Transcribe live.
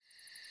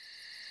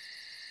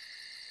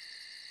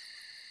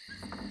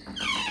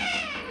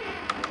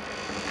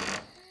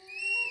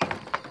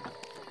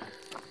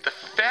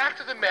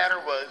fact of the matter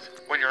was,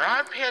 when you're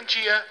on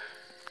Pangea,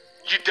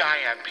 you die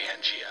on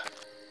Pangea.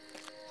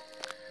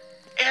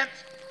 And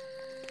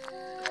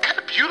it's kind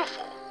of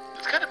beautiful.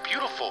 It's kind of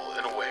beautiful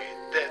in a way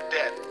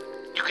that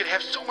you can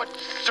have so much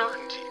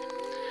certainty.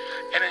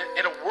 And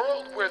in a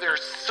world where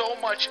there's so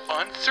much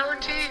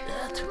uncertainty,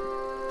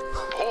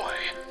 boy,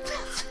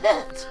 That's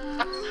it.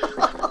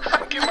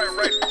 I'd give my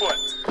right foot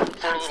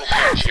for a little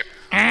Pangea.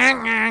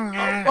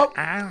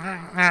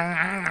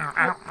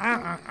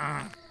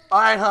 All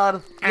right,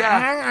 hon.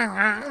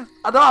 Yeah.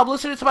 No, I'm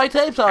listening to my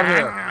tapes out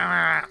here.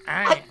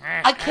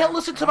 I can't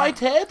listen to my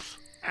tapes?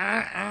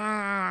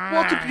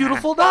 Well, it's a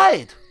beautiful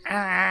night.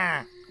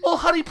 Oh,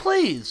 honey,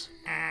 please.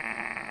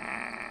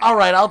 All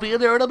right, I'll be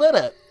in there in a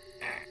minute.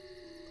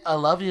 I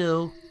love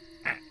you.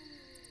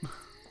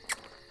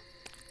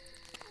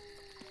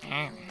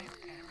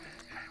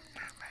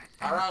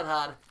 All right,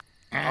 hon.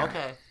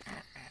 Okay.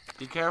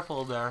 Be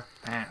careful there.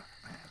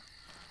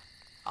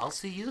 I'll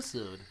see you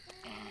soon.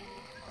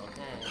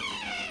 Okay.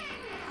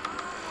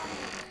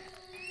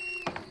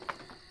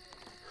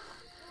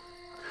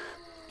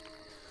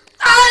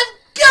 I've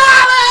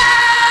got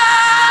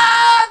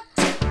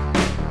it!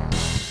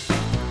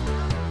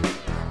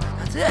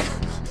 That's it.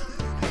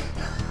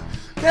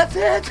 That's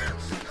it.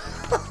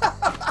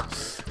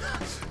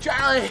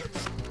 Charlie.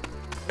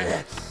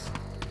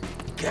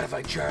 Gotta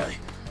find Charlie.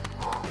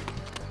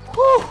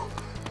 Whew.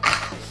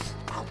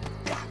 Oh,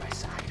 God, my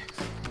side.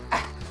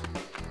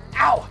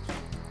 Ow.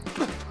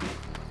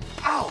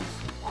 Ow.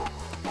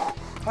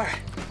 All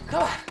right,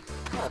 come on,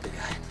 big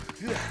guy.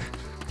 You got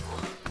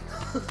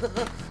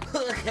it. I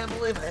can't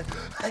believe it.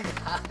 I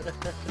got it.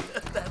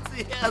 That's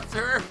the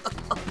answer.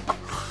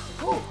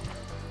 Ooh. All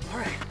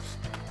right.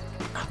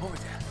 What was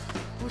that?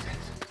 Who was that?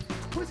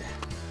 Who was that?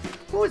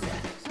 Who was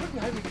that? Someone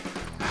behind me.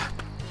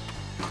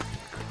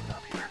 Creep it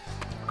up here.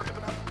 Creep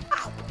it up.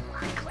 Ow.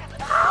 Creep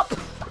it up.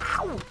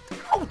 Ow.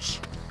 Ouch.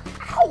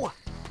 Ow.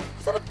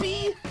 Is that a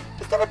bee?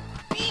 Is that a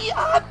bee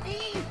on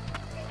me?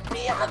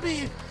 Bee on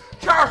me.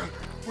 Charlie.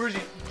 Where is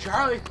he?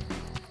 Charlie?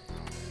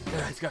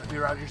 Yeah, he's got to be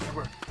around here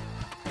somewhere.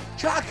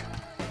 Chuck!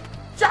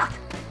 Chuck!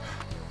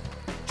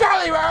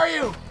 Charlie, where are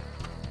you?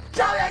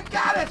 Charlie, I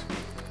got it!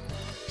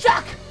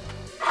 Chuck!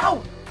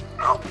 Ow!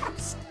 Ow! I'm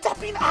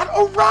stepping on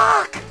a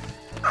rock!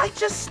 I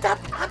just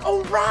stepped on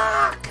a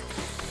rock!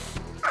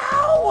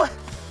 Ow!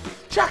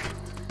 Chuck!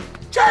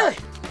 Charlie!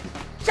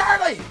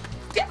 Charlie!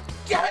 Damn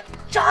it!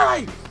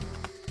 Charlie!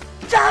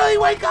 Charlie,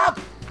 wake up!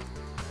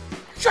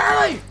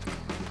 Charlie!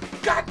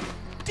 God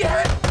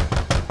damn it!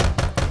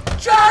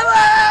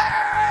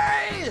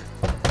 Charlie!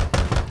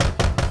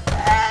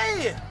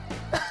 Hey!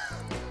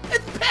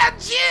 It's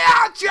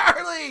Pangea,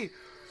 Charlie!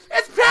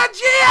 It's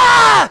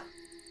Pangea!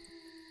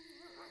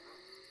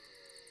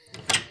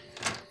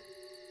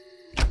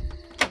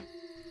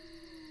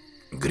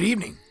 Good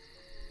evening.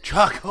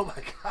 Chuck, oh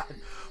my God.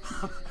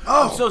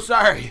 Oh. I'm so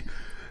sorry.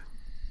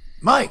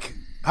 Mike,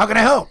 how can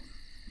I help?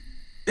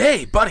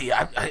 Hey, buddy,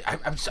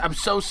 I'm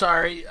so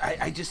sorry.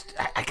 I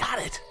got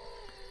it.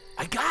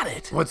 I got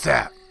it. What's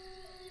that?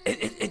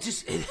 It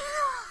just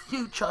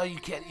Charlie, you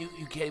can't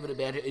even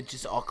imagine. It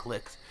just all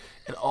clicked.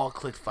 It all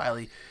clicked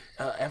finally.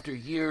 After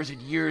years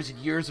and years and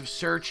years of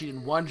searching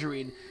and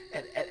wondering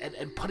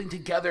and putting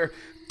together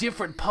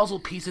different puzzle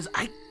pieces,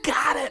 I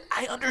got it.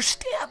 I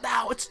understand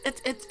now.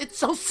 It's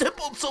so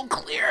simple and so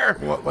clear.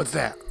 What's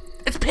that?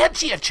 It's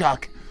Pangea,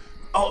 Chuck.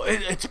 Oh,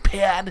 it's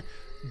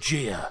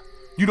Pangea.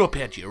 You know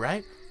Pangea,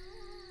 right?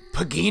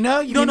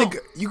 Pagina? You mean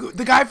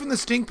the guy from the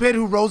stink pit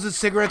who rolls his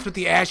cigarettes with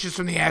the ashes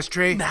from the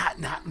ashtray? Not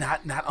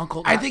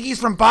Uncle. I think he's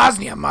from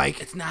Bosnia,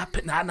 Mike. It's not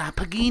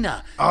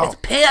Pagina. Oh. It's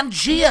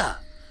Pangea.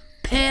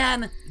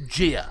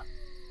 Pangea.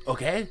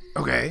 Okay?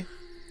 Okay.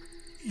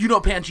 You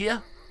know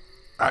Pangea?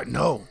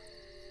 No.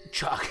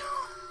 Chuck.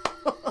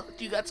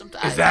 Do you got some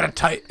time? Is that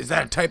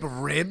a type of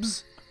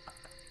ribs?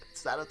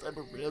 It's not a type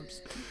of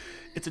ribs.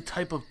 It's a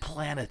type of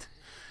planet.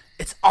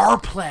 It's our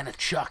planet,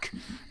 Chuck.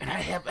 And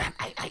I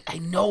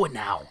know it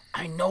now.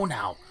 I know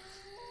now.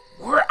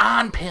 We're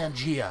on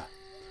Pangea.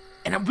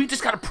 And we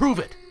just gotta prove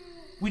it.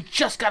 We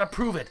just gotta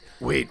prove it.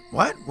 Wait,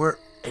 what?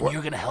 And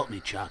you're gonna help me,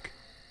 Chuck.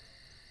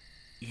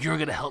 You're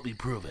gonna help me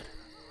prove it.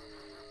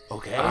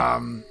 Okay?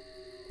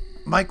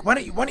 Mike, why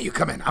don't you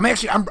come in?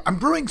 I'm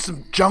brewing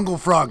some jungle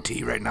frog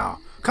tea right now.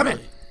 Come in.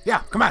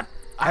 Yeah, come on.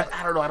 I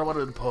don't know. I don't want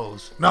to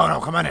impose.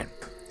 No, come on in.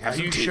 Have Are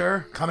some you tea.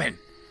 sure? Come in.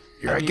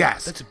 You're a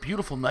guest. That's a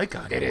beautiful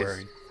nightgown It you're is.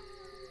 wearing.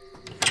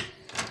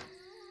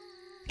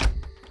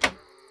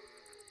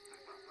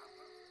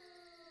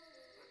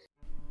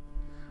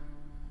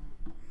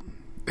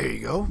 There you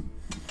go.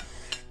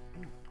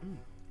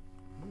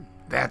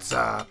 That's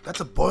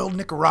a boiled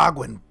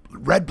Nicaraguan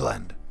red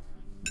blend.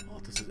 Oh,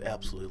 this is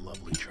absolutely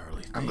lovely,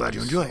 Charlie. I'm glad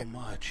you enjoy it. so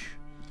much.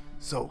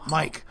 So,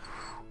 Mike,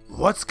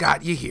 what's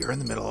got you here in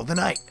the middle of the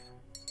night?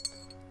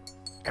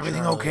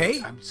 Everything Charlie,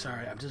 okay? I'm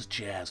sorry. I'm just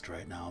jazzed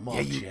right now. I'm all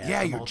Yeah, jazzed. yeah,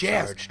 I'm you're all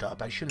jazzed. charged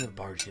up. I shouldn't have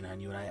barged in on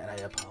you, and I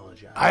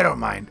apologize. I don't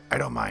mind.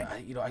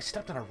 I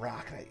stepped on a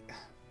rock, and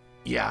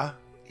Yeah?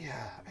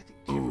 I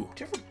think. Do you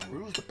ever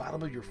bruise the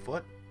bottom of your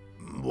foot?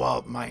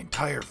 Well, my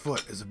entire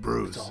foot is a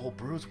bruise. It's a whole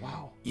bruise.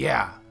 Wow.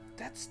 Yeah.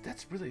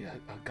 That's really a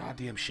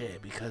goddamn shame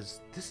because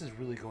this is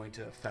really going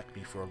to affect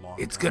me for a long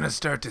It's time. gonna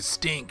start to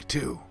stink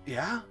too.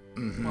 Yeah?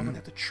 Mm-hmm. Well, I'm gonna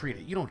have to treat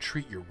it. You don't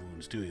treat your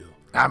wounds, do you?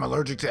 I'm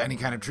allergic to any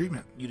kind of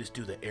treatment. You just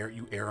do the air.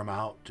 You air them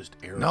out. Just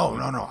air. No,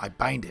 them. no. I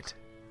bind it.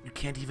 You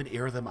can't even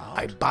air them out.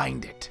 I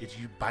bind it.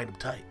 You bind them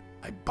tight.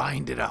 I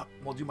bind it up.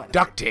 Well, do you mind?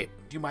 Duct tape.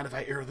 Do you mind if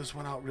I air this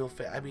one out real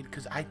fast? I mean,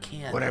 because I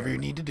can't. Whatever you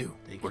need to do.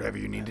 Thank Whatever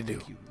you need to do.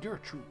 Thank you. You're a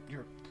true.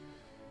 You're.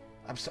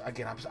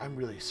 I'm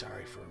really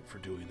sorry for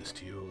doing this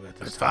to you at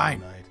this That's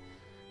time fine.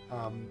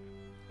 of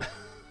night.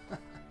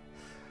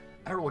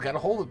 I don't know what got a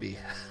hold of me.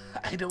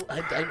 I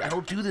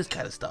don't do this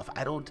kind of stuff.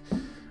 I'm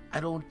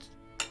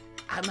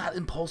not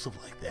impulsive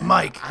like that.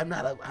 Mike. I'm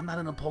not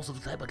an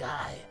impulsive type of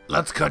guy.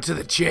 Let's cut to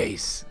the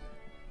chase.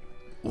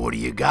 What do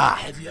you got?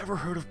 Have you ever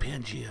heard of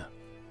Pangea?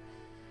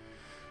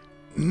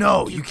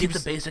 No, You keep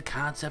get the basic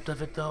concept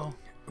of it though?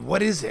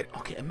 What is it?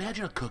 Okay,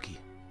 imagine a cookie.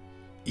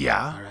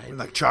 Yeah. All right.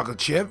 Like chocolate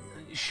chip?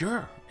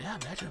 Sure. Yeah,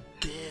 imagine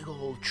a big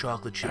old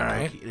chocolate chip All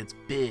right. cookie, and it's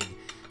big.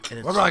 And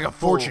it's What about like a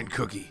full. fortune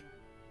cookie?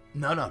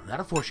 No, not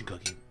a fortune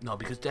cookie. No,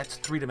 because that's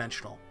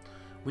 3-dimensional.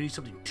 We need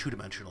something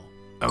 2-dimensional.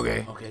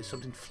 Okay. Okay,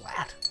 something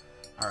flat.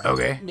 All right.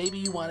 Okay. Maybe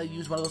you want to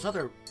use one of those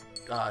other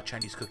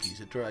Chinese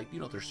cookies. They're like,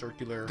 they're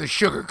circular. The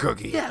sugar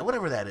cookie. Yeah,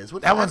 whatever that is.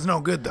 That one's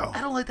no good though.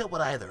 I don't like that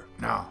one either.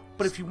 No.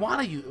 But if you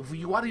want to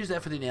use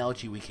that for the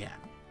analogy, we can.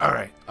 All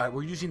right. All right,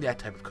 we're using that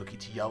type of cookie.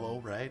 It's yellow,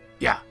 right?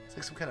 Yeah. It's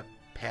like some kind of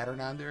pattern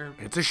on there.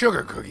 It's a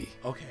sugar cookie.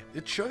 Okay,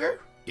 it's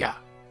sugar. Yeah.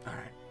 All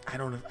right. I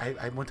don't know.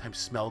 I one time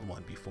smelled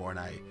one before, and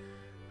I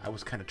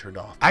was kind of turned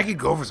off. I could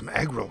go for some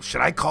egg rolls.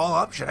 Should I call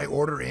up? Should I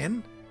order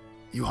in?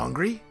 You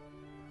hungry?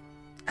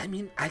 I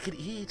mean, I could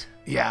eat.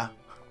 Yeah.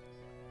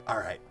 All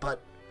right,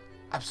 but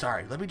I'm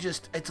sorry.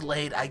 It's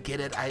late. I get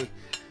it.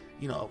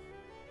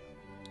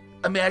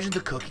 Imagine the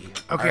cookie.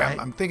 Okay, all right?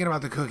 I'm thinking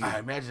about the cookie. All right,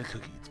 imagine the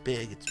cookie. It's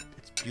big. It's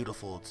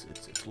beautiful.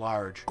 It's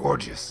large.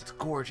 Gorgeous. It's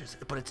gorgeous,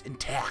 but it's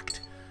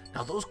intact.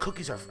 Now those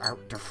cookies they're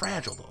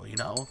fragile though.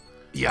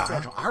 Yeah. They're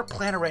fragile. Our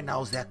planet right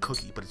now is that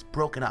cookie, but it's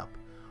broken up.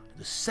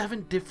 There's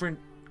 7 different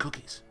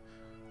cookies.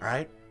 All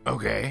right.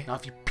 Okay. Now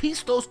if you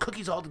piece those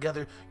cookies all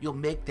together, you'll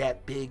make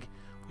that big.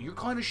 You're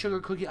calling it a sugar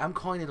cookie. I'm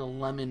calling it a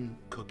lemon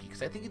cookie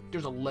because I think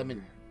there's a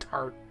lemon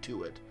tart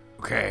to it.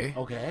 Okay.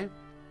 Okay.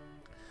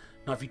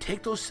 Now, if you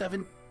take those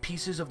 7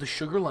 pieces of the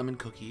sugar lemon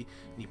cookie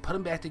and you put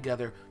them back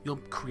together, you'll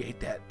create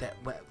that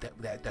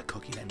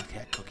cookie, that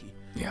intact cookie.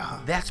 Yeah.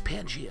 That's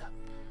Pangea.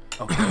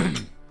 Okay.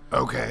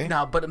 Okay.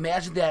 Now, but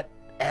imagine that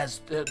as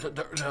the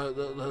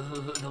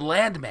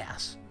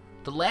landmass.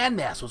 The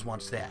landmass was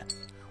once that.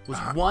 Was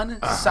one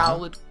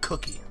solid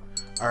cookie.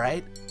 All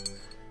right.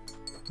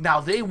 Now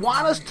they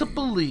want us to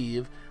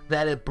believe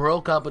that it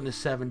broke up into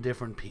 7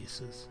 different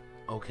pieces.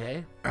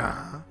 Okay.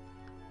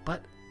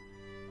 But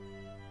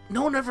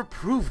no one ever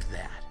proved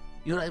that.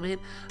 You know what I mean?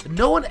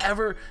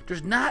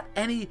 There's not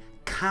any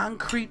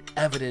concrete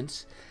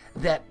evidence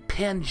that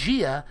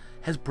Pangea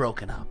has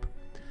broken up.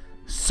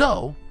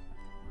 So,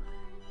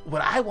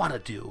 what I want to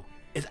do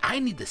is I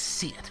need to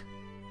see it.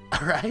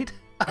 All right?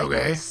 I need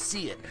Okay. to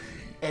see it.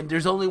 And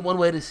there's only one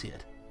way to see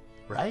it.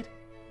 Right?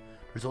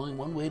 There's only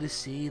one way to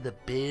see the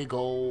big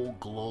old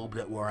globe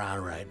that we're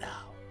on right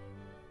now.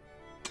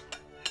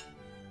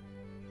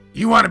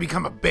 You want to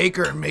become a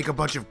baker and make a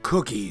bunch of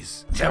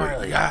cookies. Is that what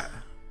Charlie. you got?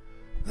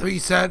 Is that what you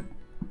said?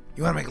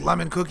 You want to make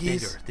lemon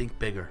cookies? Bigger. Think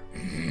bigger.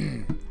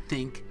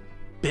 Think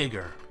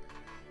bigger.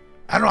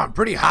 I don't know. I'm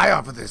pretty high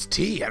off of this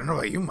tea. I don't know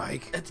about you,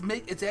 Mike.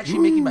 It's actually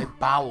making my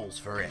bowels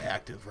very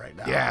active right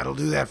now. Yeah, it'll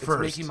do that It's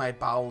first. making my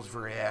bowels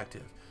very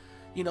active.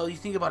 You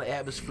think about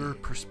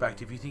atmospheric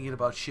perspective. You're thinking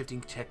about shifting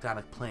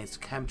tectonic plates,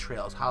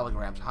 chemtrails,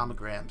 holograms,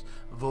 homograms,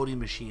 voting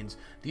machines.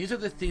 These are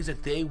the things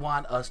that they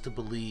want us to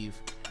believe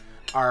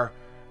are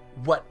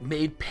what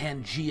made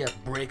Pangea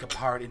break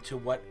apart into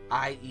what,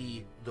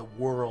 i.e., the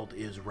world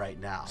is right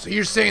now. So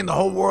you're saying the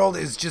whole world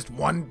is just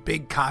one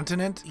big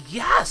continent?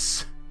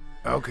 Yes!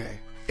 Okay.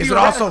 Is it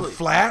also Theoretically.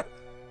 flat?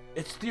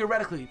 It's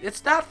theoretically.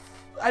 It's not.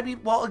 I mean,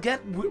 well, again,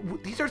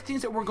 these are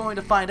things that we're going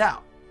to find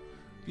out.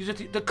 These are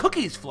the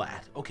cookie's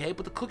flat, okay?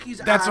 But the cookie's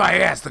That's why I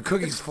asked. The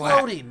cookie's it's flat.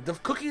 floating. The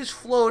cookie's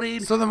floating.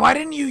 So then why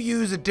didn't you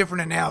use a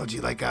different analogy,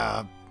 like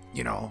a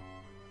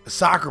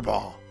soccer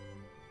ball?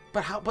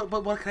 But how? But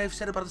what could I have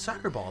said about the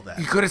soccer ball then?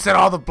 You could have said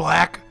all the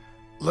black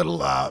little,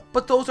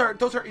 But those are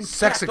intact.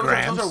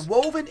 Sexagrams. Those are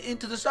woven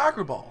into the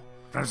soccer ball.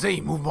 I'm saying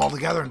you move them all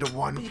together into But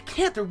one. you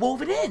can't. They're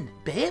woven in,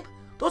 babe.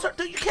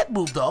 You can't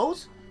move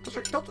those.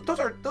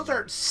 Those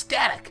are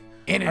static.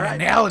 In an all right?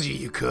 analogy,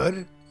 you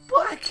could.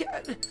 Well, I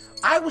can't.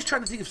 I was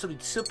trying to think of something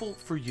simple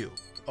for you.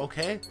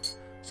 Okay,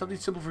 something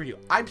simple for you.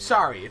 I'm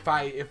sorry if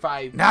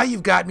I Now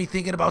you've got me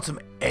thinking about some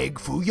egg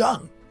foo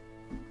young.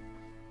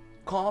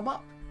 call him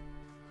up.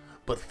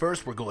 But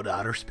first, we're going to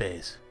outer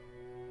space,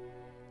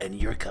 and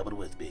you're coming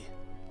with me.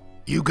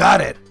 You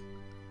got it.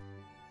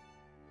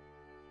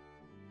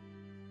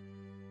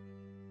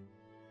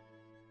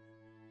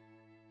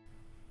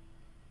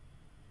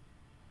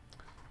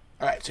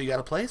 All right, so you got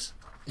a place?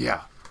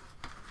 Yeah.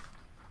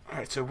 All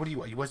right, so what do you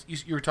want?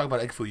 You were talking about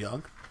egg foo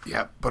young?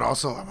 Yeah, but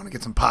also I want to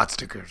get some pot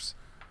stickers.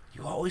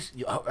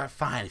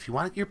 Fine. If you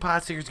want your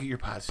pot stickers, get your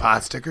pot stickers.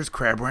 Pot stickers,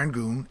 crab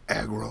rangoon,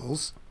 egg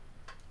rolls.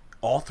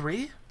 All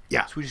three?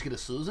 Yeah. So we just get a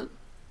Susan?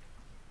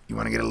 You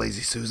want to get a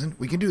lazy Susan?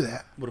 We can do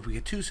that. What if we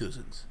get two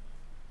Susans?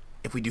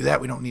 If we do that,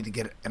 we don't need to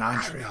get an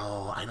entree.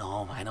 I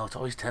know. It's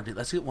always tempting.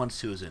 Let's get one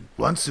Susan.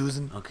 One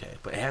Susan. Okay,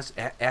 but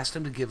ask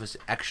them to give us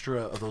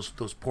extra of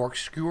those pork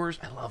skewers.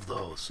 I love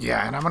those.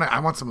 Yeah, and I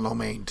want some lo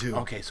mein too.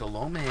 Okay, so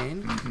lo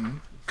mein. Mm-hmm.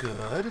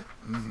 Good.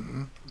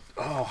 Mm-hmm.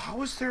 Oh,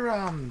 how is their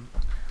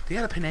They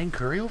got a Penang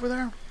curry over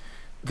there?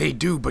 They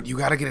do, but you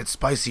got to get it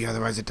spicy,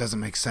 otherwise it doesn't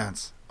make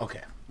sense.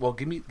 Okay. Well,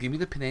 give me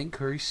the Penang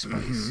curry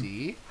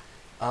spicy.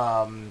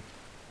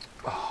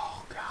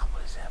 Oh God,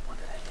 what is that one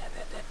that I had?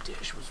 That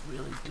dish was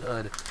really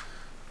good.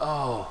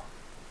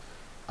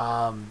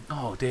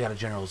 They got a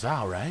General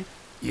Tso, right?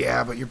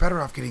 Yeah, but you're better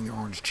off getting the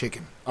orange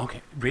chicken.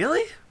 Okay.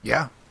 Really?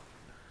 Yeah.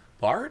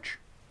 Large?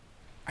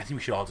 I think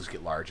we should all just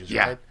get larges,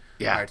 Yeah. right?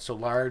 Yeah. All right, so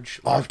large.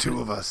 All two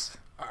of us.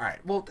 All right.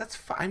 Well, that's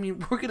fine. I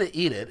mean, we're gonna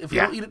eat it. If we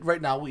Yeah. don't eat it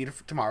right now, we'll eat it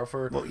for tomorrow.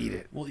 We'll eat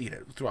it. We'll eat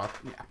it throughout.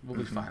 Yeah, we'll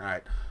be fine. All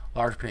right.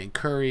 Large Penang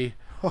curry.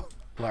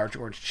 Large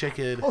orange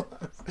chicken.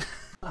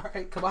 All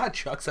right, come on,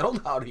 Chuck, settle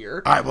down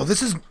here. All right, well,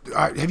 this is...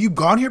 have you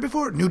gone here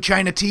before? New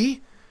China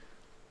Tea?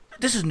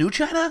 This is New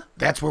China?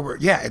 That's where we're...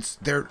 Yeah,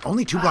 they're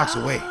only 2 blocks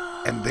away,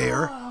 and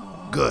they're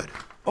good.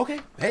 Okay.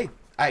 Hey,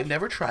 I've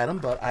never tried them,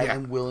 but I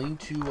am willing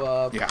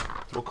to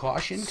throw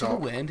caution to the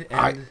wind.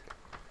 And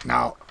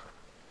Now,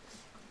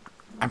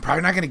 I'm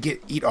probably not going to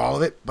eat all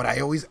of it, but I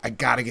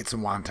got to get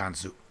some wonton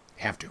soup.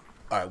 Have to.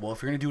 all right, well,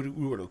 if you're going to do it,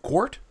 we want a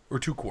quart or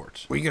 2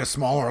 quarts? Will you get a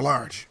small or a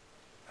large?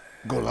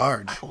 Go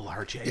large. Oh,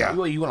 large, yeah.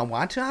 Yeah. You want a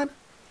wonton?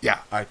 Yeah.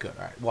 All right, good.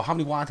 All right. Well, how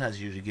many wontons do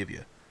you usually give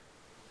you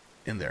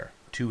in there?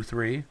 2,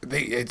 3?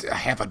 It's a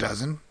half a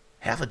dozen.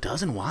 Half a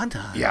dozen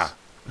wontons? Yeah.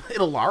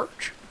 In a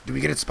large? Do we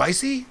get it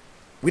spicy?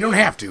 We don't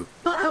have to.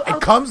 No, It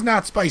comes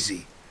not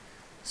spicy.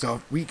 So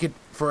if we could,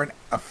 for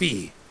a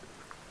fee.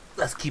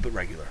 Let's keep it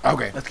regular.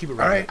 Okay. Let's keep it All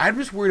regular. right. I'm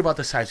just worried about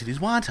the size of these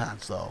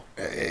wontons, though.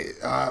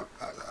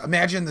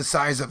 Imagine the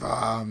size of,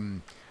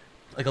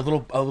 Like a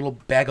little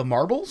bag of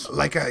marbles?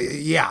 like a,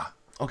 yeah.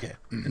 Okay.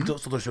 Mm-hmm. And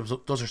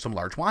those are some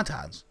large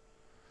wontons.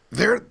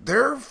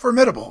 They're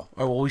formidable.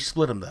 Or will we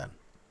split them then?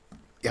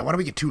 Yeah, why don't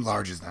we get 2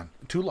 larges then?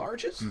 2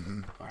 larges?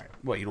 Mm-hmm. All right.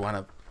 What, you don't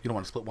want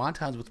to split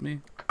wontons with me?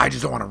 I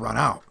just don't want to run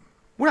out.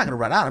 We're not going to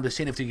run out. I'm just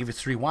saying if they give us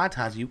 3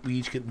 wontons, we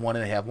each get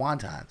 1.5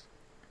 wontons.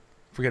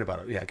 Forget about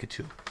it. Yeah, get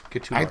 2.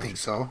 Get 2 larges. I think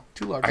so.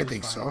 2 larges. I is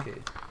think fine. so. Okay.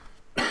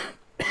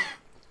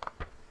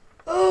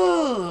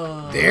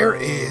 Oh. There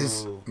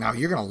is. Now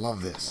you're gonna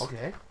love this.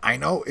 Okay. I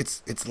know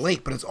it's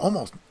late, but it's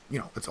almost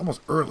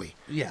early.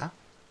 Yeah.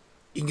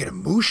 You can get a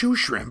mushu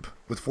shrimp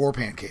with 4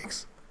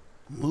 pancakes.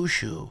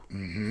 Mushu.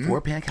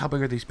 4 pancakes. How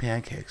big are these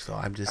pancakes, though?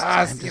 I'm just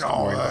worried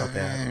about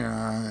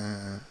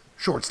that.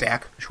 Short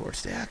stack. Short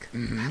stack.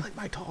 I like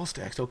my tall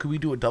stack. So could we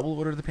do a double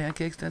order of the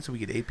pancakes then? So we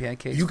get 8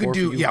 pancakes. You could 4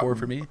 do for you, 4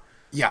 for me.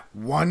 Yeah,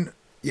 one.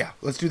 Yeah,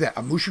 let's do that.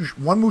 One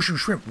mushu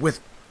shrimp with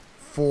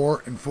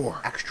 4 and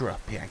 4. Extra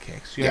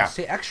pancakes. You have to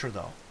say extra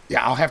though.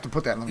 Yeah, I'll have to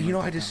put that. Let me You know,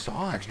 write I that just down.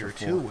 saw on Extra here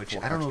 4, too, which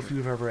 4 I don't know if extra.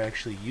 you've ever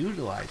actually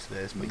utilized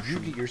this, but you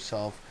get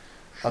yourself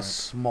a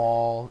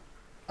small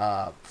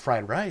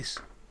fried rice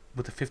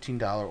with a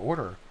 $15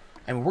 order.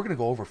 I mean, we're gonna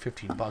go over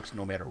 $15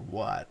 no matter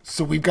what.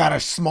 So we've got a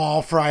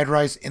small fried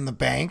rice in the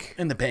bank.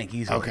 In the bank,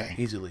 easily. Okay.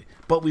 Easily.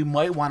 But we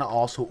might want to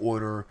also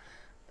order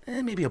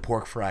maybe a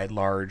pork fried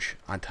large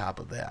on top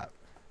of that.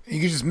 You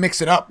can just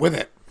mix it up with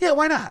it, Yeah,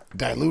 why not?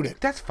 dilute it.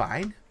 That's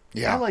fine.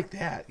 Yeah. I like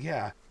that.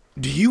 Yeah.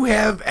 Do you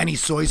have any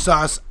soy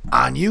sauce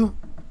on you?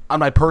 On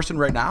my person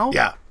right now?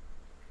 Yeah.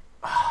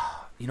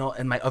 You know,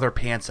 in my other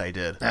pants I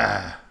did.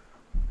 Well,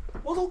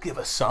 they'll give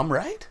us some,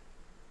 right?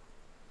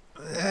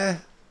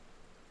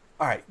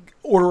 All right.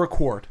 Order a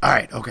quart. All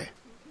right. Okay.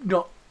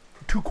 No,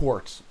 2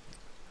 quarts.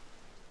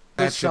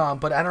 That There's should- some,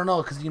 but I don't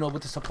know, because,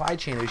 with the supply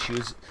chain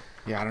issues,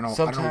 Yeah, I don't know. I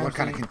don't know Sometimes what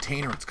kind of they-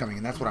 container it's coming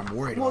in. That's what I'm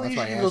worried well, about. That's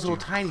why I usually asked those you.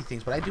 little tiny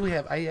things, but I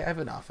have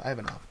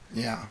enough.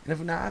 Yeah. And if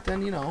not,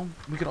 then,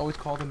 we could always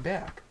call them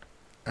back.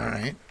 All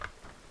right.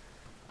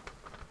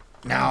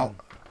 Now,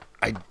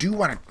 I do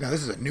want to. Now,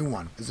 this is a new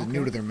one. This is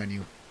new to their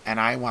menu, and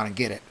I want to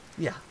get it.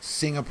 Yeah.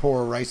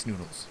 Singapore rice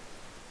noodles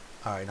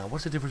All right, now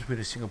what's the difference between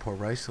a Singapore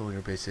rice noodle and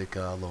your basic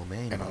lo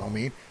mein? and a lo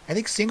mein. I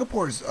think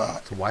Singapore's.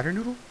 It's a wider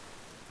noodle?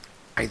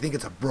 I think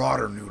it's a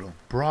broader noodle,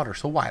 Broader,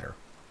 so wider.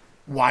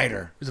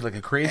 wider Is it like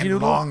a crazy and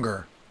noodle?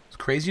 longer. It's a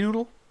crazy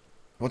noodle?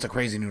 What's a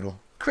crazy noodle?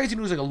 Crazy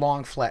noodle is like a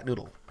long, flat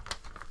noodle.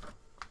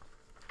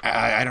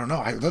 I don't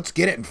know. Let's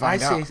get it and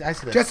find out. I say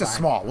that's Just a fine.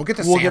 small. We'll get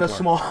the We'll sampler. get a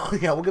small.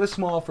 Yeah, we'll get a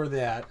small for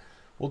that.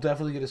 We'll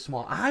definitely get a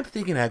small. I'm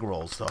thinking egg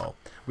rolls, though.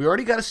 We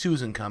already got a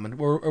Susan coming.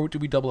 Or do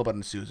we double up on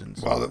the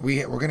Susans? Well,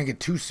 we're gonna get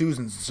 2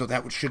 Susans, so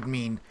that should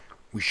mean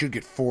we should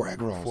get 4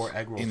 egg rolls. 4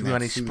 egg rolls. in Do we that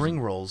want any Susan. spring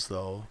rolls,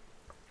 though?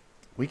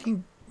 We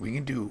can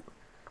do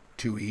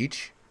 2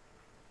 each.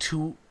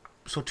 2.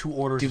 So 2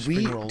 orders of Did we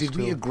spring rolls. did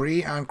we too.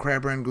 agree on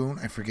crab rangoon?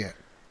 I forget.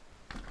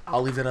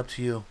 I'll leave that up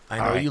to you. I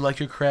know All right. you like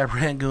your crab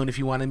rangoon. If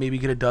you want to maybe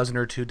get a dozen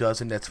or 2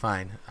 dozen, that's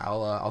fine.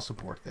 I'll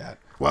support that.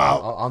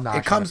 Well, I'll knock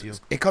it comes you.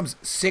 it comes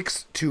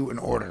 6 to an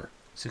order.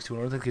 6 to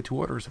an order. Get 2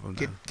 orders of them.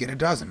 Get a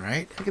dozen,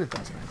 right? Get a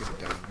dozen. Get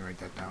a dozen. Write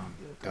that down.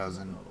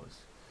 Dozen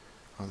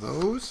of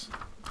those.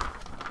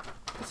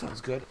 That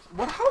sounds good.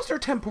 How's their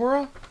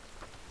tempura?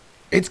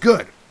 It's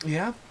good.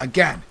 Yeah.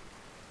 Again,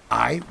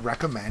 I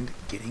recommend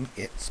getting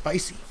it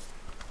spicy.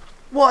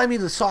 Well, I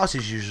mean, the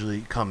sausage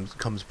usually comes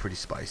pretty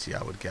spicy,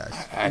 I would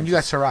guess. And you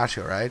got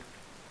sriracha, right?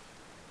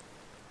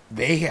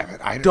 They have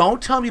it.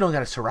 Don't tell me you don't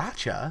got a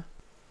sriracha.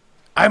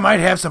 I might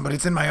have some, but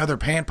it's in my other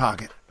pant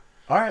pocket.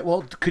 All right.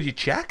 Well, could you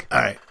check? All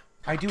right.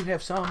 I do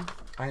have some.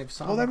 I have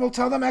some. Well, then we'll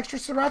tell them extra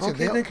sriracha.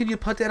 Okay, then could you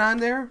put that on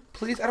there,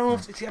 please? I don't know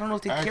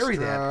if they carry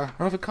that. I Extra. don't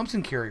know if it comes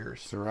in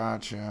carriers.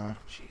 Sriracha.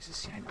 Jesus,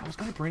 see, I was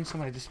gonna bring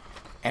some. I just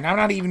And I'm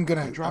not even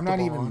gonna. Drop I'm the not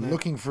ball even on it.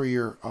 looking for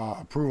your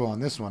approval on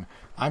this one.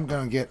 I'm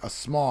gonna get a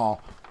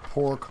small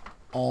pork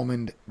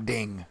almond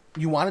ding.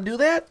 you want to do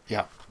that?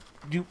 Yeah.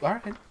 You all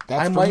right?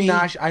 That's I for might me.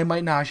 nosh. I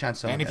might nosh on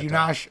some. And of if that, you though.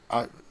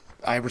 nosh,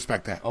 I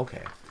respect that.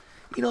 okay.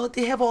 You know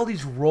they have all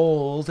these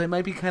rolls. It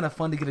might be kind of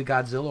fun to get a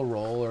Godzilla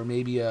roll or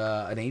maybe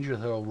an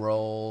Angel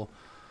roll.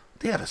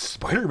 They had a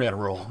Spider-Man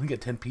roll. You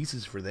get 10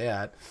 pieces for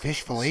that.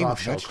 Fish fillet with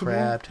Soft shell vegetable.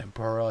 crab,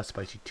 tempura,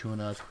 spicy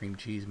tuna, cream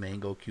cheese,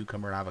 mango,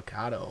 cucumber, and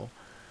avocado.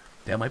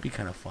 That might be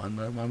kind of fun.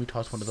 Why don't we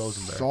toss one of those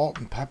in there? Salt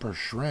and pepper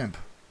shrimp.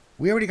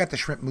 We already got the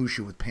shrimp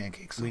mushu with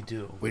pancakes. We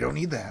do. We don't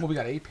need that. Well, we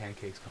got 8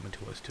 pancakes coming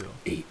to us too.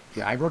 8.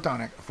 Yeah, I wrote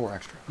down 4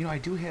 extra. You know, I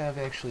do have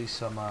actually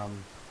some.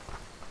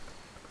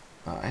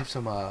 I have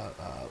some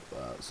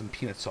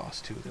peanut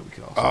sauce too that we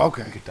could also. Oh,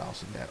 okay. We could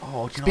douse in that.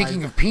 Oh,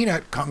 Speaking of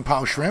peanut, kung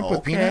pao shrimp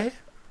with peanut.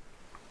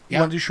 You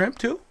want to do shrimp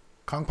too?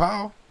 Kung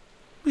pao.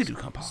 We do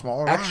kung pao.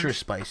 Small or extra large?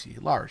 spicy,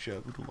 large. Yeah,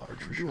 we do large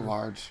for Do sure. a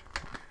large.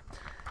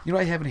 You know,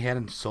 I haven't had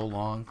in so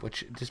long,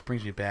 which just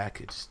brings me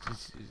back. It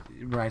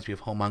reminds me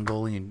of home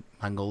Mongolian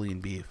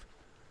beef.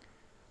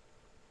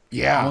 When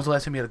Yeah. was the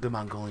last time you had a good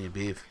Mongolian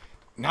beef?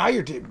 Now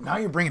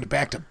you're bringing it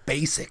back to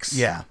basics.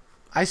 Yeah,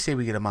 I say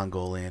we get a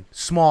Mongolian.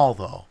 Small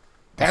though.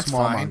 That's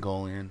small fine.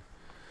 Mongolian.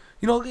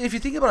 You know, if you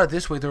think about it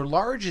this way, their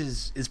large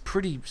is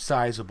pretty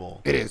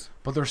sizable, It is.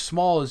 but their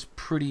small is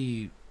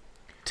pretty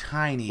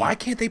tiny. Why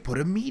can't they put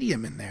a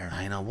medium in there?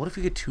 I know. What if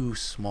we get 2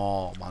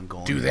 small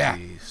Mongolian Do that.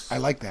 beefs? I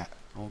like that.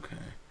 Okay.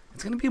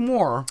 It's gonna be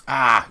more.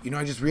 I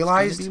just It's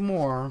realized. gonna be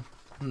more.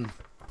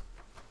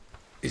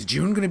 Is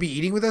June going to be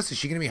eating with us? Is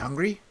she going to be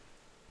hungry?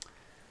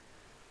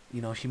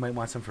 You know, she might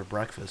want some for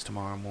breakfast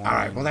tomorrow morning. All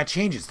right. Well, that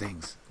changes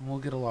things. We'll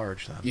get a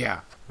large then.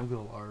 Yeah. We'll get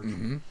a large.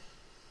 Mm-hmm.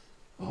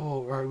 Oh,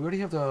 all right. We already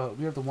have the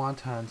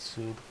wonton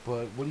soup,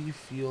 but what do you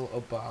feel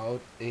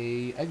about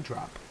a egg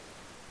drop?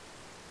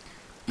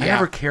 I Yeah.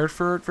 never cared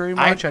for it very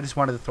much. I just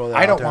wanted to throw that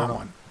I out don't there. want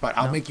one, but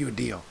I'll No? make you a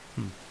deal.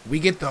 We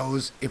get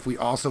those if we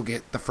also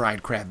get the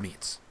fried crab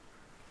meats.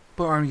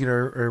 But I'm gonna get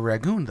a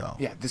ragoon though.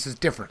 Yeah, this is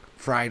different.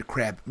 Fried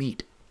crab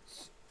meat.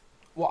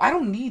 Well, I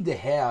don't need to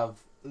have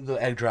the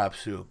egg drop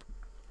soup.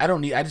 I don't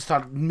need. I just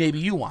thought maybe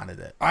you wanted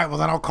it. All right. Well,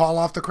 then I'll call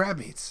off the crab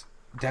meats.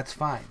 That's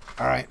fine.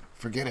 All right.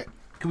 Forget it.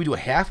 Can we do a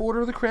half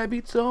order of the crab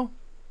meats though?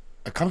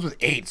 It comes with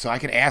 8, so I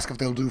can ask if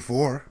they'll do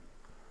 4.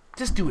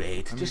 Just do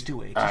 8. Just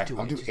do 8. All Just right, do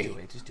I'll 8. do Just 8 do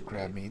 8. Just do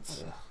crab 8.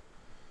 meats. Ugh.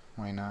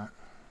 Why not?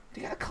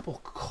 They got a couple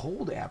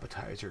cold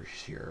appetizers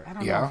here. I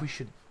don't know Yeah? if we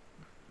should.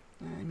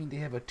 I mean, they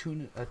have a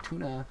tuna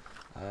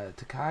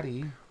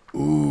Takati.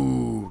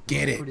 Ooh,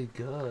 get it. Pretty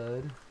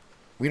good.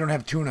 We don't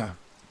have tuna.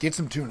 Get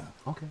some tuna.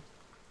 Okay.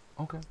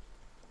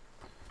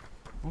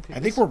 I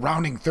think we're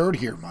rounding third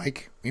here,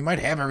 Mike. We might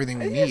have everything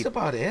we That's need.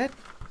 about it.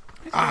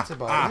 I think that's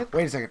about it.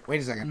 Wait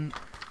a second.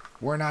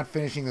 We're not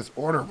finishing this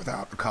order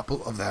without a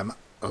couple of them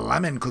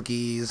lemon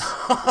cookies.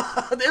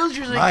 Those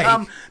usually Mike.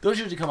 come. Those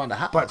usually come on the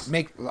house. But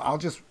I'll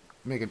just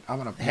make it. I'm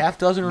gonna half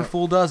dozen or a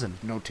full dozen.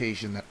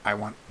 notation that I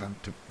want them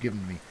to give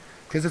me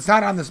because it's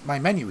not on my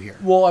menu here.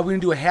 Well, are we gonna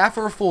do a half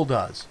or a full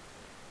dozen?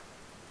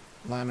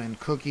 Lemon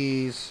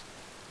cookies,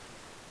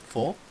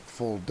 Full.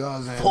 full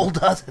dozen. Full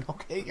dozen.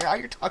 Okay. Now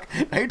you're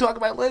talking. Now you're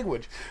talking my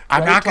language.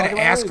 I'm Now not you're going to talking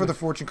my ask for the language.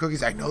 fortune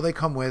cookies. I know they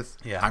come with.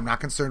 Yeah. I'm not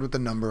concerned with the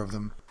number of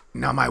them.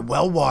 Now my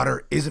well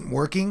water isn't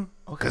working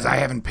because Okay. I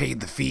haven't paid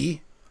the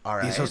fee, All the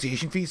right.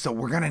 association fee. So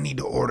we're gonna need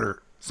to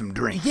order some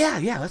drinks. Yeah.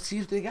 Let's see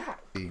if they got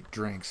The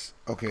drinks.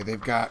 Okay, they've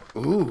got.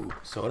 Ooh,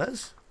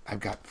 sodas. I've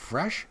got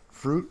fresh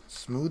fruit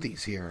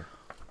smoothies here.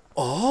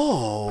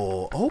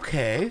 Oh.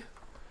 Okay.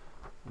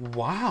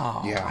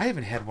 Wow. Yeah. I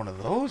haven't had one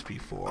of those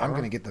before. I'm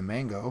gonna get the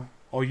mango.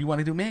 Oh, you want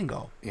to do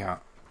mango? Yeah.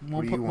 Well,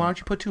 What do you why want? don't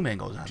you put 2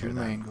 mangoes on 2 there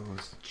then?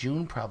 mangoes.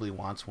 June probably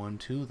wants one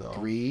too, though.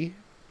 3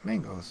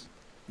 mangoes.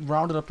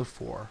 Round it up to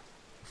 4.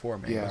 4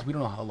 mangoes. Yeah. We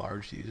don't know how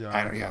large these are.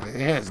 I don't. Yeah, it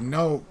has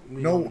no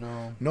don't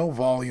know. no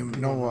volume.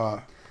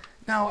 No.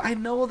 Now, I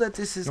know that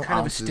this is No kind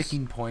ounces. of a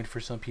sticking point for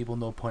some people,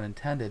 no pun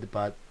intended,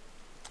 but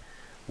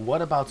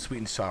what about sweet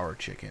and sour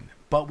chicken?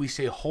 But we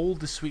say hold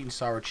the sweet and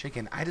sour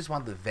chicken. I just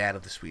want the vat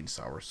of the sweet and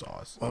sour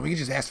sauce. Well, we can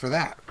just ask for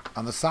that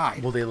on the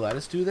side. Will they let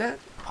us do that?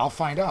 I'll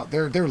find out.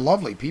 They're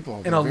lovely people.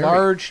 In They're a very-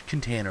 large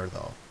container,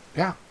 though.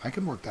 Yeah, I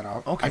can work that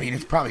out. Okay. I mean,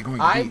 it's probably going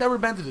to I've be never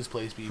been to this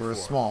place before. for a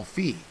small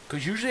fee.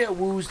 Because usually at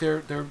Woo's, they're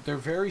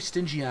very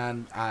stingy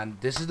on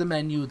this is the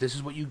menu, this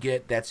is what you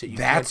get, that's it. You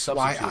can't That's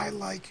why substitute. I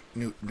like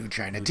New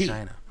China New tea.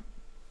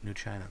 New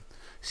China.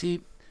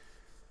 See,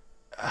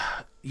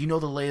 you know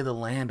the lay of the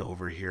land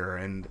over here,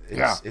 and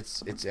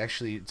it's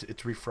actually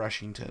it's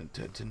refreshing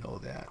to know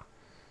that.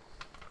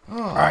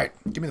 Oh. All right,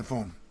 give me the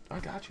phone. I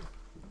got you.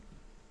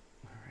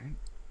 All right.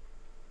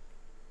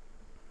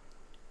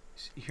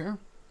 See here.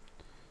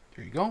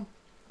 There you go.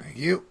 Thank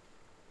you.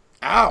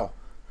 Ow.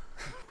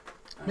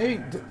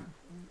 Maybe.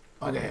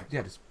 Okay.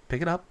 Yeah, just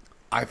pick it up.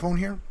 iPhone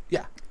here.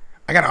 Yeah.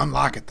 I gotta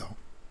unlock it though.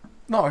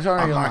 No, it's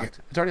already Unlock unlocked.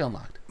 It's already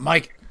unlocked.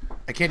 Mike,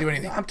 I can't do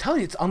anything. I'm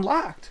telling you, it's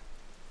unlocked.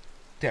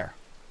 There.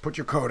 Put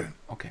your code in.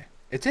 Okay.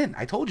 It's in.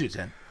 I told you it's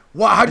in.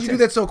 Wow, how'd you It's do in.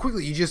 that so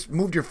quickly? You just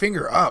moved your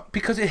finger up.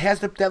 Because it has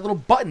that little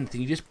button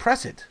thing. You just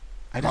press it.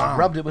 I just Wow.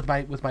 rubbed it with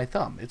my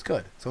thumb. It's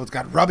good. So it's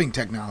got rubbing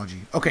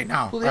technology. Okay,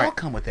 now. Well, they all all right.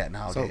 come with that So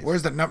nowadays.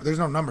 where's the number? There's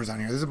no numbers on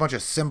here. There's a bunch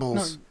of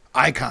symbols,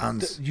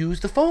 icons, Use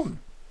the phone.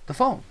 The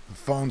phone.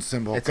 phone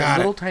symbol. It's Got a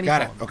little it. tiny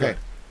Got phone. it. Okay. Good.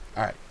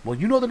 All right. Well,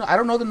 you know I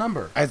don't know the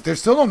number. There's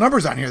still no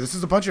numbers on here. This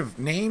is a bunch of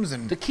names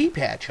and The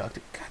keypad, Chuck.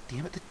 God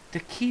damn it. The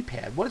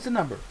keypad. What is the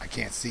number? I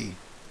can't see.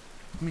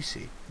 Let me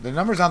see. The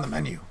number's on the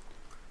menu.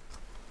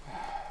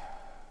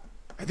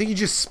 I think you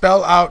just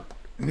spell out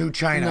New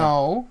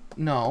China.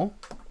 No.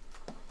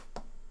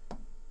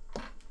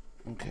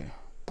 Okay.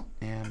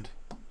 And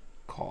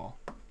call.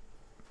 All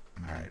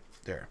right.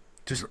 There.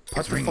 Just put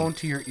It's the ringing. phone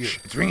to your ear. Shh,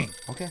 it's ringing.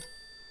 Okay.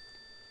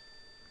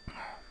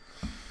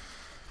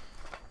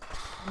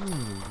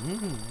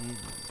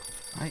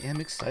 I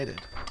am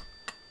excited.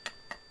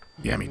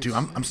 Yeah, me too.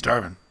 I'm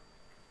starving.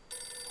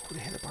 Oh, they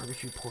had a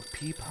barbecue pork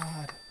pea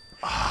pod.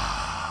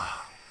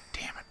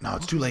 Damn it. No,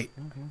 it's too late.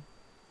 Okay.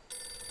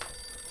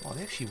 Wow,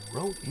 they actually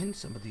wrote in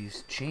some of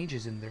these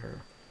changes in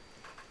there.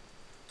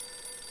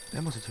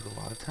 That must have took a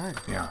lot of time.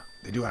 Yeah,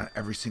 they do it on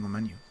every single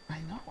menu. I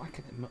know. I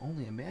can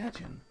only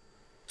imagine.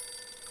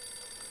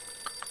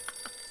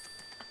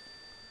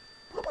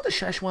 What about the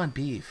Szechuan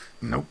beef?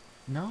 Nope.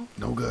 No?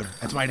 No good.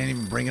 That's why I didn't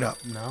even bring it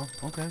up. No?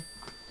 Okay.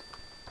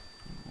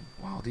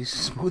 Wow, these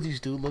smoothies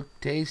do look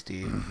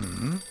tasty.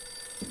 Mm-hmm.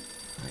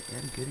 I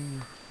am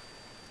getting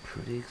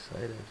pretty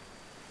excited.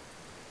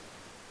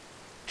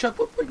 Chuck,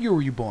 what year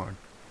were you born?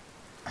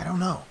 I don't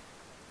know.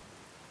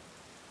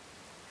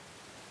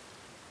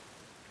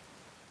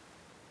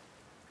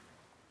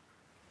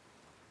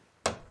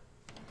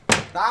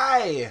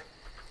 Hi.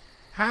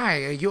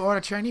 Hi, you order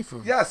Chinese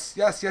food? Yes.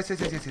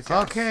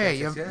 Okay,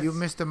 yes. you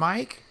Mr.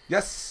 Mike?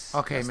 Yes.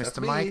 Okay, Yes, that's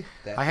Mr. me. Mike.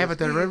 That I have a is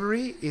me.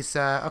 delivery. It's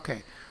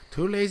okay.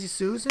 2 lazy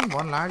Susan,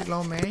 1 large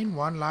lo mein,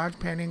 1 large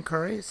penne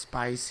curry,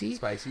 spicy.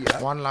 Spicy, yeah.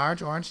 1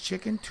 large orange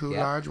chicken, 2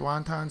 Yeah. large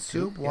wonton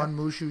soup, yeah. 1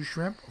 mushu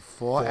shrimp,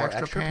 4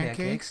 extra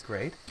pancakes,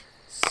 Great.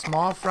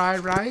 small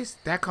fried rice.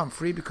 That come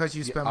free because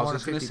you spend I was more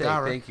just than gonna say,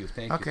 $50. thank you,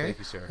 Okay.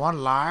 sir.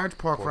 1 large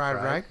pork fried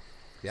fried. rice.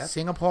 Yep.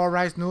 Singapore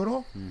rice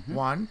noodle,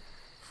 1.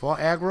 4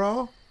 egg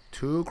roll,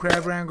 2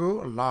 crab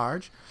rangoon,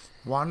 large.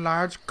 1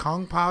 large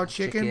kung pao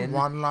chicken, Chicken.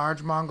 1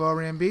 large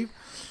Mongolian beef.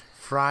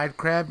 Fried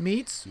crab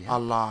meats, Yeah. a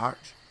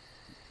large.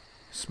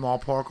 Small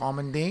pork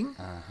almond ding,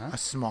 Uh-huh. a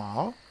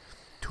small.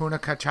 Tuna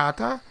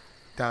cachata,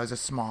 that was a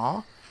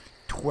small.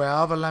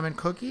 12 lemon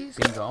cookies.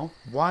 Bingo.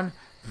 1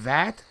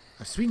 vat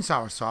of sweet and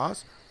sour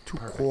sauce. 2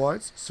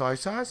 quarts soy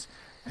sauce.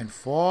 And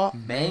 4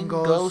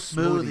 mango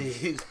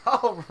smoothies.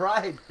 All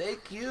right.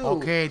 Thank you.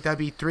 Okay, that'd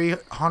be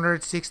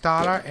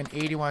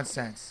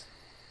 $306.81.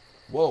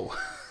 Whoa.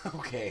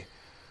 Okay.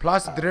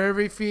 Plus a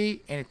delivery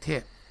fee and a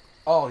tip.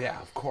 Oh yeah,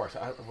 of course.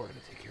 We're gonna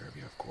take care of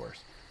you, of course.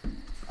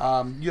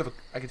 You have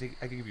I can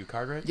give you a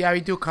card, right? Yeah,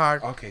 we do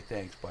card. Okay,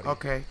 thanks, buddy.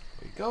 Okay.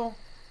 There you go.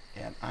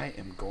 And I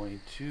am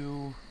going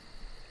to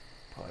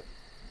put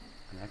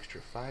an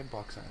extra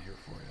 $5 on here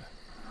for you.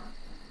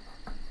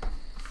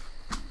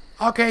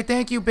 Okay,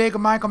 thank you, Big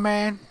Michael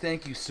Man.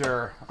 Thank you,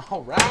 sir.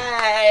 All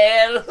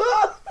right.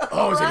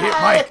 Oh, is it hit,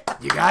 Mike?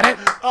 You got it?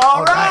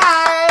 All nice.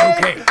 right.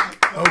 Okay.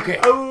 Okay.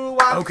 Who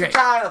wants Okay.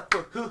 some China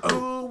food?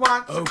 Who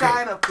wants some Okay.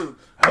 China food?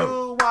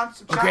 Who wants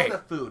some Okay. China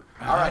food?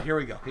 All right, here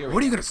we go. What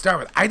are you going to start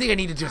with? I think I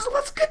need to just... So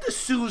let's get the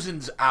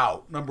Susans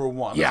out, number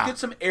one. Yeah. Let's get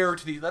some air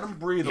to these. Let them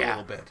breathe Yeah. a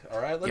little bit,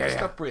 all right? Let Yeah, this yeah.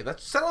 stuff breathe.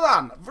 Let's settle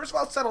down. First of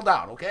all, settle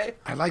down, okay?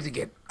 I'd like to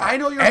get... I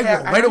know you're egg roll I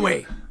know right you-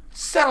 away.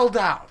 Settle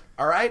down,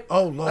 all right?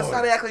 Oh, Let's Lord.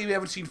 not act like you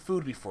haven't seen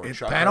food before, It's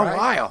Chuck, been all a right?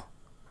 while.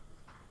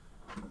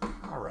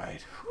 All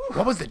right.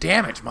 What was the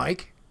damage,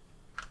 Mike?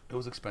 It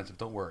was expensive.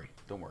 Don't worry.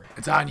 Don't worry.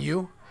 It's on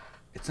you.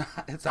 It's on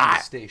the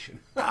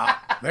station.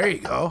 There you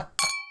go.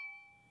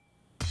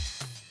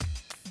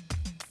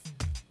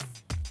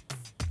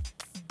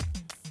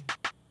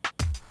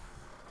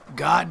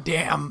 God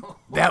damn,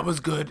 that was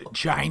good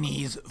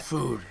Chinese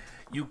food.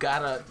 You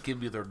gotta give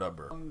me their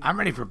number. I'm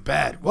ready for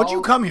bed. What'd you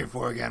Well- come here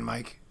for again,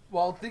 Mike?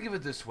 Well, think of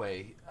it this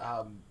way.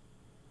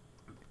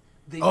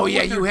 Oh,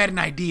 yeah, you had an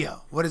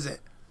idea. What is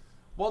it?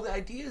 Well, the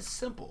idea is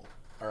simple.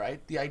 All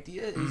right. The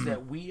idea is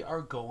that we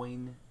are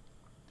going.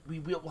 We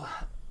will.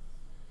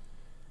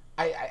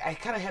 I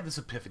kind of had this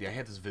epiphany. I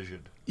had this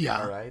vision.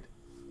 Yeah. All right.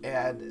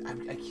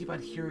 And I keep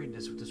on hearing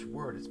this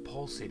word. It's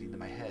pulsating in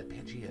my head.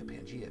 Pangea,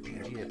 Pangea,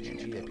 Pangea,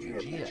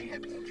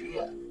 Pangea,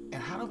 Pangea. And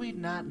how do we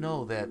not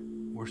know that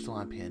we're still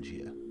on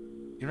Pangea?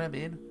 You know what I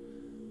mean?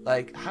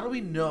 Like, how do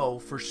we know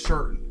for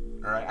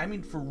certain? All right. I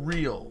mean, for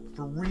real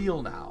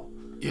now.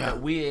 Yeah.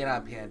 That we ain't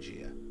on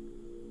Pangea.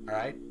 All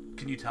right.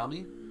 Can you tell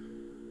me?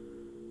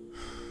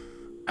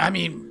 I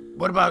mean,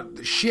 what about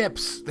the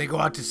ships? They go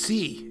out to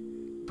sea.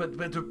 But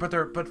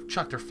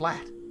Chuck, they're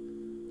flat.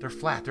 They're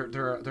flat.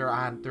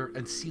 They're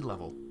in sea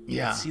level.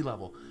 Yeah. At sea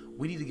level.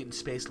 We need to get in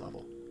space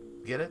level.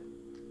 Get it?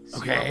 Sea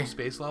Okay. level,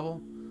 space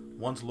level.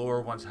 One's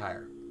lower, one's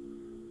higher.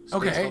 Space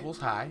Okay. level's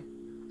high.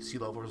 Sea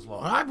level is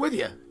low. Well, I'm with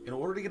you. In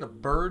order to get a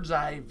bird's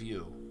eye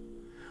view,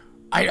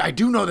 I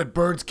do know that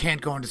birds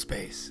can't go into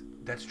space.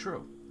 that's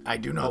true. I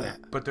do know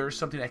that. But there's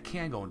something that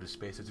can go into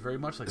space. It's very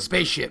much like a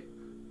Spaceship.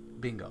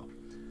 bingo.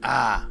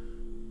 Ah.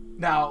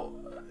 Now,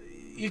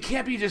 you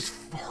can't be just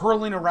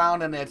hurling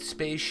around on that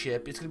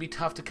spaceship. It's going to be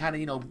tough to kind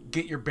of,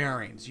 get your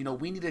bearings.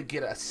 We need to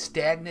get a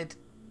stagnant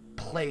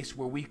place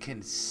where we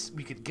could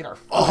get our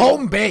A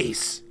home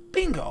base.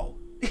 bingo.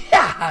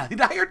 Yeah,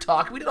 now you're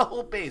talking. We did a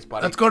whole base,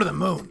 buddy. Let's go to the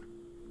moon.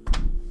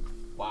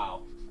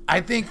 Wow.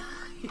 I think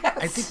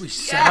Yes. we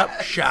set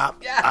up shop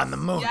Yes. on the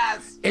moon.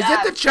 Yes. Is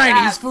Yes. it the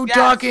Chinese Yes. food Yes.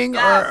 talking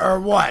Yes. or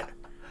what?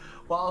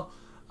 Well,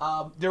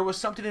 there was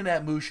something in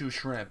that Mushu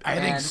shrimp. I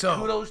think and so.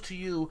 Kudos to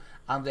you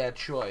on that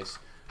choice.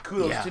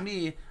 Kudos Yeah. to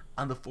me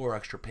on the 4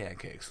 extra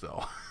pancakes,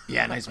 though.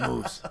 Yeah, nice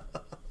moves.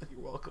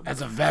 You're welcome. That's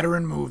a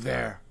veteran move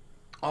there.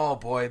 Oh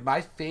boy,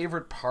 my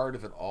favorite part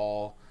of it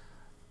all,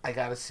 I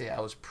gotta say, I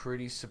was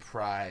pretty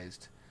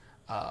surprised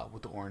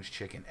with the orange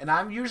chicken. And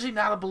I'm usually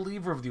not a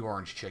believer of the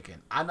orange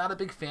chicken. I'm not a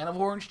big fan of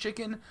orange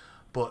chicken,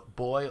 but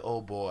boy,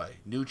 oh boy,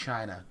 New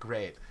China,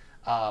 great.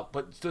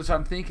 But so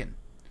I'm thinking,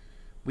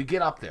 we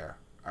get up there,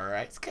 all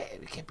right?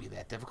 It can't be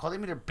that difficult. I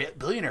mean,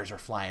 billionaires are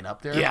flying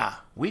up there. Yeah.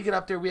 We get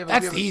up there.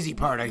 That's the easy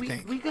part, I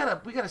think. We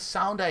got a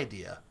sound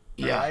idea.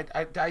 Yeah. All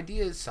right? The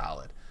idea is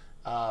solid.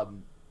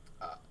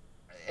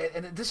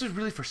 And this is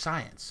really for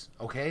science,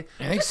 okay?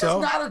 I think this so.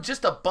 is not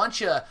just a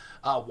bunch of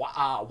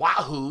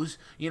wahoos,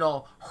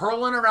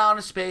 hurling around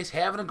in space,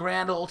 having a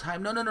grand old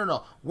time.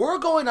 No. We're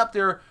going up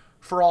there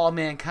for all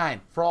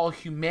mankind, for all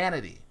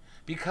humanity,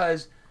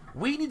 because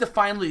we need to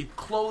finally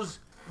close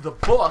the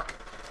book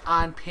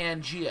on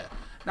Pangea.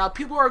 Now,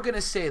 people are going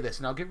to say this.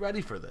 Now, get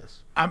ready for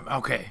this. I'm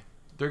okay.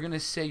 They're going to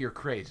say you're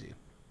crazy,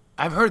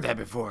 I've heard that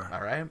before.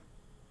 all right?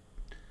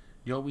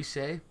 You know what we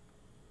say?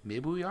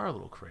 Maybe we are a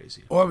little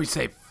crazy. Or we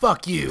say,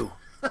 fuck you.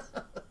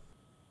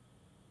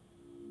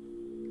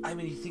 I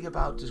mean, you think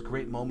about just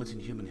great moments in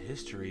human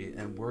history,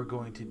 and we're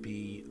going to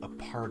be a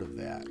part of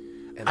that.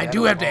 And I that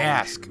do have to alone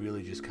ask. should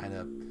really just kind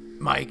of,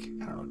 Mike,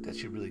 I don't know, that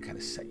should really kind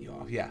of set you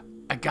off. Yeah.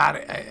 I got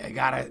it. I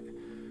got it.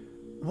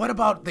 What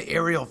about the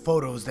aerial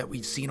photos that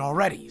we've seen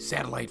already?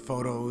 Satellite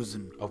photos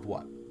and Of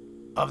what?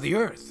 of the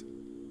Earth.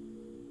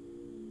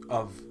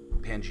 Of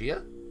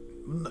Pangea?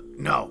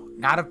 No,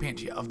 not of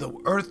Pangea. Of the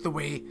Earth the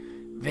way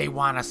they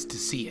want us to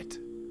see it.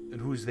 And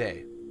who's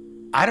they?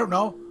 I don't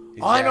know.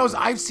 All I know is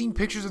Exactly. I've seen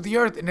pictures of the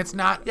Earth, and it's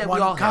not Yeah, one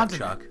we all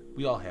continent. have, Chuck.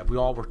 We all have. We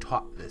all were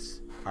taught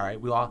this. All right?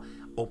 We all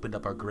opened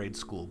up our grade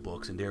school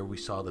books, and there we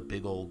saw the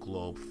big old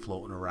globe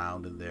floating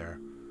around in there.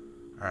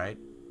 All right?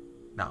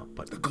 Now,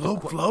 but The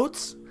globe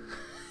floats?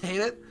 Ain't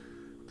it?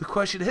 The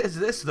question is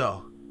this,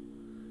 though.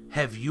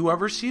 Have you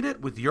ever seen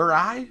it with your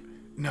eye?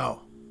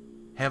 No.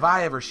 Have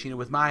I ever seen it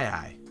with my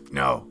eye?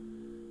 No.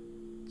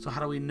 So how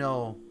do we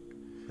know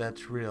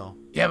that's real?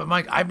 Yeah, but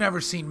Mike, I've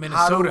never seen How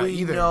Minnesota do we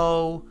either.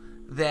 know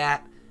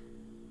that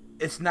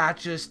it's not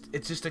just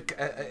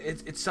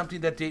it's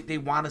something that they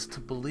want us to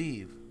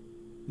believe?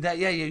 That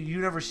you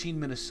never seen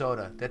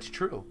Minnesota. That's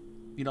true.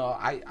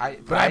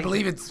 But I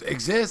believe it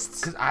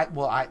exists. because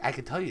I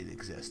can tell you it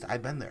exists.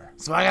 I've been there.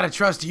 So I gotta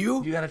trust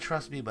you? You gotta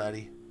trust me,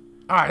 buddy.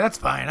 All right, that's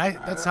fine.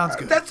 That sounds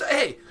good.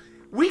 Hey,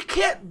 we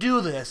can't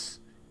do this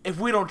if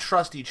we don't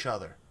trust each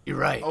other. You're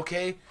right.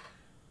 Okay?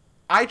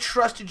 I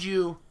trusted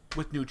you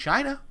with New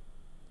China,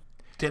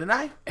 didn't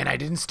I? And I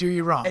didn't steer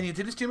you wrong. And you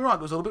didn't steer me wrong.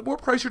 It was a little bit more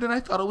pricier than I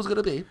thought it was going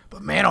to be.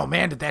 But man, oh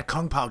man, did that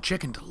Kung Pao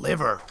chicken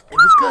deliver. It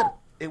was good.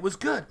 It was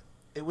good.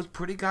 It was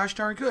pretty gosh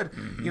darn good.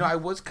 Mm-hmm. I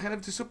was kind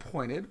of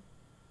disappointed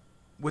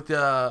with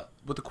the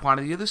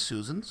quantity of the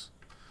Susans.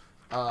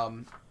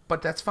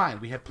 But that's fine.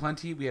 We had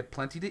plenty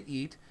to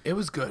eat. It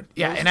was good.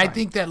 Yeah, was and I fine.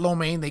 think that lo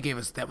mein they gave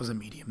us, that was a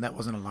medium. That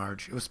wasn't a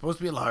large. It was supposed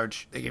to be a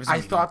large. They gave us a I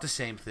medium. thought the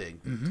same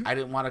thing. Mm-hmm. I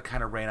didn't want to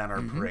kind of rain on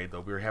our parade,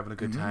 though. We were having a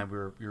good time.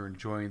 We were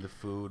enjoying the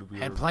food.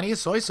 Had plenty of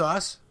soy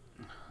sauce.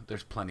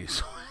 There's plenty of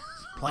soy.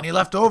 Plenty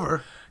left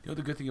over. The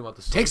good thing about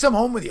the soy Take some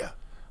home with you.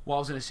 Well, I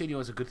was going to say,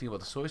 what's a good thing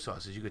about the soy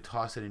sauce is you could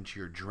toss it into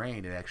your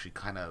drain. It actually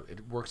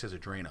it works as a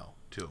Drano,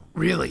 too.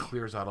 Really? It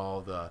clears out all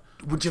the...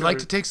 Would you like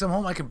to take some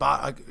home? I can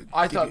buy.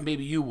 I thought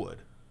maybe you would.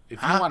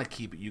 If you Huh? want to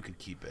keep it, you can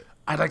keep it.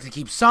 I'd like to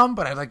keep some,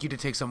 but I'd like you to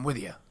take some with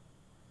you.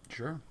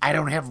 Sure. I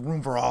don't have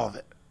room for all of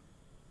it.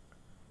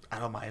 I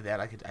don't mind that.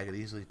 I could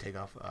easily take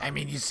off... I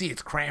mean, you see,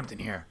 it's cramped in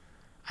here.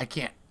 I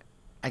can't.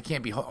 I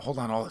can't be hold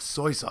on all the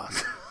soy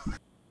sauce.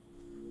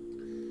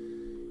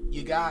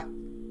 You got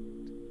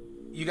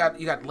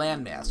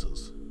land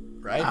masses,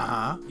 right?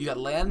 Uh-huh. You got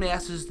land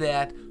masses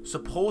that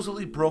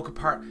supposedly broke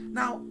apart.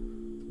 Now,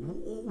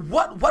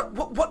 what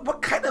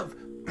kind of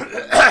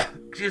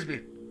excuse me.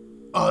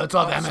 Oh, it's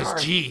all the I'm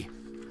MSG.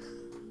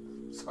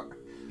 Sorry.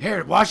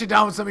 Here, wash it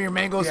down with some of your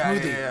mango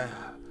smoothie.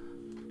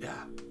 Yeah.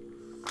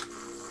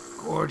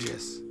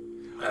 Gorgeous.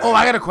 Oh,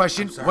 I got a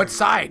question. sorry. What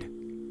side?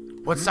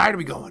 What side are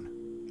we going?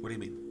 What do you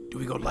mean? Do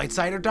we go light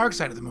side or dark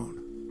side of the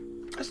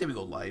moon? I say we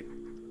go light.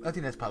 I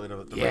think that's probably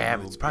the Yeah, right but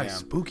move. it's probably Yeah.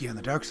 spooky on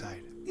the dark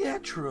side. Yeah,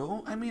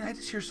 true. I mean, I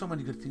just hear so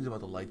many good things about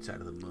the light side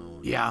of the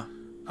moon. Yeah.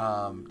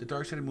 The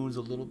dark side of the moon is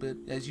a little bit,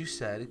 as you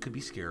said, it could be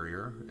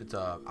scarier. It's Who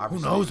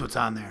obviously knows what's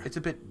on there? it's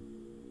a bit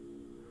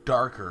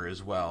darker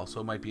as well,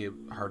 so it might be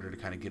harder to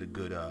kind of get a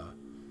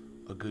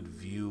good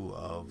view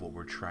of what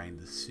we're trying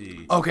to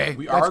see. Okay,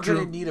 we that's are going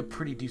true. to need a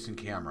pretty decent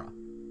camera,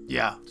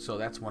 Yeah. so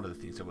that's one of the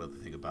things that we'll have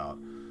to think about.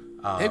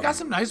 They've got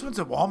some nice ones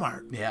at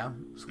Walmart. Yeah,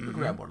 so we'll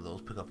grab one of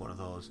those, pick up one of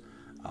those.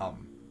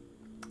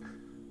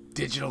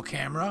 Digital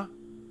camera,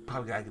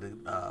 Probably got to get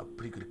a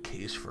pretty good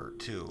case for it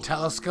too.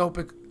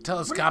 telescopic What do you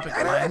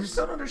mean? I lens. just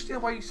don't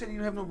understand why you said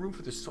you have no room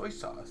for the soy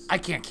sauce. I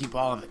can't keep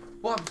all of it,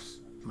 Well,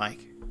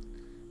 Mike.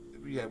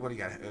 what do you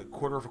got? A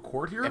quarter of a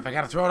quart here? If I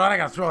gotta throw it out, I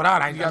gotta throw it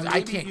out. I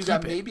can't you keep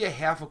got it. maybe a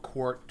half a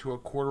quart to a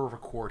quarter of a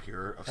quart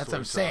here of That's soy what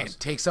I'm saying. sauce.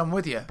 Take some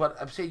with you. But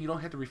I'm saying you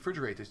don't have to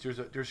refrigerate this.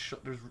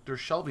 There's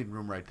shelving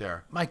room right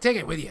there. Mike, take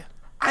it with you.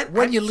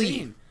 I'm you leave.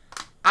 saying,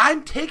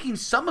 I'm taking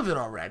some of it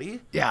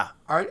already. Yeah.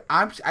 All right.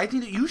 I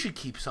think that you should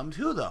keep some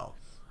too, though.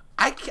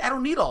 I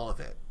don't need all of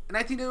it, and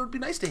I think it would be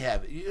nice to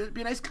have it. It'd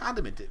be a nice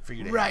condiment for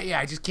you to Right, have. yeah,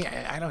 I just can't.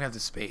 I don't have the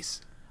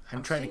space.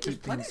 I'm trying to There's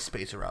keep plenty of things.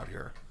 space around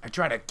here. I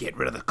try to get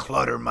rid of the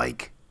clutter,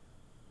 Mike.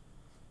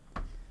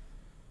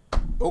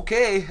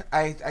 Okay,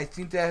 I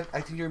think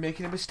you're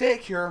making a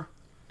mistake here.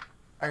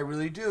 I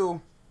really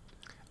do.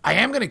 I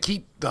am gonna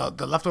keep the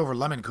leftover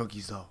lemon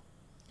cookies though,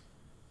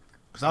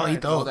 because I'll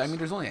eat those. Well, I mean,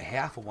 there's only a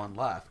half of one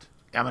left.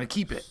 I'm gonna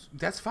keep it.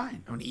 That's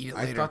fine. I'm gonna eat it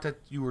I later. thought that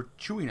you were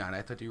chewing on it.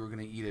 I thought you were going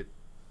to eat it.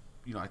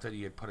 You know, I thought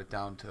you had put it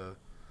down to.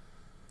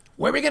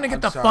 Where are we gonna get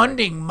I'm the sorry.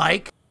 funding,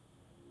 Mike?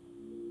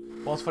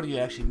 Well, it's funny you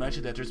actually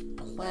mentioned that. There's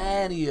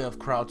plenty of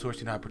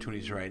crowdsourcing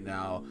opportunities right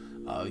now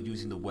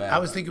using the web. I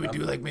was thinking we'd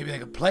do maybe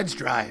a pledge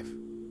drive.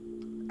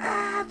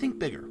 I think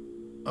bigger.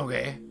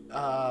 Okay.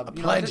 A A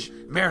pledge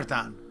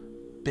marathon.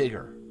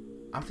 bigger.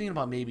 I'm thinking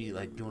about maybe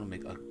like doing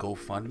like a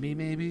GoFundMe,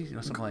 maybe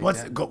something like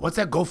What's that. what's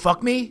that? Go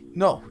fuck me?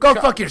 No, Go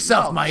Chuck, fuck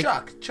yourself, no, Mike.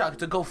 Chuck,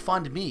 to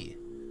GoFundMe.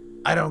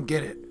 I don't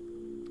get it.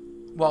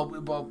 Well,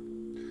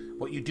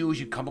 what you do is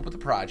you come up with a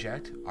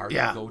project.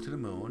 Yeah. Go to the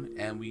moon,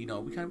 and we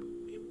kind of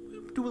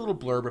we do a little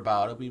blurb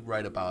about it. We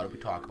write about it. We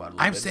talk about it. A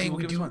little I'm bit, see saying what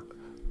we gives do one.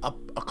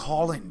 a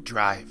call-in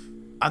drive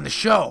on the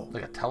show.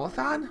 Like a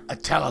telethon. A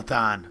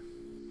telethon.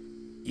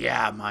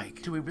 Yeah,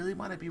 Mike. Do we really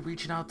want to be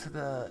reaching out to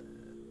the?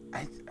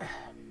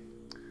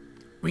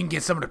 We can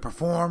get someone to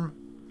perform.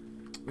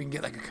 We can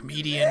get like a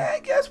comedian, I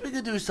guess we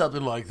could do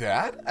something like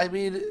that. I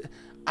mean,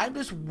 I'm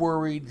just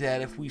worried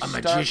that if we a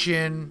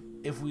magician.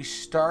 if we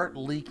start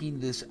leaking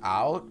this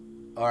out,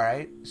 all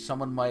right,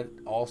 someone might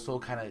also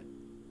kind of,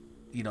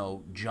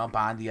 jump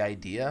on the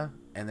idea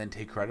and then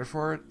take credit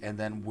for it. And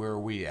then where are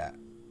we at?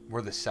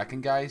 We're the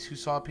second guys who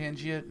saw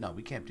Pangea? No,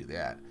 we can't do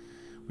that.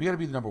 We got to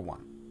be the number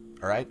one,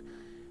 all right?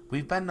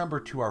 We've been number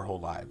two our whole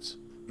lives.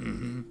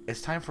 Mm-hmm.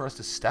 It's time for us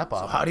to step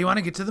up How do you want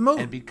to get to the moon?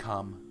 and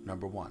become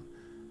number one.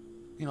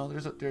 I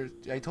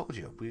told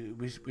you,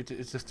 it's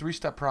a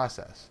 3-step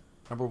process.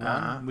 Number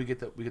one, we get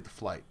the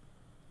flight,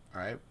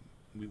 all right?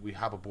 We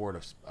hop aboard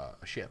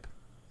a ship,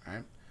 all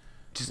right?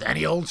 Just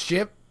any old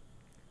ship?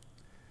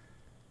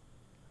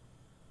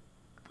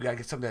 We gotta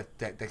get something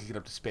that can get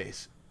up to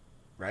space,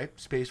 right?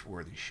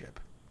 Space-worthy ship.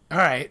 All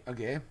right.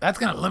 Okay. That's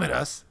going to limit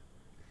us.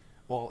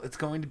 Well, it's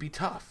going to be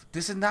tough.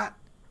 This is not.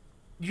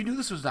 You knew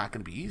this was not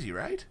going to be easy,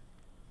 right?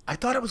 I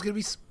thought it was going to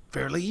be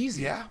fairly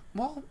easy. Yeah.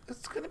 Well,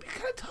 it's going to be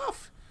kind of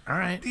tough. All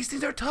right. These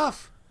things are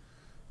tough.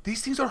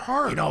 These things are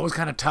hard. You know what was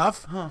kind of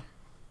tough? Huh?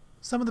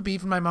 Some of the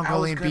beef in my I was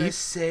Mongolian gonna beef.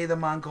 say the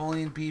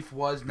Mongolian beef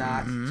was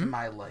not to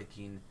my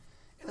liking,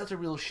 and that's a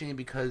real shame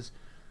because,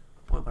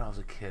 boy, when I was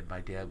a kid, my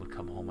dad would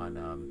come home on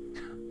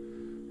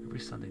every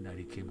Sunday night.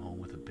 He came home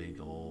with a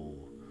big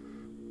old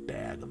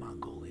bag of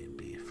Mongolian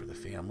beef for the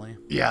family.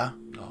 Yeah.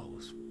 Oh,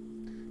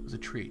 it was a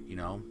treat,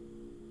 And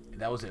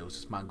that was it. It was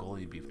just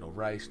Mongolian beef, no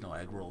rice, no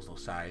egg rolls, no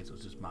sides. It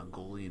was just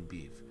Mongolian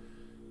beef.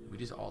 We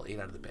just all ate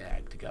out of the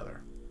bag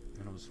together,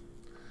 and it was.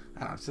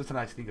 I don't know. It's something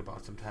I think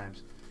about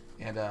sometimes.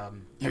 And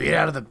You ate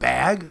out of the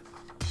bag?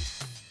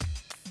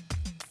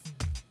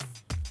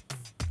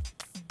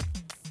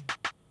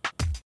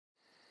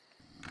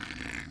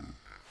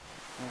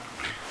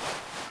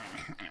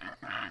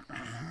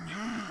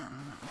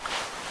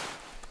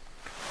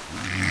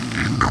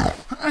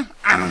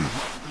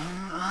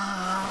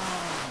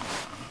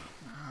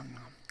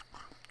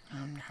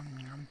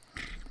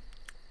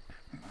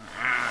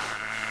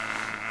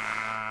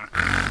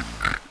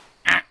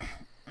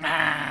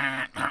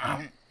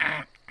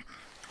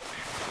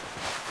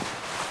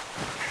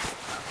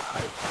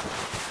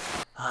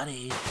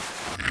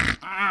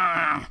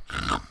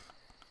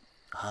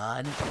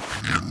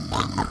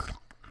 one.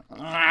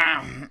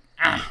 I'm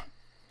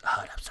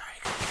sorry.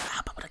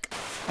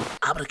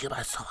 I'm gonna give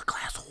myself a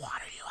glass of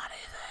water. You want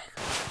anything?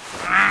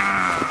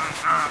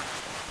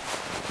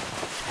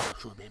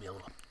 Maybe a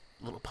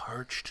little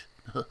parched.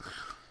 No,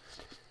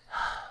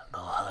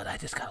 hon, I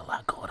just got a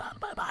lot going on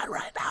in my mind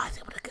right now. I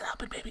think I'm gonna get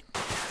up and maybe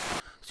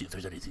see if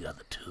there's anything on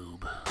the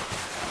tube.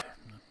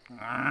 Sorry.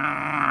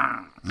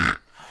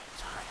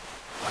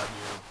 Love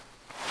you.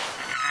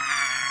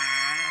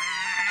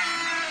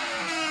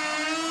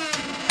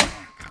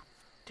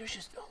 There's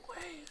just no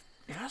way.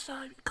 Yes,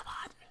 come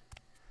on.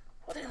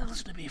 What are they gonna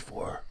listen to me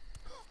for?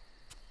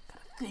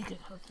 I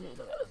gotta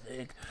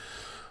think.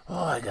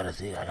 Oh, I gotta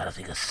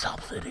think of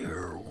something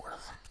here.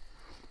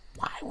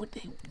 Why would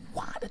they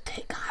want to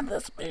take on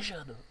this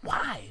mission?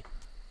 Why?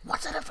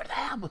 What's in it for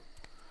them?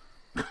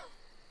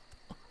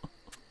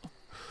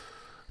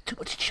 Too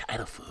much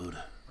China food.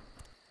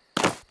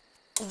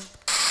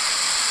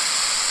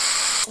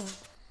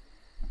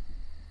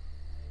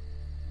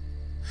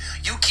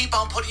 You keep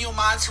on putting your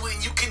mind to it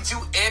and you can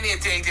do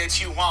anything that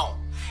you want.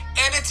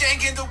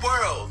 Anything in the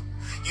world.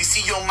 You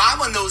see, your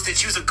mama knows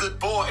that you's a good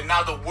boy, and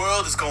now the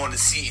world is going to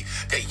see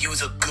that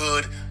you's a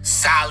good,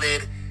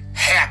 solid,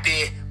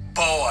 happy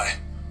boy.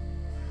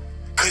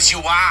 'Cause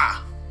you are.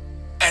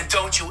 And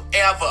don't you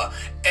ever,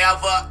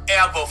 ever,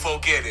 ever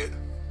forget it.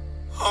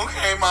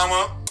 Okay,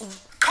 mama.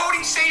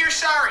 Cody, say you're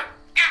sorry.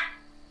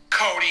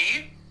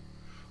 Cody?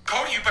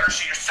 Cody, you better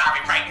say you're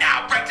sorry right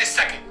now, right this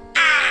second.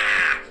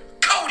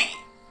 Cody!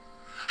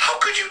 How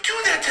could you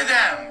do that to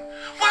them?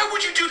 Why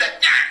would you do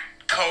that?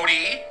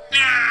 Cody?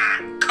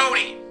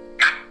 Cody?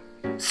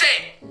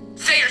 Say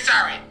you're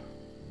sorry.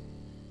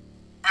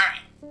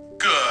 Alright,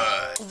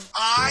 good.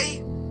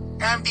 I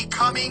am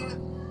becoming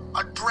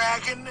a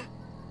dragon,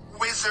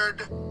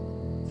 wizard,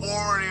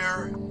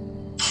 warrior,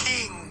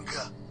 king.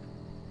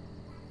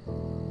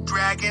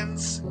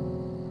 Dragons,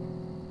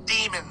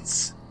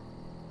 demons,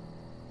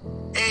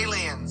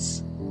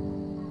 aliens,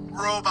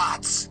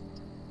 robots,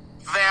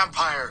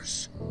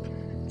 vampires,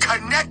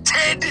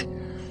 connected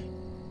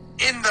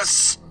in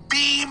the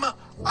beam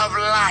of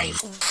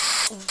life.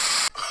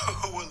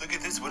 Oh, well, look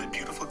at this. What a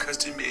beautiful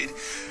custom-made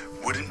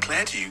wooden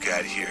planter you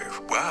got here.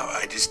 Wow,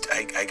 I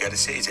gotta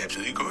say, it's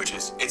absolutely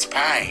gorgeous. It's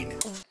pine.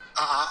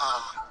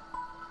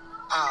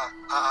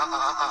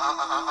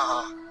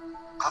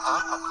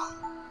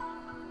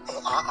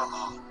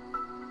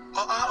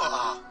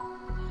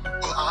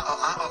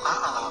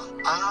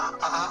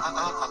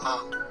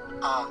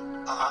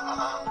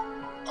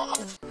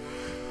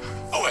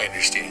 Oh, I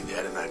understand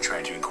that. I'm not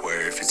trying to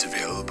inquire if it's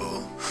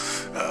available.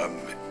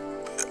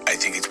 I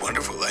think it's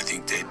wonderful. I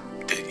think that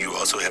you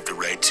also have the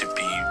right to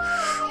be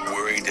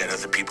worried that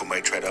other people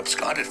might try to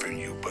abscond it from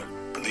you. But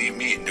believe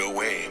me, in no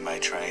way am I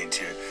trying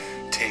to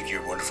take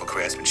your wonderful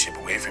craftsmanship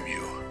away from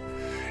you.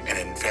 And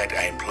in fact,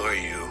 I implore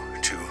you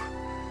to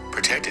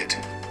protect it.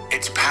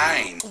 It's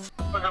pine.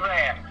 Look at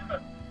that.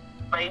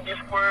 Baby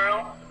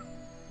squirrel,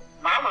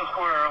 mama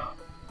squirrel.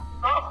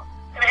 Oh,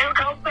 and here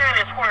comes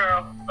Daddy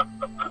squirrel.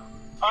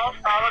 All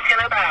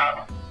frolicking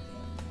about.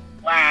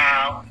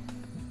 Wow.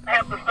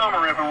 Happy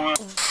summer, everyone.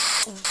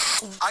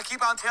 I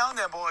keep on telling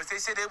them, boys. They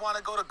say they want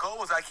to go to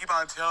Gobles. I keep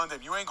on telling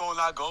them, you ain't going to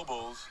like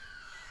Gobles.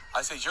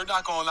 I said, you're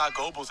not going to like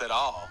Gobles at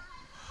all.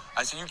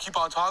 I said, you keep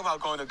on talking about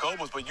going to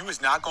Gobles, but you is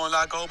not going to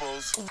like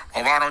Gobles.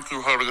 Well, why don't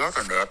you hurry up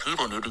in there?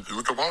 People need to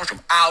use the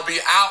washroom. I'll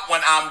be out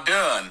when I'm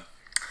done.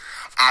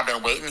 I've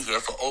been waiting here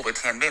for over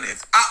 10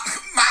 minutes. Oh,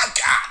 my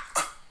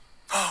God.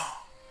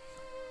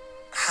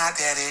 Hi,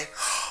 Daddy.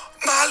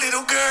 My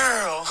little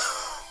girl.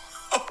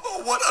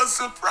 Oh, what a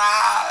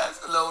surprise.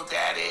 Hello,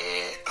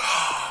 Daddy.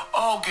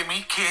 Oh, give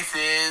me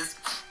kisses.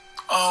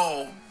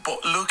 Oh,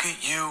 but look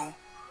at you.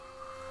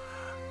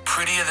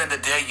 Prettier than the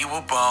day you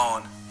were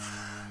born.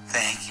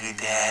 Thank you,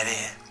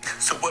 Daddy.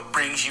 So what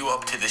brings you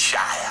up to the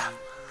Shire?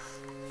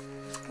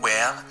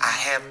 Well, I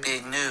have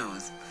big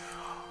news.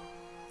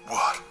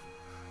 What?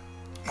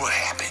 What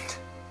happened?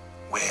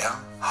 Well,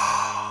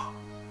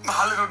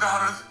 my little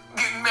daughter's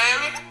getting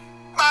married.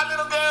 My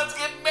little girl's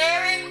getting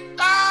married.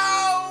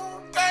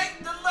 Oh, thank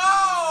the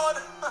Lord.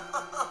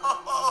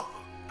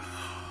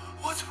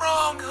 What's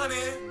wrong,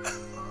 honey?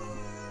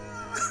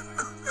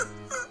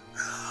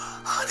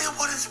 Honey,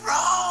 what is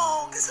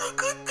wrong? It's a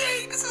good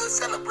thing. It's a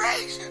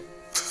celebration.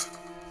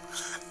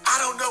 I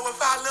don't know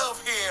if I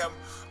love him.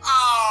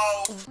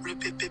 Oh.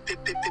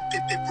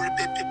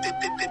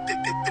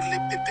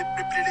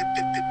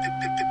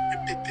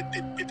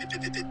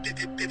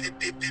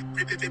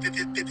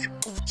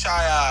 Shy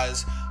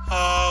eyes.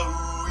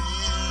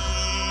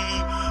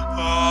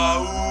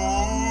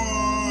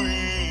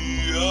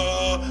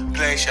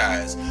 Glacier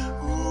eyes.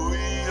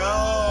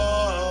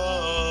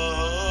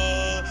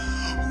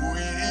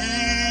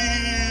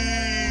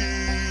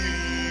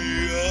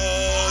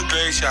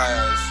 Glacier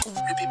eyes.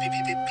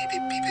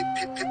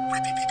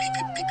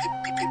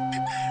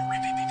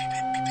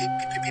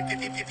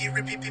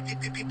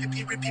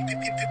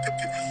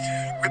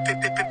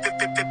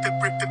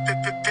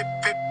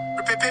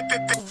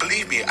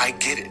 Believe me, I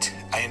get it.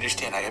 I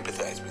understand. I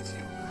empathize with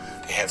you.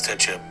 To have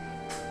such a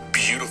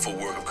beautiful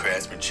work of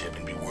craftsmanship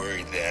and be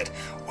worried that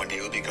one day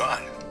it will be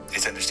gone.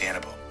 It's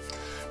understandable.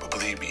 But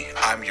believe me,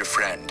 I'm your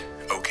friend,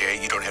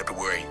 okay? You don't have to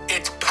worry.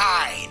 It's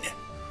pine.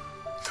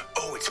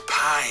 Oh, it's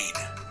pine.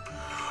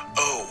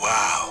 Oh,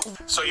 wow.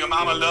 So your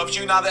mama loves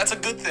you? Now that's a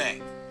good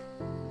thing.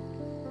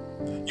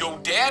 Your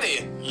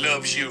daddy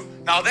loves you.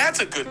 Now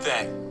that's a good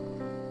thing.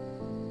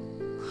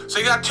 So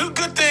you got two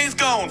good things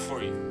going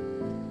for you.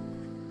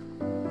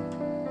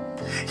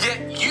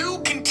 Yet you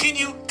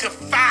continue to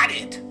fight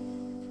it.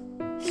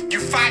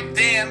 You fight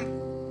them,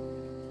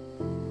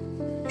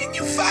 and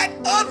you fight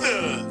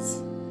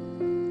others.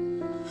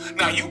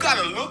 Now you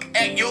gotta look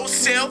at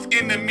yourself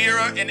in the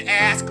mirror and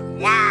ask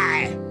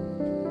why.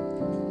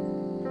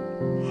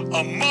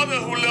 A mother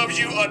who loves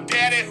you, a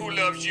daddy who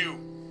loves you.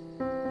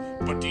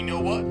 But do you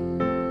know what?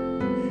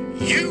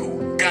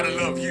 You gotta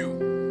love you.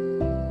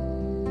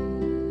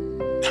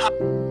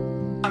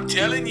 I'm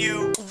telling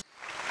you.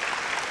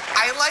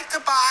 I like to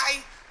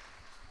buy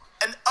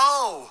an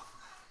O.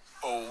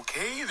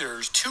 Okay,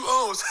 there's two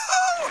O's.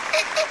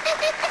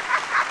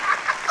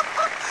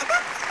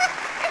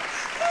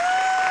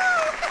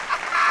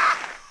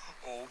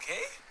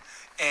 Okay,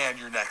 and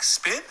your next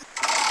spin.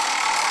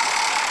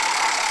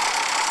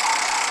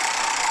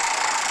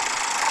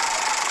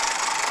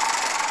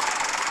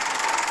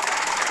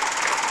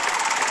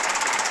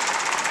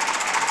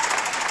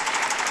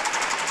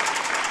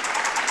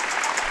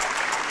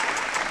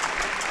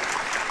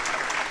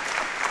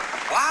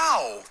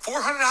 Wow,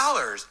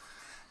 $400.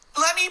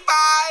 Let me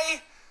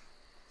buy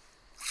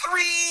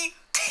 3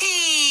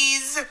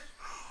 teas.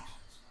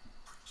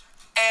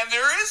 And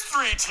there is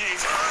 3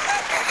 teas.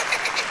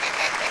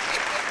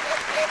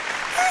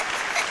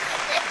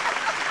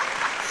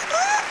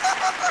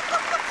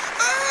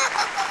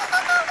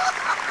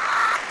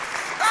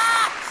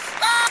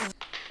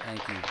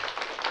 Thank you.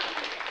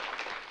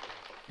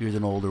 Here's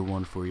an older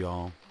one for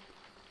y'all.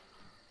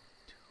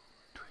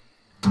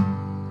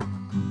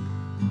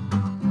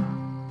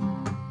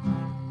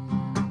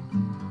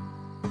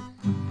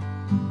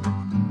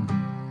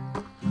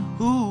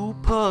 Who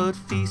put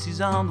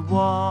feces on the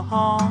wall?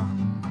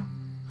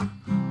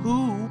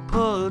 Who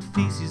put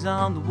feces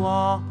on the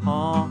wall?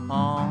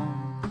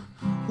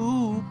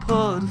 Who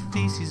put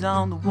feces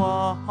on the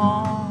wall?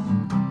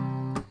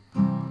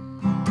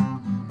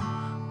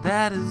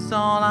 That is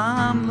all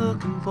I'm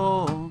looking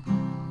for.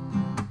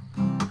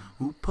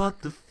 Who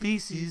put the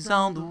feces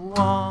on the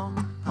wall?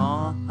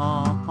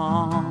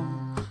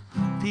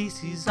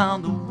 Feces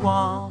on the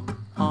wall.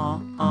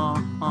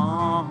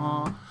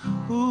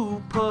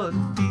 Who put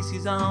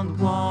feces on the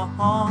wall?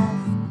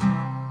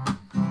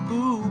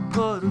 Who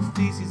put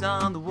feces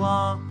on the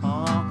wall?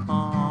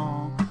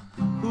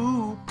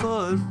 Who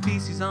put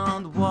feces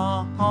on the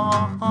wall?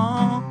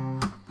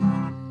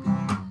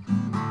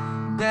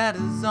 That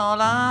is all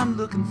I'm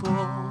looking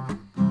for.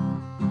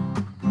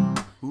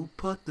 Who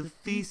put the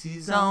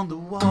feces on the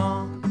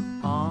wall?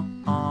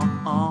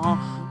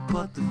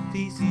 Put the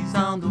feces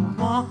on the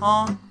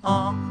wall.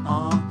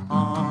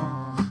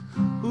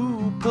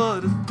 Who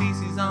put the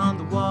feces on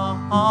the wall?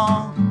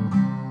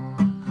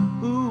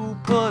 Who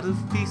put the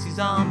feces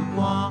on the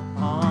wall?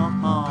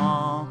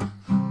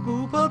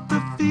 Who put the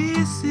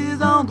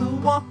feces on the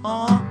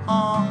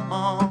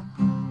wall?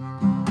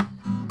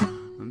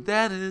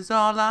 That is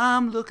all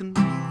I'm looking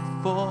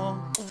for.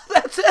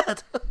 That's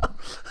it.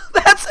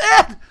 That's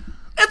it.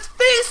 It's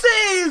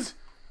feces.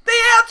 The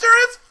answer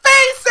is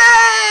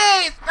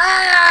feces.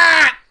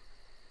 Ah!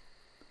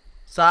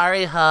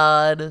 Sorry,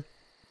 HUD.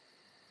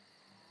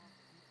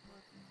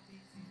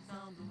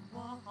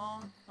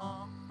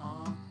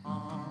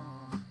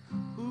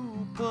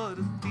 Who put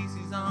the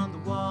feces on the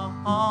wall?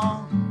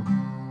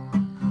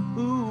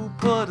 Who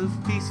put the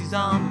feces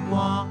on the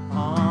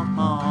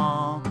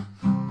wall?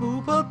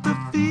 Who put the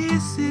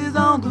feces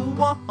on the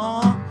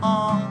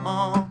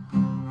wall?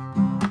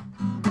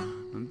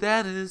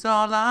 That is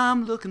all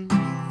I'm looking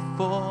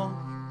for.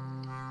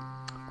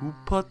 Who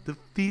put the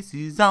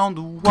feces on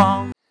the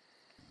wall?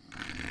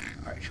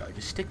 Alright, Charlie,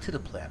 just stick to the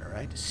plan,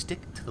 alright? Just stick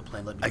to the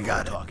plan. Let me I do got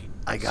all the it. talking.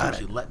 I got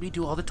Seriously, let me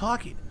do all the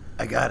talking.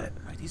 I got it.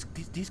 Alright,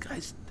 these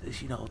guys,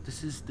 you know,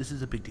 this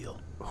is a big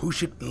deal. Who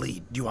should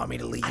lead? Do you want me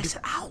to lead? I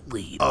said I'll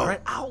lead. Oh.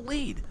 Alright, I'll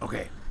lead.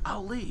 Okay.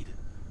 I'll lead.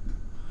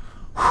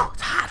 Whew,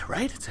 it's hot,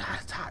 right? It's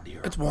hot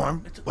here. It's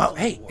warm. It's Well,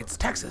 hey, warm. it's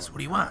Texas. What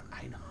do you want?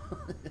 I know.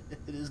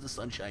 It is the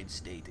Sunshine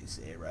State, they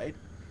say, right?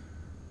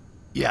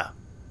 Yeah.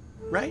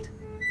 Right?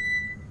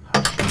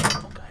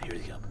 Oh, God, here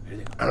they come. Here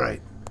they come. All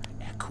right.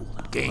 Yeah, cool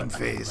now. Game Let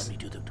phase. me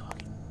do the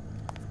talking.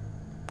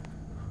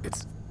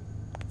 It's.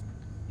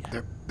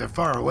 Yeah. They're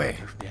far away.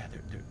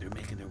 They're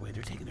making their way.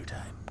 They're taking their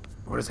time.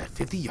 What is that?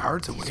 50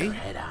 yards These away? are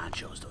head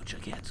honchos, don't you?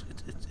 Yeah,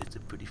 it's a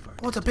pretty far.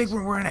 Well, it's a big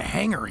room. We're in a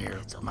hangar here,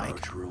 It's a Mike.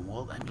 large room.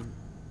 Well, I mean,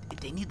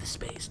 they need the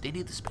space. They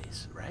need the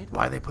space, right?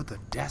 Why they put the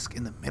desk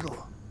in the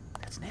middle?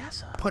 That's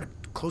NASA. Put it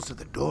close to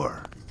the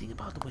door. Think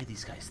about the way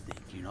these guys think.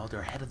 You know,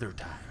 they're ahead of their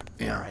time.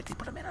 Yeah. All right, they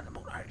put them in on the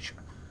moon. All right, sure.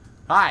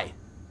 Hi.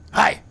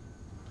 Hi.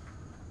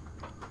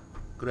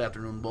 Good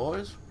afternoon,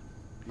 boys.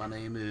 My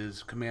name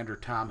is Commander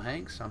Tom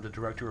Hanks. I'm the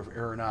Director of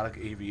Aeronautic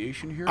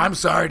Aviation here. I'm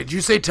sorry, did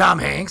you say Tom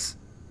Hanks?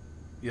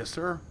 Yes,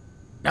 sir.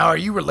 Now, are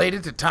you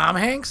related to Tom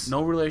Hanks?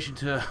 No relation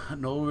to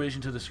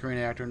the screen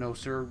actor. No,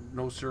 sir.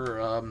 No,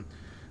 sir.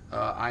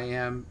 I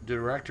am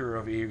Director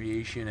of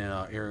Aviation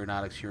and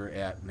Aeronautics here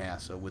at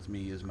NASA. With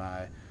me is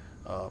my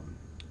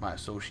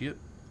associate.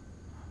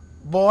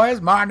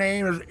 Boys, my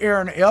name is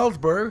Aaron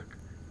Ellsberg,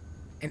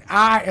 and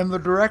I am the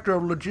Director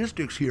of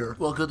Logistics here.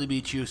 Well, good to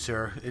meet you,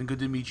 sir, and good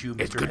to meet you,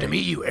 Mr. It's good to Hanks.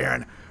 meet you,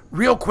 Aaron.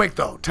 Real quick,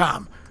 though,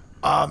 Tom,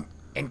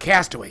 in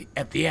Castaway,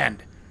 at the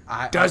end,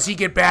 does he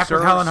get back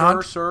with Helen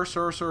Hunt? Sir.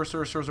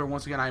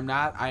 Once again, I'm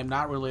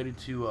not related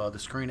to the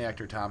screen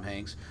actor Tom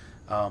Hanks,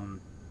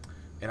 and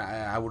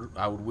I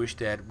would wish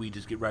that we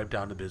just get right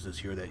down to business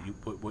here. That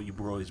what you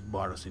always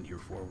brought us in here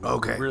for.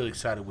 Okay. We're really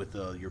excited with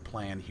your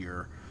plan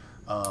here.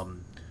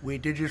 We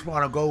did just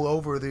want to go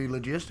over the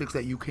logistics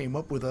that you came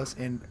up with us,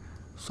 and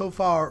so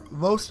far,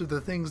 most of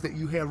the things that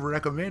you have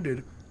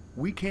recommended,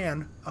 we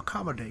can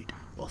accommodate.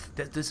 Well,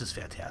 this is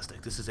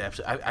fantastic. This is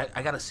absolutely.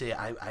 I gotta say,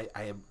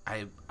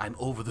 I'm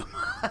over the.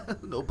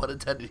 No pun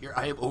intended here.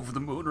 I am over the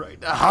moon right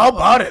now. How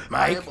about it,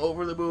 Mike? I am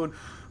over the moon.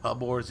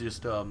 Boris,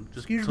 just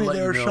Excuse to me let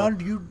there, you know.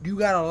 son. You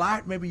got a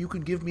light? Maybe you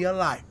can give me a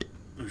light.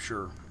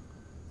 Sure.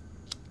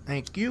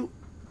 Thank you.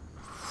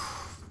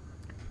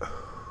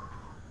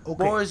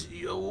 Okay. Boys,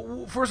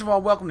 first of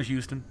all, welcome to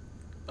Houston.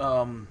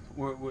 You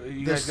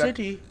the guys got-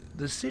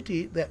 the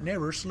city that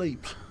never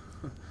sleeps.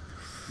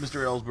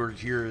 Mr. Ellsberg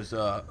here is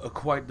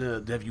quite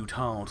the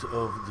debutante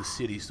of the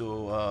city.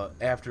 So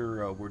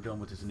after we're done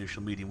with this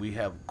initial meeting, we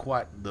have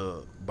quite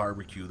the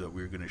barbecue that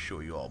we're going to show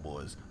you all,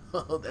 boys.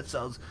 That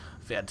sounds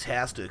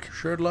fantastic.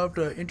 Sure, I'd love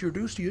to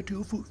introduce you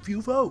to a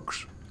few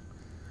folks.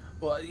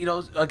 Well,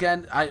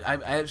 again,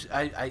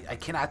 I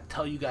cannot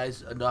tell you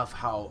guys enough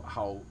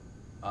how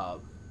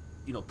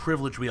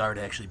privileged we are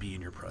to actually be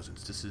in your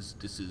presence. This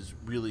is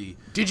really.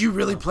 Did you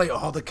really play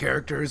all the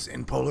characters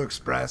in Polar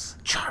Express?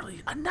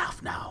 Charlie,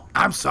 enough now.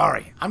 I'm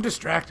sorry. I'm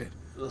distracted.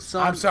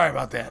 Son, I'm sorry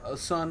about that.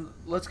 son,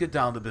 let's get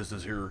down to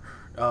business here.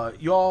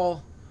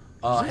 Y'all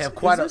have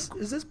quite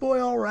Is this boy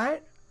all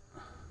right?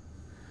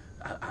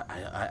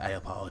 I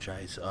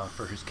apologize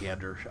for his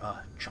candor.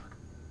 Chuck,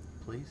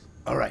 please.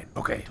 All right.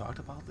 Okay. We talked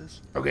about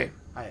this. Okay.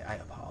 I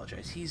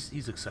apologize.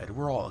 He's excited.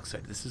 We're all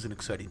excited. This is an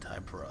exciting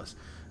time for us.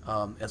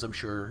 As I'm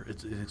sure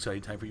it's an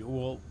exciting time for you.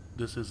 Well,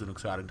 this is an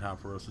exciting time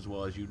for us as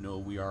well. As you know,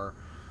 we are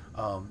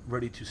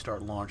ready to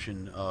start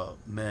launching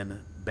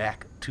men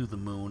back to the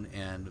moon.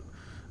 And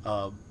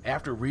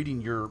after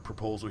reading your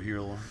proposal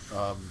here,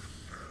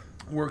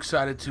 we're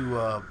excited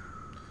to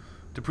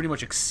pretty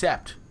much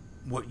accept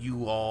what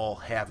you all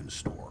have in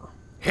store.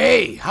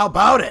 Hey, how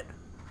about it?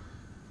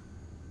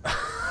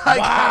 I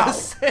gotta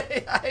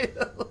say,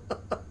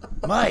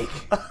 Mike.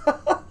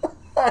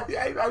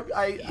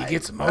 I He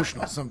gets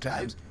emotional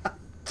sometimes.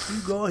 You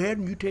go ahead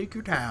and you take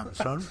your time,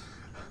 son.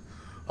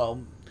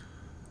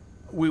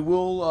 we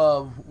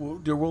will.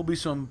 There will be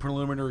some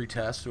preliminary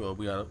tests.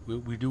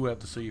 We do have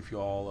to see if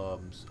y'all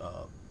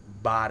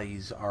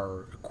bodies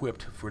are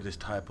equipped for this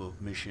type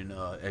of mission.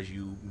 As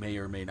you may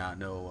or may not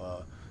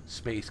know,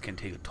 space can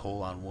take a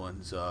toll on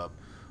one's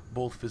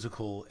both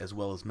physical as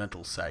well as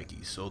mental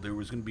psyche. So there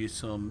was going to be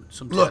some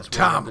Look, tests.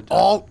 where we Tom, had to-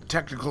 all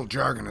technical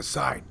jargon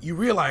aside, you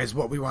realize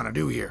what we want to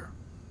do here.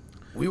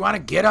 We want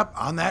to get up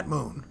on that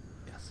moon,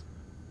 Yes.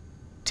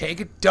 take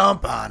a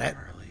dump on it,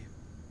 Charlie.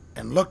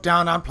 and look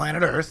down on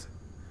planet Earth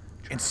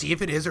and see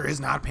if it is or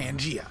is not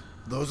Pangea.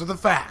 Those are the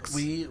facts.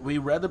 We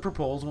read the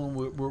proposal and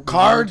we're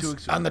Cards going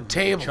to on the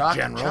table, Chuck,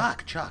 General.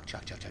 Chuck.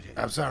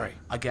 I'm sorry.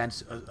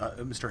 Against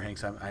Mr.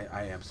 Hanks,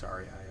 I am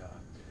sorry.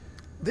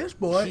 This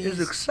boy is He's-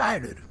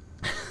 excited.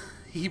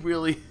 He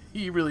really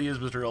is,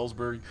 Mr.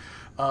 Ellsberg.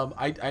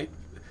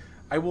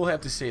 I will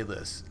have to say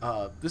this.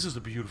 This is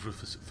a beautiful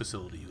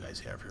facility you guys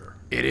have here.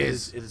 It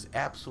is. It is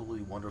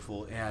absolutely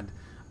wonderful, and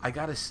I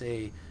gotta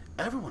say,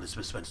 everyone has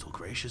been so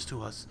gracious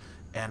to us.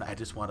 And I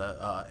just want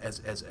to,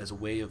 as a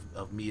way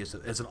of me as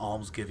an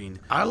almsgiving.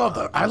 I love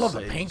the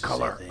say paint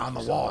color thank on you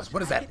the so walls. much.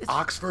 What is that? It's-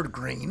 Oxford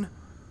green?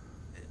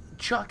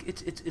 Chuck,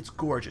 it's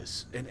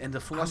gorgeous, and the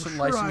I'm fluorescent sure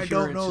lighting I here,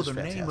 don't it's know just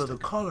the name of the fantastic.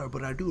 color,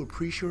 but I do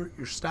appreciate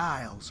your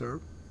style, sir.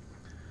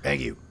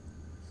 Thank you.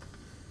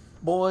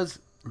 Boys,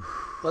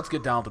 let's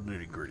get down to the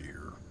nitty gritty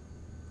here.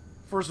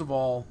 First of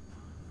all,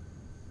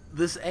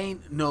 this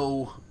ain't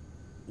no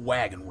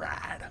wagon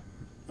ride.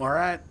 All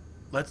right,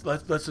 let's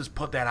just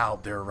put that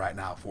out there right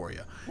now for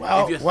you.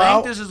 Well- if you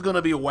well- think this is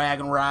gonna be a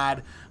wagon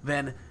ride,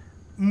 then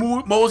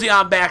mosey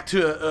on back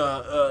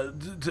to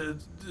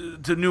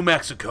New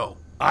Mexico.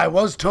 I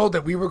was told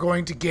that we were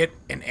going to get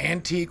an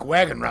antique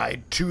wagon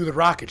ride to the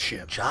rocket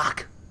ship.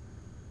 Chuck,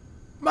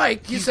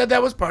 Mike, you said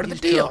that was part of the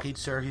he's deal. joking,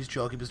 sir. He's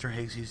joking, Mr.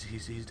 Hanks.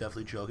 He's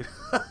definitely joking.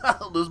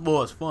 This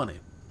boy is funny.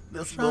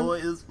 This boy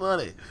is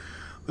funny.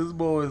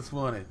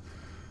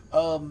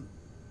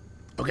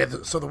 Okay,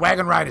 so the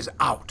wagon ride is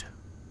out.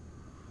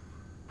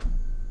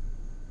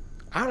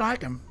 I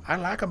like him. I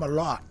like him a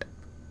lot.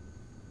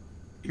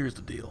 Here's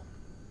the deal.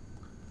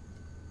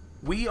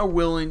 We are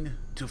willing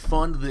to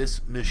fund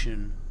this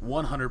mission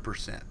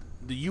 100%.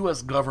 The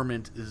U.S.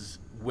 government is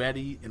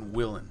ready and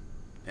willing.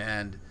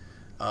 And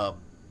the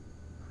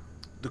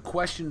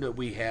question that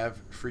we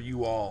have for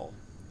you all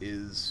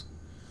is,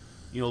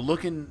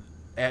 looking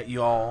at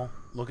y'all,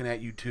 looking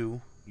at you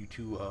two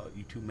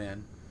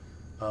men,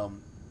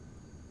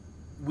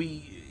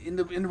 we in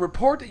the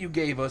report that you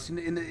gave us,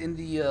 in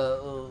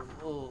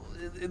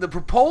the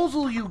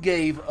proposal you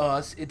gave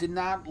us, it did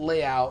not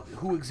lay out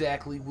who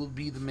exactly will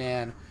be the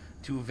man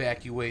to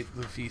evacuate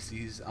the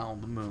feces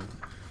on the moon.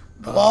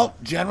 Well,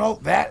 General,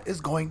 that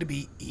is going to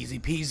be easy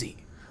peasy.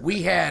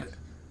 We had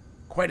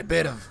quite a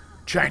bit of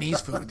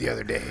Chinese food the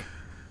other day.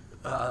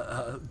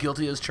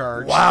 Guilty as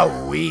charged.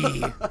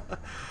 Wowee.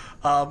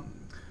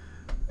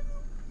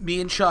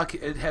 Me and Chuck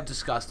have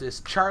discussed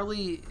this.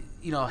 Charlie,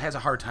 has a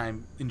hard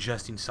time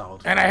ingesting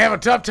solid food. And I have a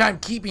tough time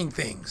keeping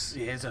things.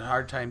 He has a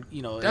hard time,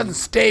 Doesn't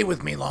stay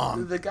with me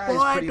long. The guy is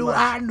Boy, pretty do much,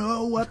 I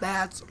know what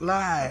that's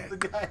like.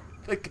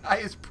 The guy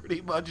is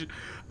pretty much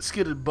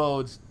skin and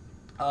bones.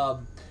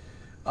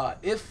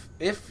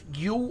 If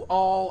you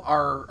all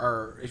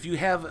are if you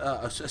have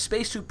a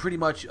spacesuit pretty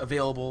much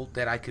available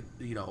that I could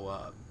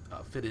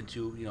fit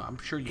into, I'm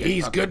sure you.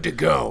 He's good to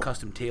go.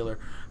 Custom tailor.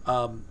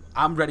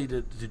 I'm ready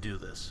to do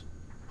this.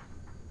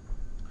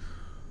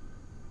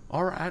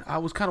 All right, I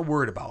was kind of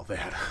worried about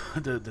that.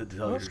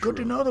 Well, it's good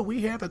to know that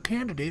we have a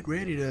candidate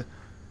ready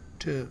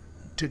to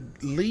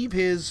leave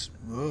his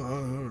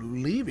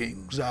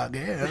leavings, I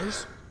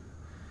guess.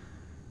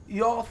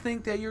 Y'all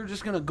think that you're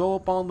just going to go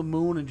up on the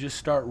moon and just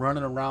start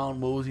running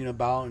around, moseying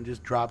about, and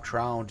just drop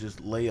trowel and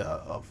just lay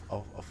a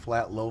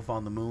flat loaf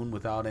on the moon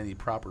without any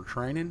proper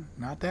training?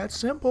 Not that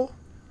simple.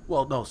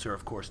 Well, no, sir,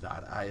 of course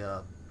not. I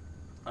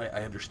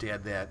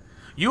understand that.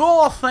 You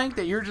all think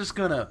that you're just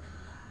going to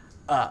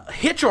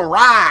hitch a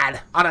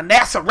ride on a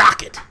NASA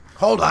rocket.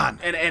 Hold on.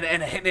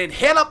 And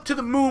head up to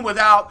the moon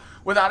without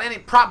any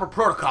proper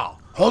protocol.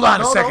 Hold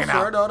on a second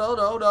now.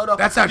 No.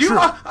 That's not true.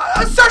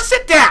 Sir,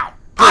 sit down.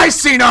 I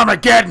seen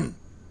Armageddon.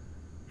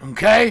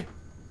 Okay?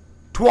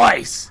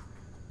 Twice.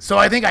 So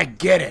I think I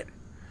get it.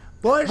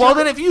 Boys, well,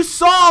 then if you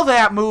saw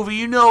that movie,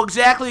 you know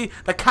exactly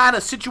the kind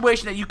of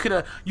situation that you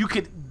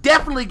could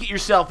definitely get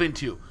yourself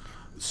into.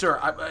 Sir,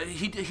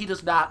 he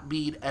does not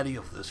need any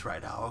of this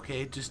right now,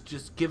 okay?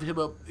 Just give him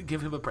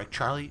a break.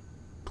 Charlie,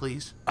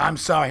 please. I'm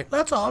sorry.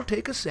 Let's all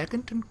take a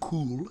second and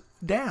cool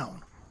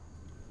down.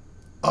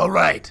 All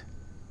right.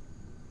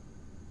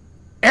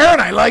 Aaron,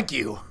 I like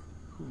you.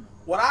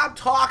 What I'm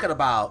talking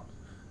about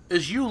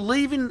is you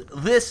leaving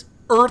this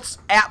Earth's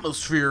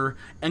atmosphere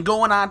and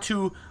going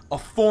onto a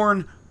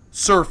foreign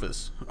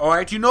surface. All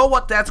right? You know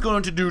what that's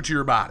going to do to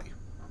your body.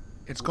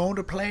 It's going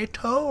to play a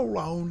toll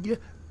on you.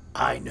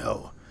 I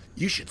know.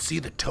 You should see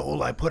the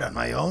toll I put on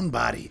my own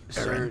body,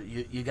 Aaron.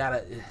 Sir, you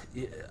gotta...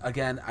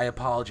 Again, I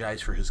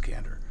apologize for his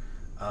candor.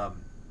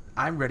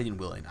 I'm ready and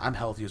willing. I'm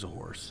healthy as a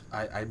horse.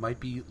 I might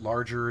be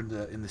larger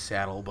in the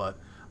saddle, but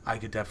I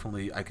could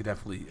definitely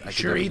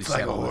Sure eats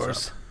like a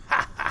horse.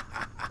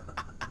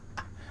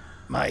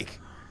 Mike.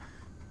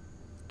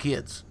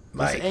 Kids,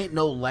 Mike. This ain't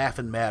no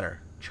laughing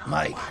matter. John,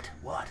 Mike.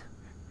 What?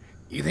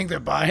 You think they're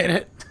buying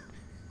it?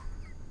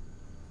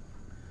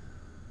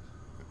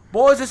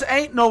 Boys, this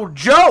ain't no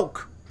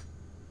joke.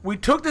 We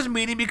took this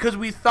meeting because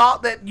we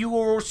thought that you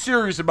were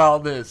serious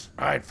about this.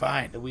 All right,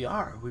 fine. And we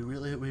are. We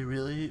really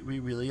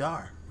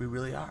are. We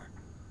really are.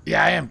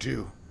 Yeah, I am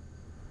too.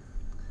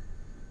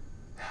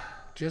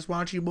 Just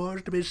want you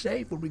boys to be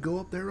safe when we go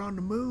up there on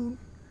the moon.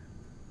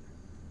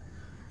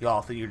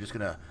 Y'all think you're just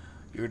gonna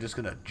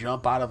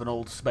jump out of an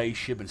old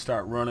spaceship and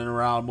start running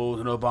around,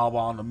 moseying up all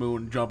on the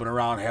moon, jumping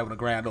around, having a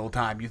grand old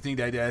time? You think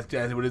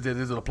that's what is it?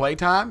 Is it a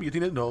playtime? You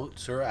think that? No,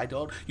 sir, I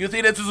don't. You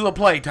think this is a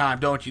playtime,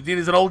 don't you? You think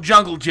there's an old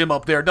jungle gym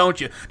up there, don't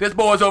you? This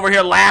boy's over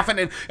here laughing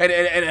and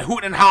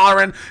hooting and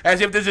hollering as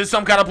if this is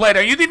some kind of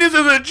playtime. You think this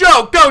is a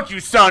joke, don't you,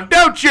 son?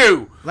 Don't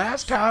you?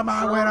 Last time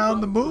I went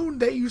on the moon,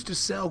 they used to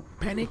sell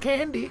penny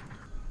candy.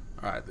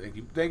 All right, thank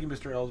you,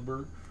 Mr.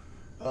 Ellsberg.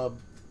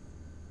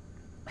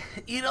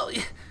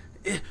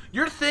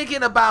 You're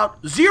thinking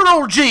about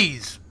 0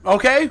 G's,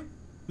 okay?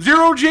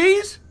 0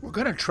 G's? We're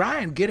gonna try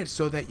and get it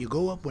so that you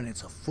go up when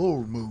it's a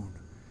full moon.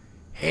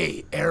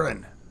 Hey,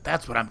 Aaron,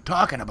 that's what I'm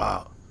talking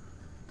about.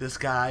 This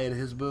guy and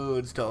his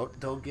moods,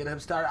 don't get him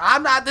started.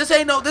 I'm not. This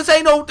ain't no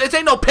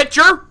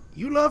picture.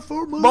 You love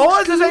full moons,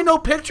 boys. too? This ain't no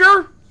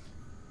picture.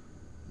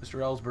 Mr.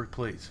 Ellsberg,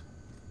 please.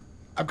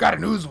 I've got a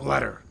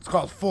newsletter. It's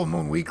called Full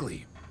Moon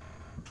Weekly.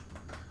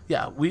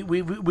 Yeah,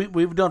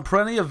 we've done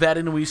plenty of vetting,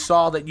 and we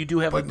saw that you do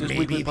have this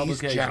weekly publication. But maybe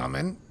these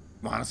gentlemen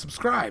want to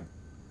subscribe.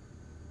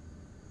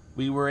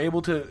 We were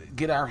able to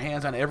get our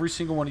hands on every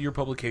single one of your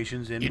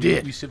publications, and you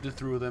did. We sifted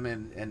through them,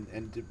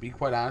 and to be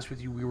quite honest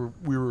with you, we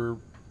were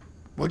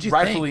What'd you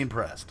rightfully think?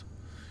 Impressed.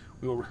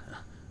 You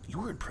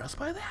were impressed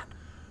by that?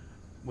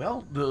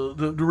 Well,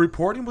 the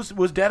reporting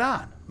was dead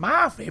on.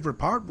 My favorite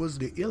part was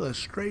the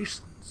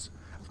illustrations.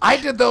 I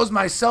did those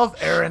myself,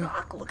 Aaron.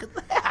 Look at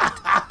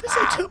that. This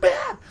ain't too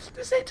bad.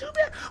 This ain't too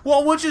bad.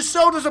 Well, which is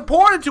so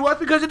disappointing to us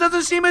because it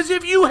doesn't seem as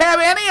if you have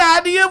any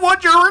idea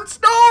what you're in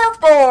store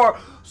for.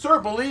 Sir,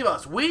 believe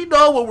us, we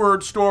know what we're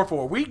in store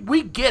for. We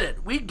get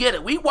it. We get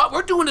it.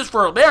 We're doing this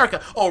for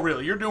America. Oh,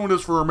 really? You're doing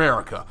this for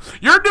America?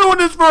 You're doing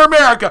this for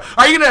America?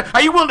 Are you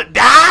willing to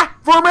die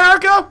for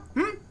America?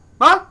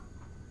 Huh?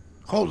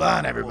 Hold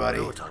on, everybody.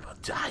 We're talking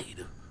about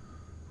dying.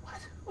 What?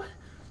 I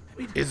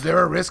mean, Is there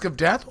a risk of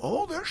death?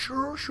 Oh, there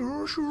sure is.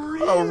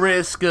 a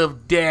risk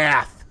of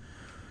death.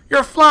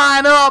 You're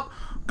flying up,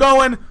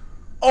 going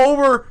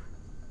over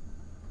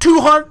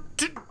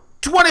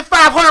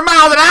 2,500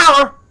 miles an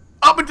hour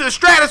up into the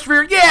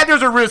stratosphere. Yeah,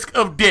 there's a risk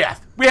of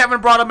death. We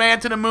haven't brought a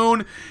man to the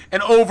moon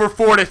in over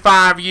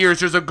 45 years.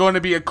 There's going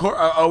to be a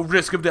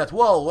risk of death.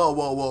 Whoa,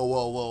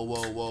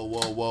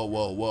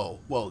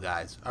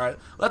 guys. All right,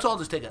 let's all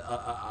just take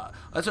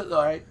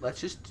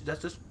let's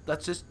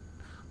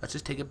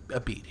just take a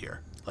beat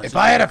here. If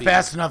I had a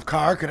fast enough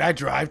car, could I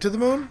drive to the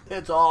moon?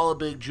 It's all a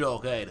big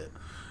joke, ain't it?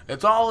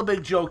 It's all a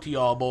big joke to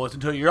y'all boys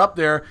until you're up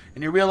there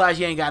and you realize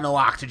you ain't got no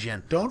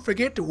oxygen. Don't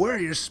forget to wear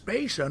your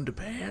space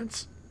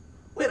underpants.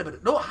 Wait a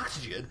minute, no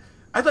oxygen?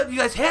 I thought you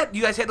guys had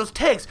those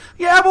tanks.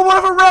 Yeah, but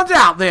what if it runs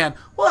out then?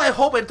 Well, I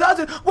hope it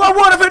doesn't. Well,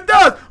 what if it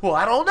does? Well,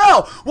 I don't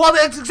know. Well,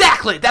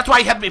 that's why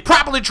you have to be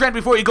properly trained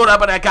before you go up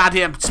on that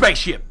goddamn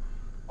spaceship.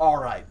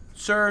 All right,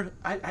 sir,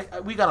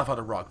 we got off on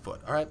the wrong foot.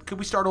 All right, can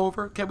we start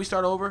over?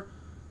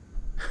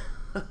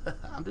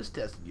 I'm just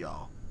testing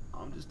y'all.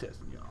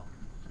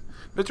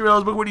 Mr.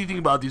 Ellsberg, what do you think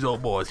about these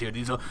old boys here?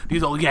 These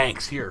old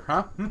Yanks here,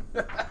 huh?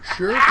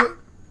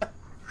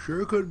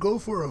 Sure could go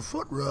for a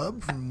foot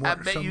rub from I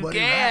what bet you somebody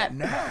can.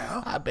 right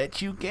now. I bet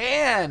you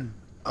can.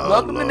 Oh,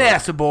 Welcome Lord. to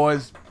NASA,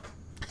 boys.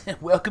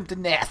 Welcome to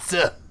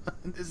NASA.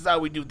 This is how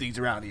we do things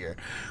around here.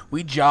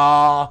 We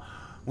jaw.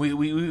 We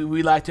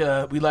like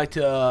to do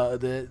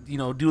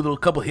a little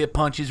couple hip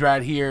punches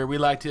right here. We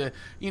like to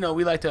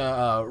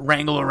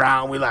wrangle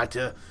around. We like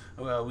to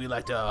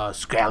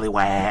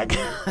scallywag.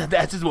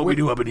 That's just what we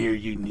do up in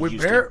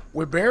here.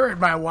 We buried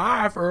my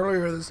wife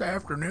earlier this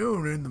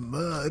afternoon in the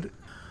mud.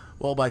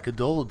 Well, my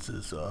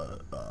condolences,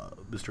 Mr.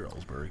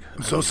 Ellsberg.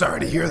 I'm so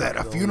sorry to hear that.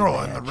 A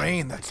funeral in the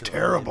rain, that's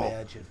terrible.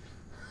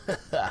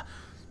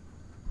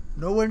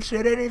 No one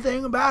said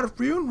anything about a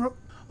funeral.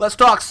 Let's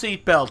talk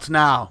seatbelts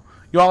now.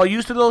 You all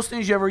used to those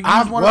things? You ever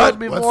used one of those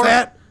before? What's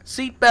that?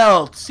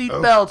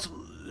 Seatbelts.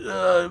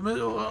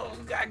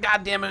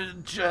 God damn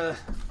it.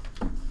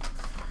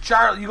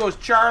 Charlie. You goes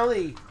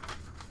Charlie.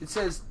 It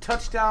says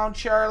touchdown,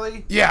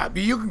 Charlie. Yeah,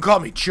 but you can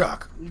call me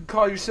Chuck. You can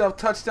call yourself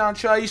touchdown,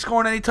 Charlie. You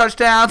scoring any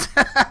touchdowns?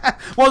 When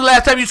was the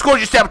last time you scored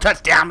yourself a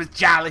touchdown, Miss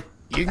Charlie?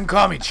 You can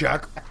call me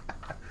Chuck.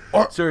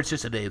 Sir, it's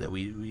just a day that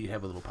we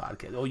have a little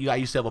podcast. Oh, you guys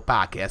used to have a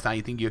podcast. Now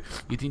you think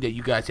that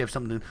you guys have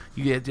something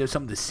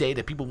to say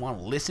that people want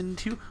to listen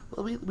to?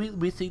 Well,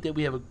 we think that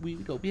we have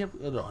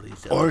an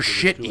audience. Or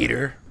shit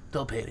eater.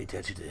 Don't pay any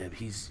attention to him.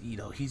 He's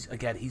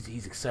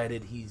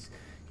excited. He's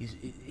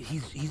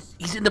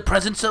in the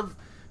presence of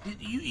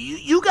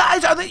you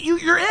guys are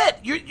you're it.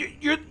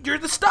 You're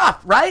the stuff,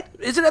 right?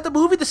 Isn't that the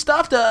movie The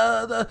Stuff?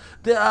 The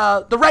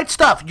right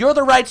stuff. You're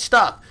the right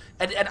stuff.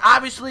 And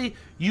obviously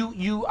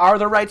you are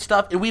the right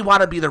stuff, and we want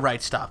to be the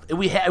right stuff. And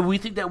we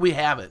think that we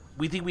have it.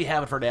 We think we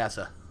have it for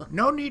NASA.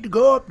 No need to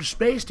go up to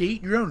space to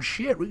eat your own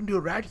shit. We can do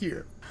it right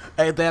here.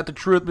 Ain't that the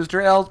truth,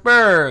 Mr.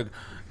 Ellsberg?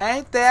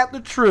 Ain't that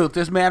the truth?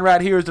 This man right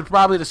here is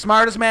probably the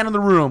smartest man in the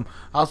room.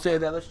 I'll say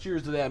that. Let's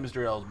cheers to that,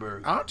 Mr.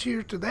 Ellsberg. I'll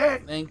cheers to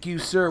that. Thank you,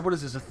 sir. What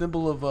is this? A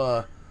thimble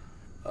of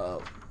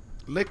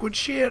Liquid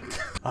shit.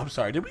 I'm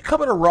sorry. Did we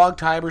come at a wrong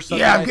time or something?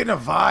 Yeah, I'm getting a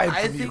vibe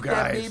I from you think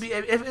guys. that maybe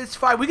if it's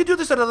fine. We could do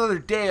this another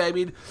day. I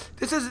mean,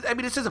 this is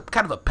a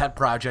kind of a pet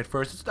project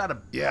for us. It's not a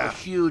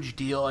huge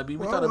deal. I mean,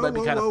 we thought it might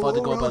be kind of fun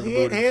to go up on the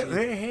moon.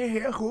 Hey,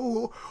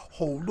 hold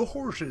the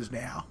horses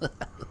now.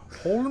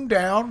 Hold them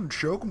down and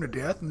choke them to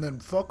death, and then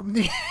fuck them in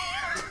the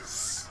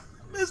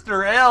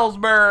Mr.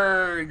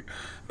 Ellsberg.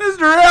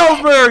 Mr.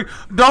 Ellsberg,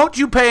 don't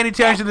you pay any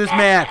attention to this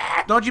man.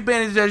 Don't you pay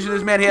any attention to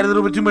this man. He had a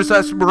little bit too much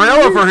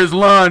sarsaparilla for his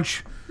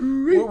lunch.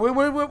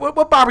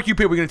 What barbecue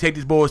pit are we going to take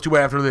these boys to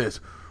after this?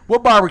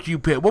 What barbecue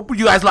pit? What do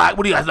you guys like?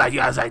 You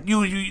guys like?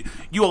 You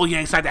old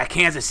Yanks like that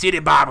Kansas City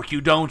barbecue,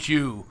 don't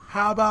you?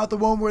 How about the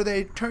one where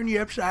they turn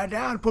you upside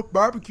down, put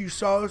barbecue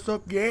sauce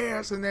up your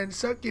ass, and then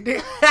suck your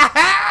dick?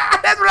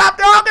 That's what I'm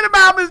talking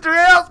about, Mr.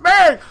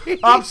 Ellsberg.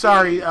 I'm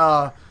sorry.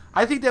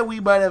 I think that we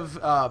might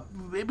have,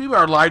 maybe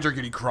our lines are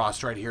getting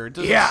crossed right here. It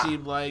doesn't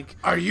seem like.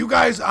 Are you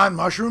guys on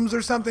mushrooms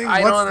or something?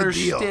 I What's don't the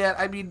understand. deal?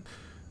 I mean,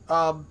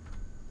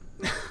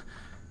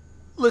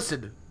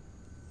 listen,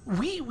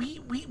 we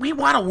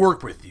want to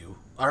work with you,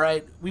 all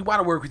right? We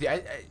want to work with you.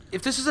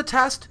 If this is a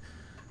test,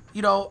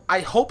 I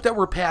hope that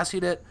we're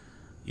passing it.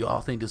 You all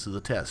think this is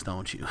a test,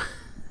 don't you?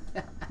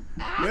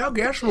 Well,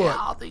 guess what?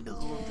 I think this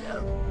is a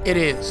test. It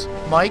is.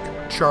 Mike,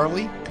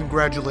 Charlie,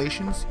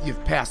 congratulations.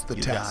 You've passed the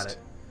You test. got it.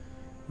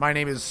 My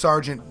name is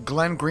Sergeant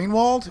Glenn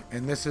Greenwald,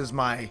 and this is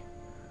my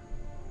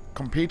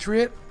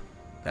compatriot.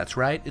 That's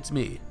right, it's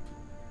me.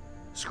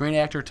 Screen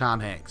actor Tom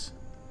Hanks.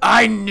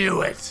 I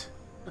knew it.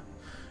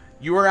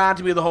 You were on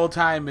to me the whole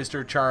time,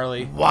 Mr.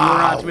 Charlie. Wow. You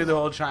were on to me the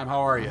whole time.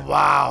 How are you?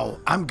 Wow,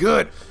 I'm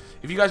good.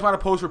 If you guys want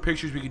to pose for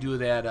pictures, we can do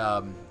that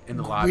in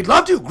the lobby. We'd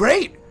love to.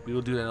 Great. We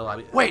will do that in the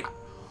lobby. Wait.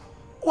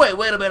 Wait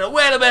a minute.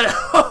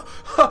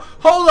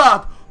 Hold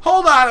up.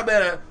 Hold on a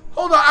minute.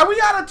 Hold on. Are we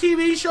on a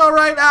TV show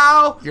right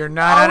now? You're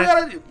not Are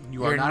on we it.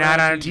 You are You're not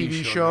on a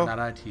TV show. You're not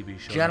on a TV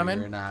show. Gentlemen,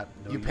 You're not.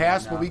 No, you are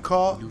passed what not. we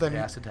call You the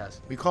passed the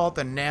test. We call it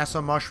the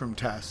NASA mushroom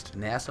test.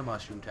 NASA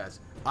mushroom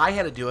test. I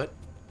had to do it.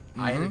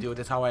 I had to do it.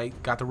 That's how I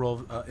got the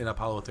role in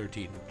Apollo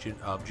 13.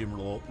 Jim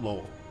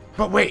Lowell.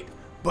 But wait,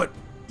 but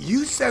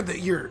you said that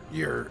your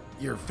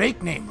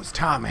fake name was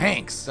Tom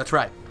Hanks. That's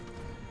right.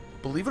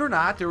 Believe it or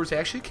not, there was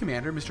actually a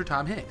commander, Mr.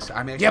 Tom Hanks.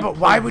 I'm actually Yeah, but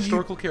why would you-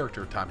 historical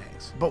character Tom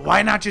Hanks. But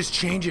why not just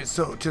change it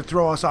so to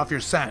throw us off your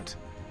scent?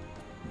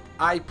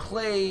 I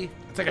play.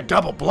 It's like a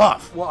double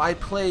bluff. Well, I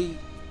play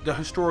the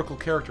historical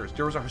characters.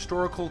 There was a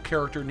historical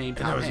character named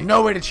And Tom there was Hanks.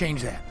 no way to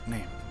change that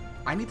name.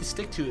 I need to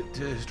stick to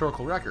the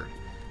historical record.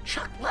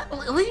 Chuck,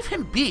 leave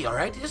him be, all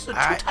right? This is a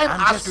I'm two-time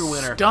just Oscar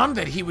winner. stunned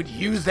that he would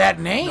use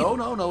that name.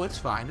 No, it's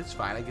fine. It's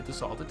fine. I get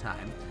this all the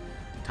time.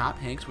 Tom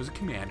Hanks was a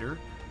commander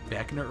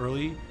back in the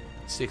early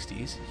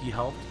 60s. He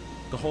helped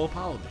the whole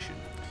Apollo mission.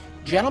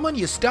 Gentlemen,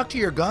 you stuck to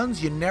your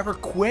guns, you never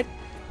quit,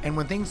 and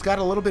when things got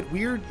a little bit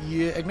weird,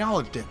 you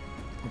acknowledged it.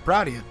 I'm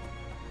proud of you.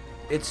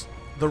 It's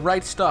the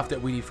right stuff that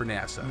we need for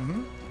NASA.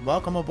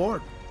 Welcome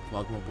aboard.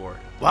 Welcome aboard.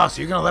 Wow,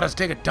 so you're going to let us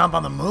take a dump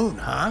on the moon,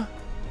 huh?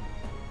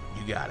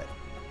 You got it.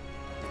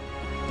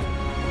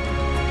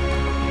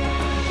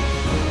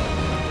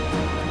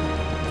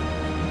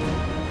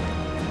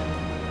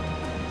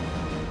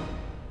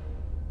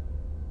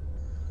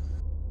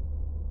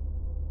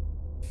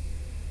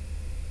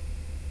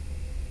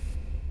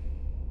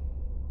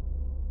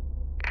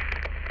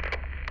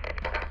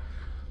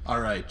 All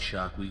right,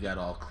 Chuck, we got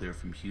all clear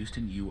from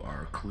Houston. You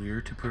are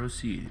clear to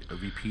proceed.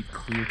 Repeat,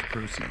 clear to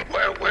proceed.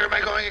 Where am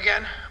I going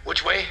again?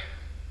 Which way?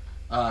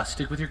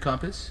 Stick with your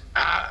compass.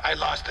 I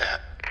lost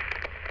that.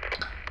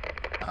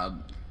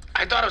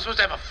 I thought I was supposed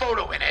to have a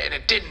photo in it, and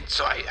it didn't,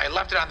 so I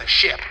left it on the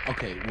ship.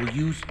 Okay, well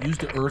use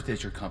the Earth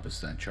as your compass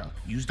then, Chuck.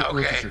 Use the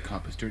Earth Okay. as your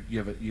compass. You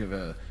have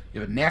a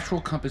natural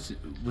compass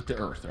with the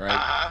Earth. All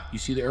right. You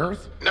see the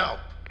Earth, No.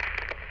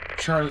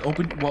 Charlie?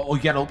 You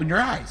gotta open your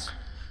eyes.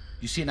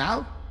 You see it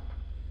now?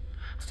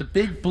 It's the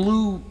big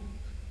blue.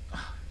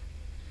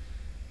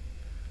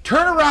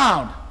 Turn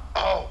around.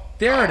 Oh.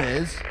 There it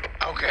is.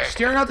 Okay.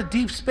 Staring out the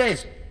deep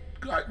space.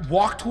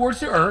 Walk towards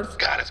the Earth.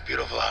 God, it's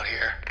beautiful out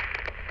here.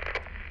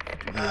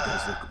 It really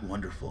does look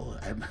wonderful.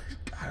 I'm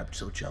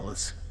so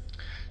jealous.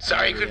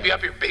 Sorry you couldn't be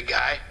up here, big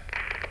guy.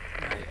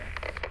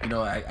 You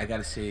know, I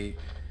gotta say,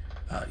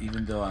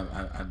 even though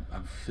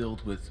I'm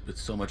filled with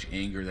so much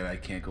anger that I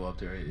can't go up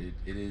there,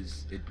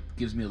 it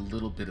gives me a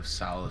little bit of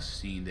solace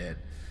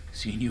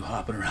seeing you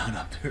hopping around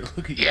up there.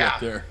 Look at you Yeah. up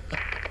there.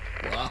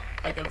 Wow.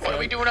 What are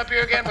we doing up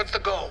here again? What's the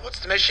goal? What's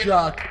the mission?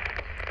 Chuck,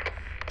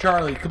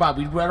 Charlie, come on.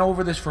 We went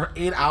over this for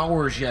 8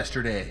 hours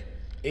yesterday.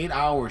 8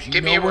 hours.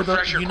 Give me a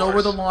refresher You know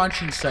where the course.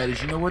 launching site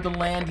is. You know where the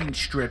landing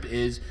strip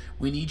is.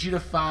 We need you to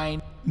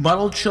find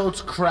Muddled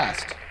Schultz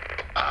Crest.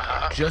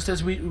 Just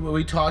as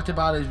we talked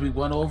about as we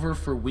went over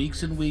for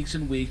weeks and weeks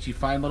and weeks, you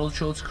find Muddled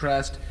Schultz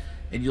Crest,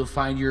 and you'll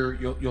find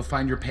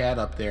your pad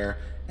up there,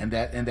 and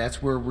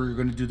that's where we're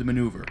going to do the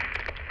maneuver.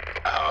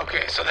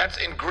 Okay, so that's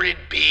in grid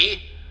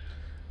B?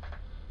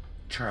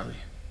 Charlie,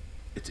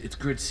 it's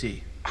grid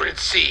C. Grid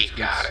C.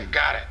 Got C. it,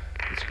 got it.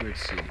 It's grid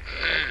C.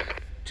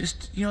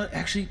 Just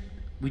actually,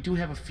 we do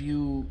have a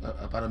few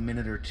about a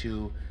minute or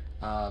two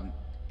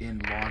in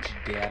launch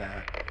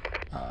data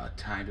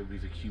time that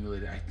we've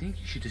accumulated. I think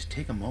you should just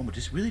take a moment,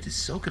 just really to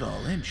soak it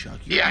all in, Chuck.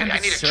 You're Yeah, on I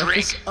the need a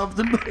surface drink. of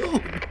the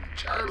moon,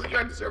 Charlie.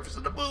 You're on the surface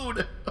of the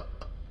moon.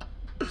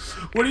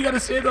 What do you got to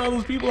say to all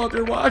those people out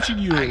there watching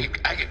you?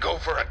 I could go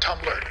for a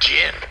tumbler of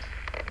gin.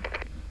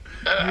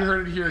 You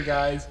heard it here,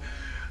 guys.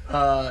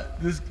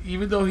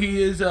 Even though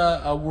he is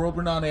a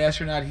world-renowned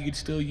astronaut, he could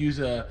still use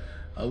a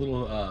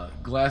little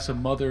glass of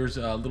Mother's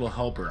Little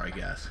Helper, I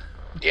guess.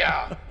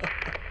 Yeah.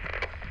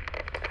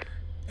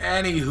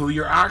 Anywho,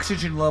 your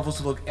oxygen levels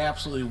look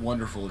absolutely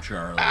wonderful,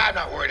 Charlie, I'm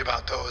not worried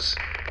about those.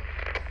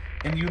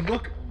 and you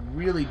look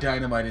really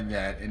dynamite in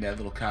that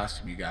little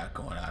costume you got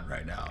going on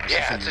right now.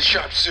 Yeah, it's a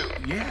sharp suit.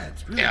 Yeah,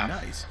 it's really Yeah.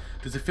 nice.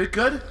 Does it fit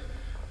good?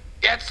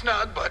 Yeah, it's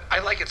snug, but I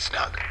like it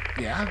snug.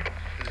 Yeah.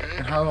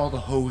 And how are all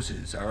the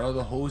hoses? Are all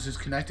the hoses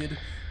connected?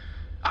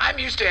 I'm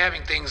used to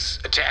having things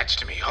attached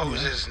to me,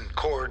 hoses and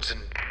cords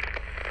and...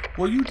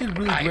 Well, you did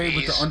really great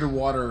with the IVs,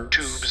 underwater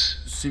tubes.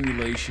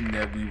 simulation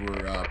that we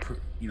were,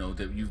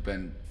 that you've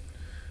been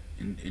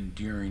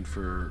enduring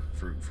for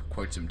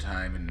quite some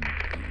time, and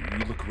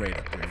you look great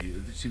up there.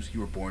 It seems like you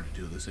were born to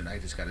do this, and I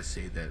just got to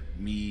say that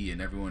me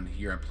and everyone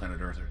here on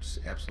planet Earth are just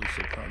absolutely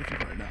so proud of you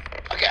right now.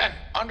 Again,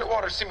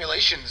 underwater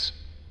simulations,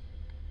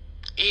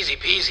 easy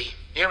peasy.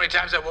 You know how many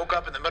times I woke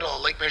up in the middle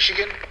of Lake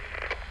Michigan?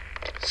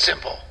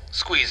 Simple,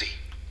 squeezy.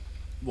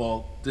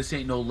 Well, this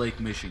ain't no Lake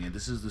Michigan.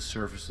 This is the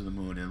surface of the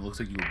moon, and it looks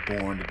like you were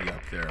born to be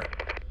up there.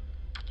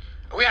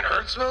 Are we on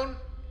Earth's moon?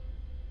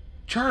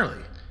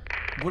 Charlie,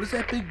 What is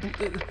that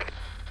big?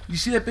 You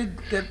see that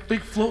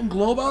big floating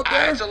globe out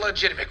there? That's a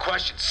legitimate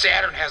question.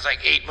 Saturn has like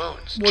 8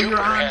 moons. Well,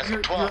 Jupiter has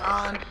 12. you're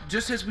on.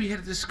 Just as we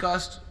had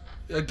discussed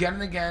again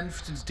and again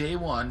since day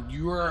one,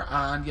 you are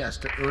on. Yes,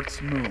 the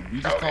Earth's moon. We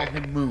just call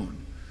him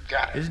Moon.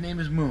 Got it. His name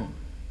is Moon.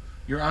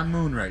 You're on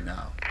Moon right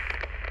now.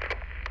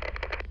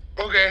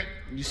 Okay.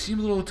 You seem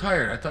a little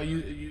tired. I thought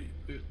you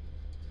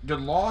the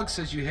log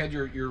says you had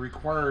your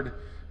required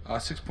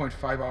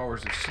 6.5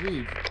 hours of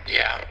sleep.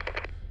 Yeah.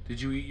 Did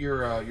you eat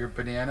your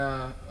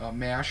banana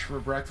mash for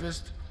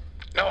breakfast?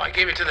 No, I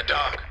gave it to the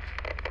dog.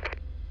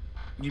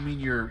 You mean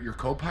your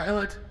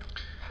co-pilot,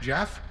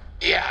 Jeff?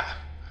 Yeah.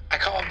 I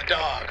call him the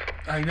dog.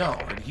 I know,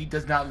 and he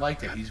does not like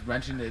that. He's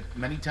mentioned it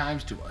many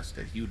times to us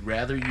that he would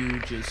rather you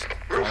just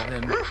call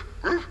him.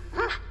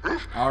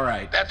 All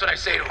right. That's what I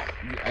say to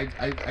him.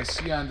 I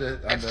see on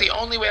the. It's the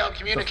only way I'll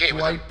communicate the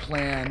with him. flight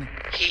plan.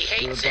 He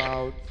hates We're it.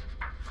 about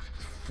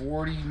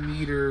 40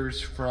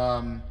 meters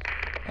from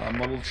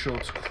Muddled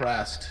Schultz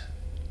Crest.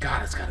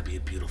 God, it's got to be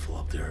beautiful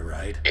up there,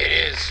 right? It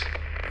is.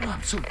 Oh,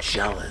 I'm so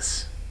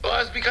jealous.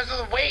 Well, it's because of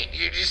the weight.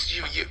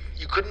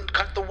 You couldn't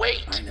cut the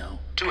weight. I know.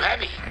 Too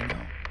heavy. I know.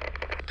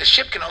 The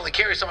ship can only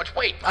carry so much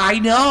weight. I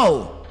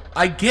know.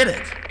 I get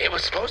it. It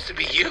was supposed to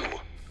be you.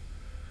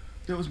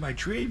 That was my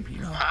dream, you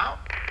know. Huh?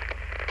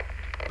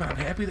 But I'm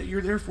happy that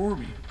you're there for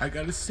me. I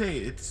gotta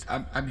say,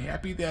 I'm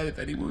happy that if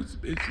anyone's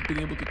been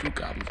able to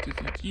accomplish this,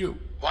 it's you.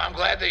 Well, I'm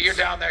glad that you're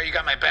down there. You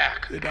got my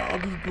back. And now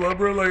I'm just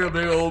blubbering like a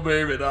big old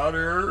baby down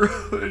here,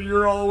 and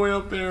you're all the way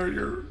up there.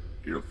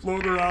 You're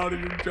floating around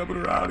and you're jumping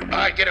around. And All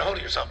right, get a hold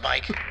of yourself,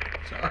 Mike.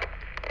 Sorry.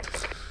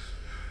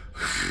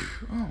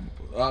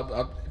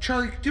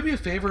 Charlie, do me a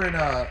favor and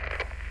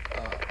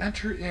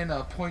enter in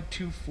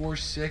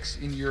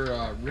 0.246 in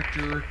your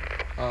Richter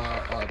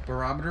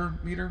barometer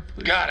meter,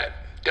 please. Got it.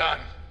 Done.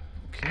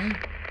 Okay.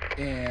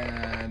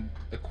 And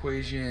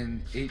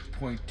equation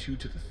 8.2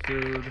 to the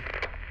third.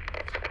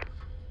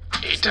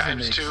 8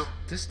 times 2.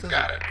 This doesn't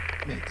Got it.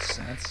 make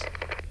sense.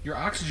 Your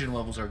oxygen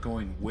levels are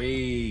going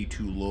way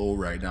too low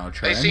right now,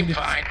 Charlie. They seem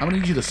fine. I'm gonna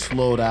need you to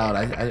slow down.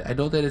 I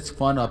know that it's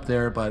fun up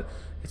there, but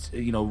it's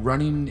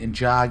running and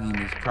jogging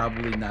is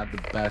probably not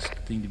the best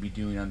thing to be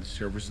doing on the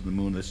surface of the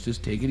moon. Let's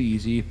just take it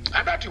easy.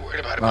 I'm not too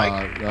worried about it,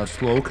 Mike.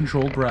 Slow,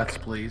 controlled breaths,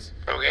 please.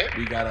 Okay.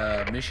 We got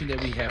a mission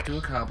that we have to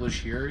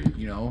accomplish here,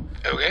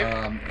 Okay.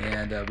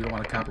 and we don't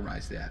want to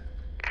compromise that.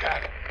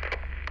 Got it.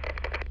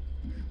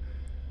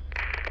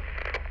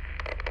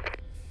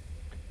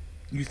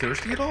 You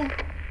thirsty at all?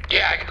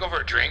 Yeah, I can go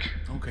for a drink.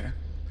 Okay.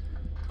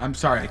 I'm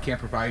sorry, I can't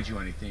provide you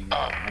anything.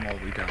 I'm all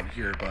the way down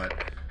here, but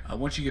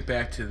once you get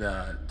back to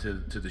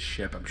the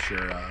ship, I'm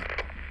sure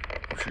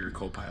your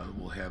co-pilot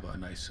will have a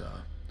nice,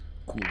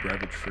 cool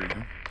beverage for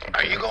you.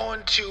 Are you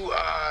going to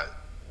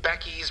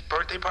Becky's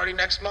birthday party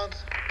next month?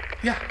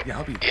 Yeah,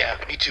 I'll be there. Yeah,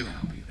 me too.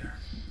 I'll be there.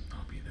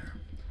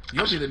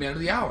 You'll be the man of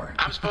the hour.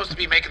 I'm supposed to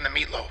be making the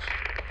meatloaf.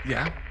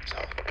 Yeah.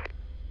 So.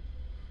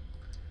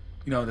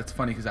 That's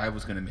funny because I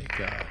was gonna make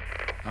the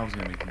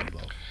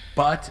meatloaf,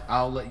 but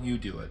I'll let you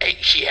do it. Hey,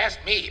 she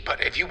asked me,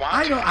 but if you want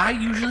I to. know. I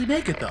usually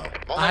make it though.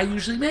 Well, I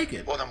usually make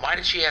it. Well, then why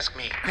did she ask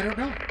me? I don't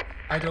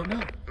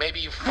know. Maybe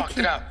you I fucked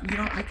it up.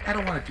 I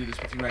don't want to do this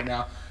with you right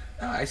now.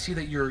 I see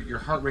that your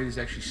heart rate is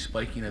actually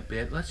spiking a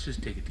bit. Let's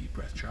just take a deep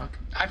breath, Chuck.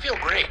 I feel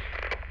great.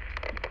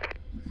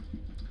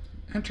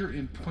 Enter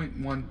in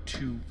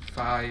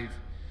 0.125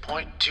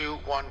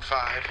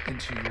 .215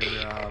 into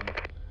your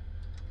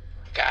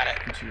Got it.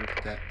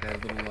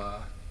 that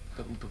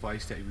little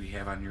device that we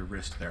have on your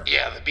wrist there.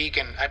 Yeah, the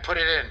beacon. I put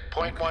it in.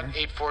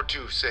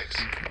 0.18426.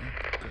 Okay,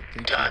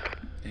 good. Done.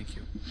 Thank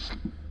you.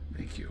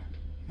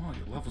 Well,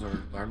 your levels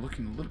are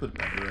looking a little bit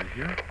better right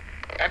here.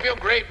 I feel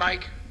great,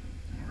 Mike.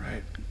 All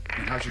right.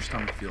 And how's your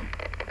stomach feel?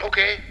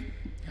 Okay.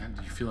 Yeah,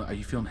 are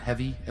you feeling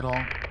heavy at all?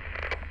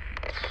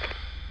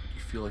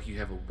 You feel like you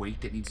have a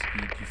weight that needs to be?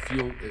 Do you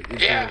feel?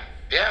 Yeah.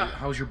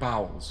 How's your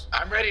bowels?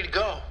 I'm ready to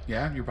go.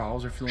 Yeah, your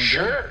bowels are feeling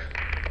Sure. good.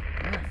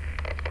 All right.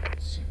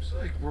 Seems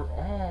like we're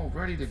all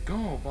ready to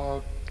go.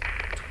 About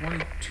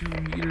 22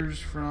 meters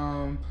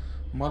from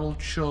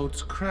Muddled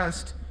Schultz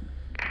Crest.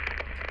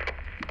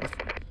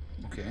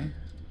 Okay.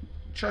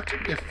 Chuck, do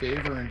me a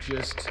favor and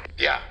just.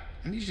 Yeah.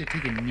 I need you to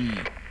take a knee.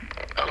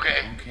 Okay.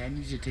 Okay, I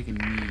need you to take a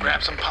knee.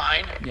 Grab some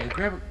pine. Yeah,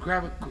 grab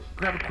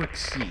a quick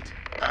seat.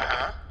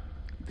 Uh-huh.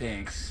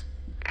 Thanks.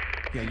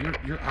 Yeah,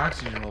 your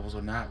oxygen levels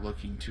are not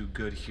looking too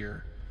good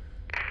here.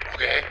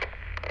 Okay.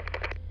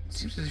 It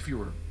seems as if you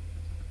were.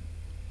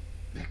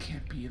 That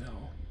can't be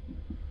though.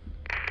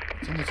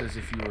 It's almost as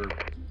if you were.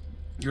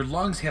 Your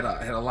lungs had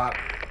a lot.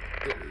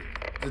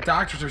 The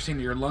doctors are saying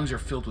that your lungs are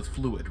filled with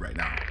fluid right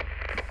now.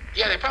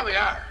 Yeah, they probably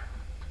are.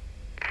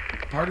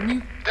 Pardon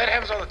me? That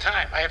happens all the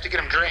time. I have to get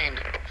them drained.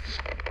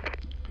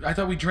 I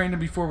thought we drained them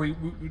before we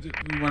went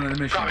on the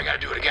mission. Probably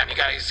got to do it again. You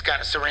guys got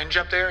a syringe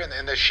up there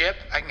in the ship?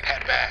 I can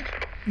head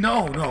back.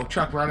 No,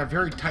 Chuck. We're on a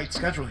very tight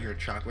schedule here,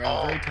 Chuck. We're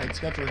on a very tight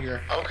schedule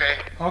here. Okay.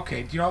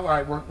 Okay. Do you know? All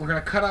right. We're gonna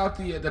cut out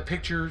the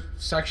picture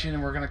section,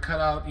 and we're gonna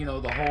cut out the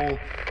whole.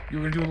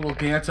 You're gonna do a little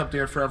dance up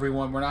there for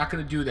everyone. We're not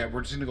gonna do that.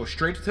 We're just gonna go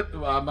straight to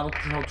Metal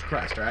Control's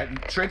Crest. All right.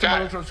 Straight to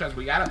Metal Control's Crest.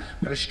 We got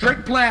a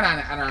strict plan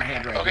on our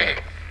hand right Okay.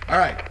 here. All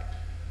right.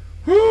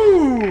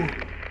 Whoo!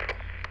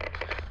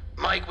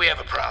 Mike, we have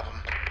a problem.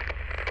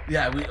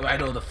 Yeah, I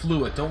know the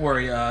fluid. Don't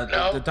worry.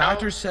 The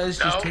doctor says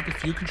just take a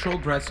few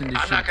controlled breaths and this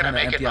I'm should not gonna kind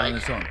of make it, empty out on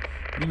Mike. its own.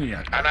 What do you mean you're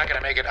not I'm not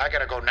gonna make it. I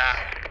gotta go now.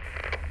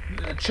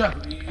 Chuck,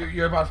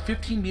 you're about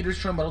 15 meters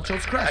from Metal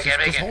Control's Crest. I can't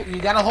make it.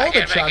 You gotta hold I it,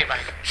 can't Chuck. make it, Mike.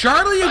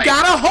 Charlie, you Mike.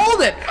 gotta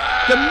hold it.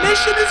 The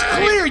mission is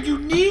clear. You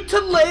need to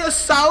lay a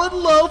solid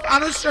loaf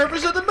on the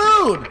surface of the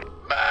moon.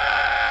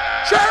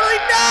 Charlie,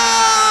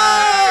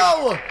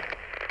 no!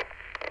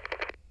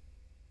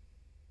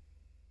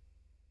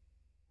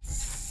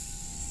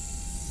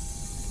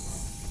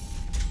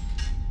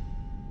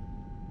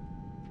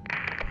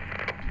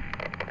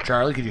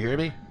 Charlie, can you hear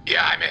me?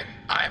 Yeah, I'm in.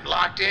 I'm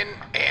locked in,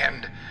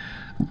 and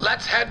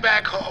let's head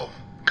back home,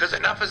 because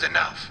enough is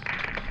enough.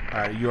 All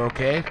right, you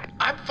okay?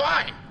 I'm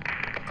fine.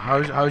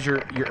 How's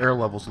your air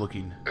levels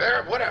looking?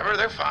 They're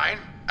fine.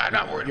 I'm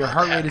not worried Your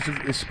about heart that.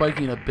 rate is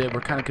spiking a bit.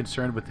 We're kind of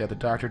concerned with that. The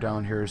doctor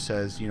down here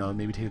says,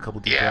 maybe take a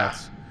couple deep Yeah.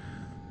 breaths.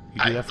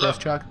 You do that for us,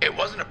 Chuck? It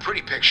wasn't a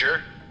pretty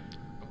picture,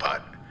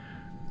 but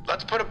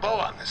let's put a bow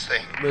on this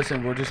thing.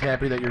 Listen, we're just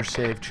happy that you're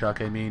safe,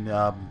 Chuck. I mean,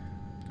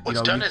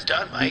 What's done is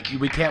done, Mike.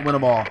 We can't win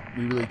them all.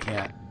 We really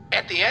can't.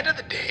 At the end of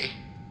the day,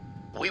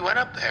 we went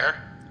up there,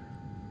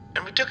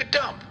 and we took a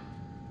dump,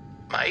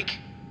 Mike.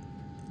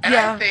 And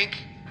Yeah. I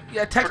think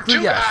Yeah, for technically,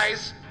 two yes.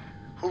 guys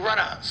who run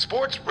a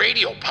sports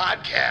radio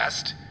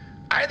podcast,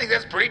 I think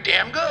that's pretty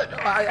damn good.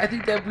 I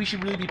think that we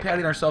should really be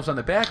patting ourselves on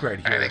the back right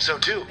here. I think so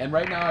too. And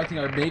right now, I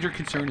think our major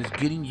concern is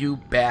getting you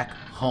back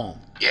home.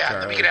 Yeah, then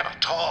Charlie. we could have a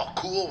tall,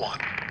 cool one.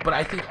 But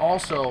I think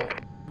also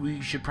we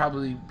should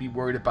probably be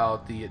worried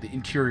about the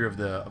interior of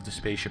the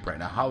spaceship right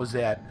now. How is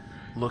that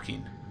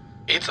looking?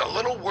 It's a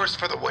little worse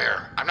for the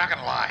wear. I'm not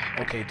gonna lie.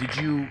 Okay, did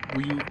you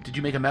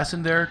make a mess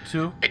in there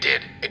too? It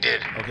did.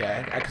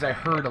 Okay, because I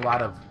heard a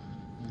lot of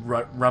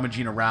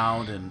rummaging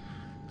around, and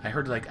I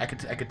heard I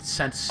could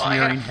sense Well, I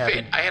had a smearing fit.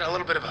 happening. I had a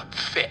little bit of a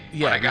fit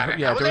Yeah, when I got we- it.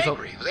 yeah, I was there was a-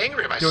 angry. I was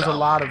angry at There myself. was a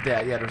lot of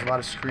that. Yeah, there was a lot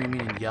of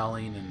screaming and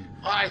yelling and.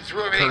 Well, I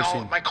threw everything, all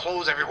cursing. my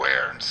clothes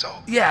everywhere, and so.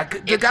 Yeah,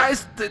 the It's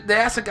guys, the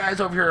acid guys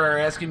over here are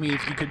asking me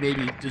if you could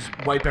maybe just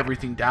wipe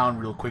everything down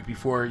real quick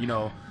before you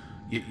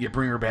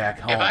bring her back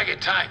home. If I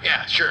get time,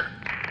 yeah, sure.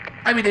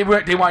 I mean, they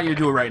want you to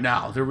do it right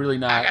now. They're really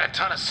not. I got a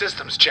ton of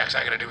systems checks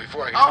I gotta do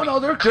before I can. Oh no,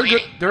 they're good.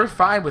 cleaning. They're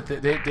fine with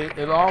it.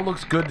 It all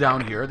looks good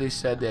down here. They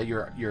said that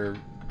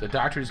the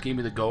doctors gave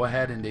me the go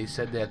ahead, and they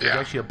said that there's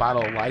Yeah. actually a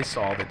bottle of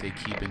Lysol that they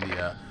keep in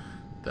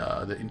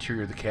the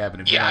interior of the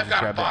cabin. If you Yeah, wanna I've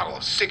just got a grab that. bottle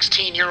of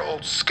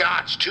 16-year-old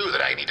scotch too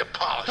that I need to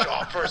polish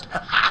off first.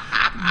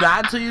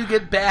 Not until you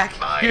get back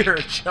Mike. here,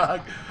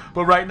 Chuck.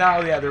 But right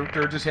now, yeah,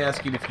 they're just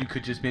asking if you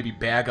could just maybe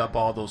bag up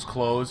all those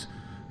clothes.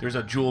 There's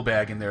a jewel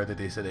bag in there that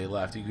they said they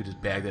left. You could just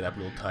bag that up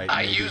real tight.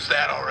 I maybe. used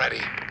that already.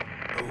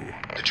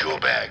 The jewel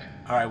bag.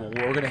 All right. Well,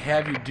 what we're gonna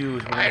have you do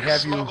is we're I gonna had to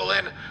have you.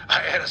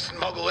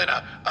 smuggle in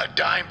a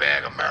dime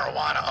bag of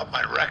marijuana up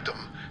my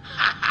rectum.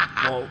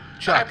 Well, I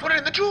Chuck. put it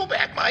in the jewel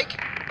bag, Mike.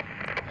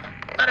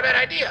 Not a bad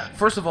idea.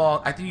 First of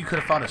all, I think you could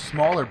have found a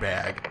smaller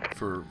bag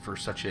for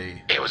such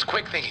a. It was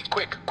quick thinking.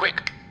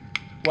 Quick.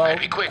 Well, I'd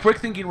be quick.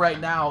 thinking right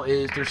now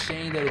is they're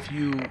saying that if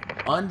you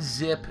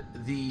unzip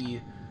the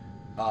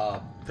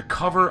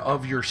cover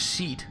of your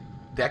seat,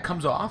 that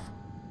comes off.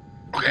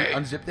 You Okay.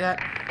 can unzip that,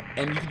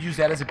 and you could use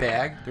that as a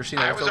bag. They're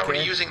saying I that's was okay.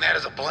 already using that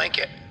as a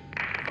blanket.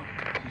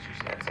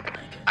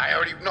 I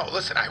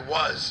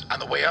was on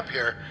the way up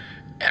here,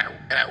 and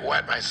I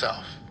wet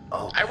myself.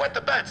 Oh. I wet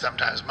the bed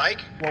sometimes,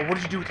 Mike. Well, what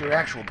did you do with your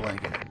actual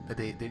blanket?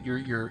 That your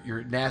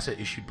NASA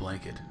issued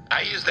blanket.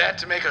 I use that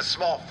to make a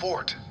small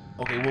fort.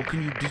 Okay,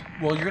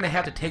 well, you're gonna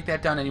have to take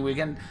that down anyway.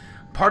 Again,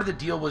 part of the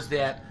deal was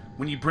that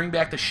when you bring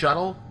back the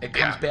shuttle, it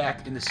comes Yeah.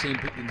 back in the same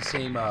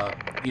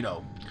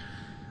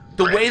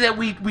the way that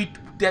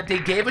that they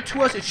gave it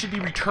to us. It should be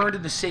returned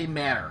in the same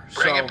manner.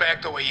 Bring so, it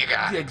back the way you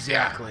got it.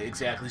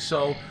 Exactly.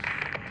 So,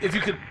 if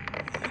you could,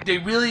 they're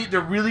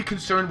really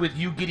concerned with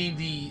you getting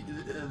the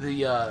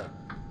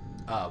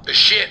The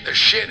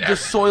shit.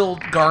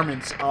 soiled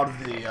garments out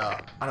of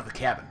the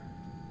cabin.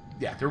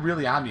 Yeah, they're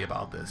really on me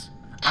about this.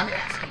 I'm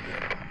asking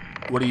you.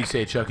 What do you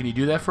say, Chuck? Can you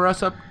do that for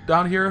us up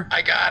down here?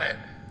 I got it.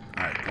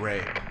 All right,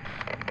 great.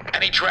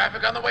 Any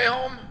traffic on the way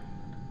home?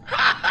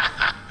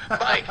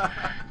 Mike,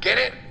 get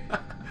it?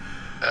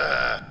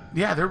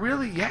 Yeah, they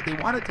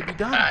want it to be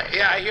done.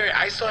 Yeah, I hear you.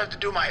 I still have to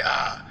do my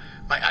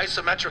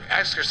isometric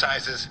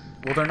exercises.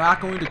 Well, they're not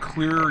going to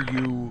clear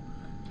you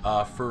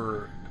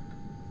for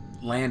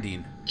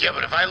landing. Yeah,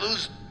 but if I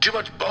lose too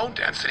much bone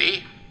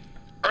density,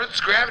 Earth's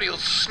gravity will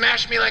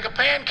smash me like a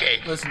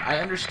pancake. Listen, I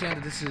understand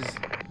that this is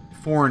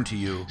foreign to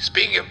you.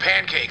 Speaking of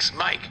pancakes,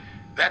 Mike,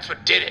 that's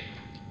what did it.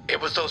 It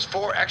was those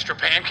 4 extra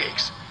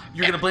pancakes.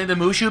 You're going to blame the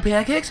Mushu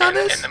pancakes on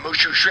this? And the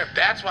Mushu shrimp.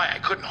 That's why I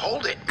couldn't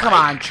hold it. Come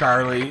Mike. on,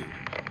 Charlie.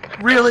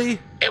 Really?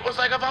 It was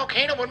like a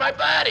volcano in my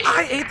body.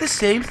 I ate the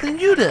same thing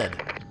you did.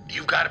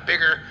 You've got a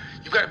bigger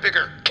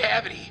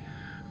cavity,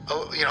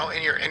 in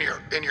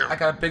your. I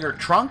got a bigger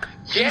trunk.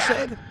 Yeah. You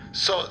said.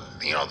 So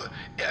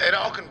it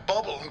all can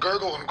bubble and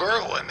gurgle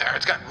in there.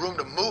 It's got room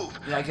to move.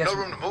 Yeah, I guess- no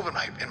room to move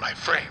in my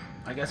frame.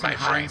 I guess my in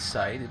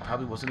hindsight, it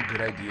probably wasn't a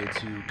good idea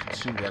to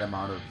consume that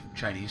amount of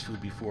Chinese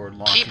food before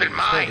launching Keep in into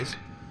mind, space.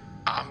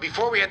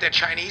 before we had that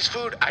Chinese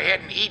food, I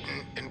hadn't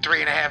eaten in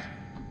 3.5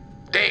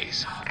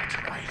 days, Oh, that's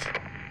right.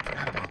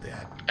 Forgot about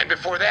that. and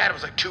before that it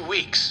was like 2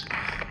 weeks.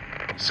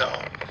 So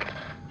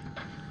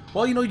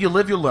Well, you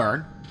live, you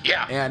learn.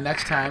 yeah. And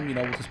next time,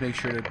 we'll just make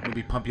sure to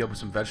maybe pump you up with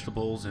some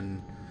vegetables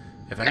and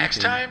if anything.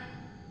 Next time,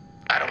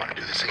 I don't want to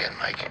do this again,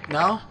 Mike.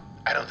 No?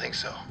 I don't think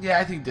so. Yeah,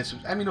 I think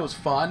it was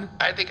fun.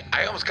 I think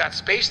I almost got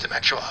space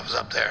dementia while I was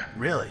up there.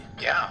 Really?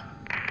 Yeah.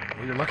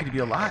 Well, you're lucky to be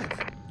alive.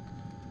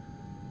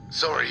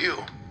 So are you.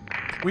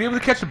 Were you able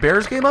to catch the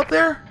Bears game up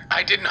there?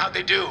 I didn't know how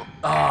they do.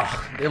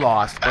 Oh, they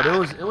lost, but it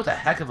was a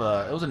heck of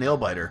a nail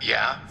biter.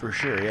 Yeah. For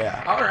sure,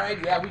 yeah. All right,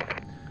 yeah,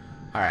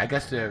 all right, I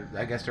guess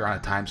they're on a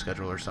time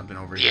schedule or something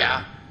over here.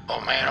 Yeah. Oh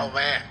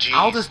man. Jeez.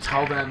 I'll just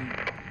tell them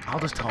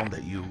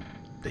that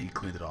you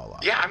cleaned it all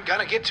up. Yeah, I'm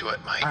gonna get to it,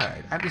 Mike. All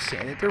right, I'm just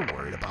saying that they're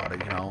worried about it.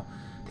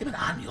 They've been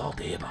on me all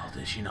day about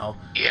this.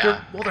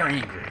 Yeah. They're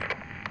angry.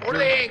 What are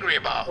they angry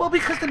about? Well,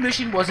 because the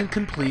mission wasn't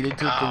completed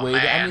the way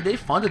that. I man. mean, they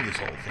funded this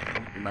whole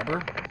thing.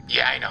 Remember?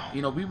 Yeah, I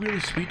know. We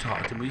really sweet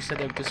talked and we said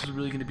that this was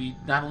really going to be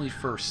not only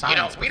for we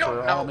science but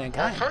don't for know. all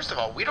mankind. Well, first of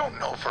all, we don't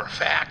know for a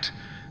fact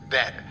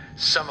that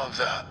some of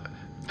the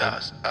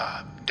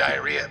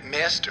diarrhea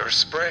mist or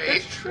spray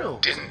That's true.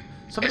 didn't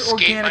Some of the escape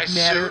organic my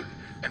matter- suit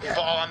and Yeah.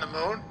 fall on the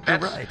moon. You're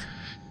That's right.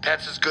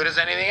 That's as good as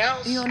anything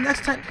else.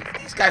 Next time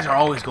these guys are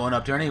always going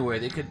up there anyway.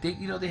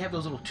 They have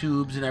those little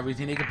tubes and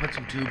everything. They could put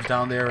some tubes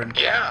down there and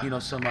Yeah.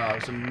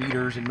 some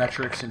meters and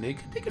metrics and they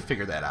could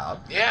figure that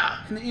out. Yeah.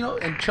 And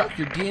and Chuck,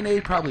 your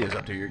DNA probably is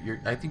up there.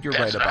 I think you're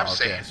That's right what I'm about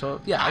saying. that.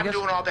 So yeah, I I'm guess.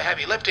 doing all the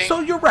heavy lifting.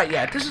 So you're right.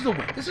 Yeah, this is a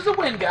win. This is a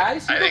win,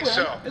 guys. I It's a think win.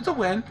 so. It's a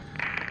win.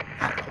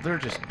 I don't know.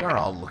 They're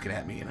all looking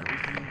at me and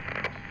everything.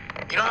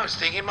 I was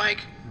thinking, Mike,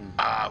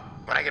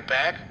 when I get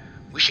back,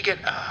 we should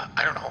get,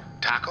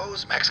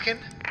 tacos, Mexican?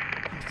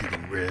 I'm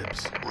thinking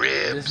ribs.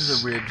 Ribs. This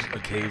is a ribs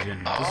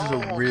occasion. This is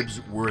Oh, a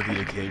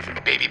ribs-worthy occasion.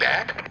 Baby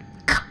back?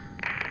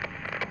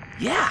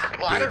 Yeah.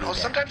 Well, I don't baby know.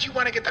 back. Sometimes you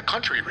want to get the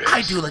country ribs.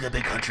 I do like a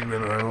big country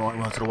rib every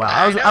once in a while.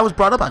 I know. I was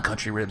brought up on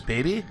country ribs,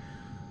 baby.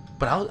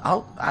 But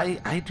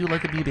I do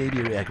like a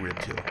baby egg rib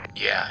too.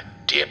 Yeah,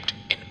 dipped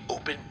in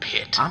open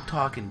pit. I'm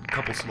talking a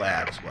couple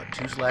slabs. What,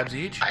 2 slabs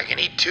each? I can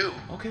eat 2.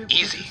 Okay, we'll get 2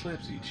 Easy.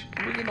 slabs each.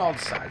 And we're getting all the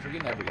sides. We're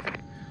getting everything.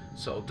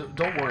 So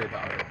don't worry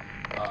about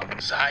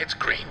it. Sides,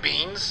 green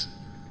beans,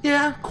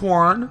 Yeah,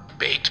 corn,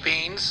 baked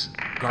beans,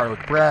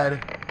 garlic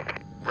bread.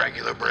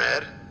 regular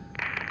bread.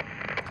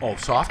 Oh,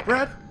 soft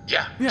bread?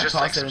 Yeah, Yeah, just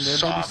toss like that some in there. Maybe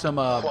soft, some,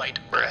 white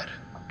bread.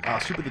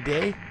 Soup of the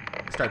day.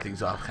 Start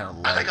things off kind of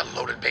I light. like a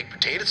loaded baked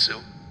potato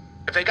soup,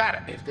 if they got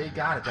it. If they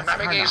got it, I'm that's not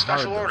making kind any of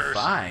special hard orders. to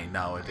find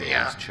nowadays,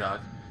 Yeah.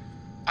 Chuck.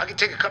 I can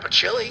take a cup of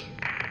chili.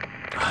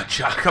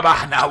 Chuck, come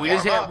on now. We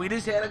just Warm had.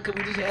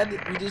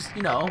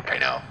 I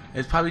know.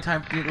 It's probably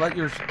time to let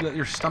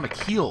your stomach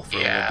heal for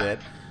a Yeah. little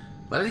bit.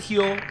 Let it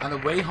heal. On the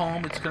way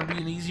home, it's gonna be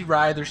an easy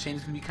ride. They're saying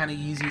it's gonna be kind of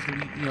easy. It's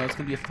gonna be, it's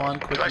gonna be a fun,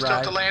 quick Do I ride. still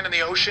have to land in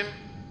the ocean?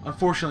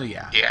 Unfortunately,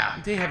 yeah. Yeah.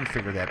 They haven't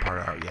figured that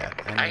part out yet.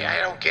 And, I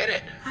don't get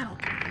it. I don't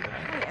get it either.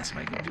 I asked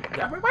Mike,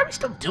 why are we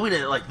still doing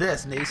it like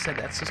this? And they said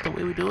that's just the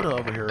way we do it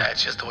over here.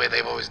 That's just the way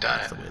they've always done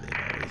That's it. the way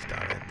they've always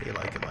done it. They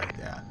like it like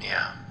that.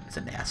 Yeah. It's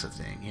a NASA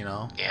thing,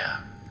 Yeah.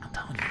 I'm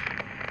telling you.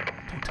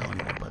 Don't tell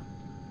anyone, but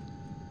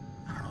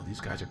I don't know.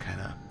 These guys are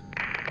kind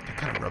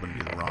of rubbing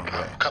me the wrong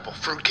way. A couple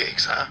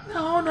fruitcakes, huh?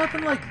 No,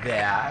 nothing like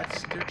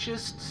that. They're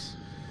just,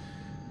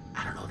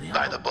 I don't know.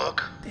 By the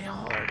book. They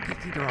all are. They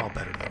think they're all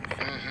better than me.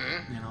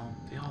 Mm-hmm.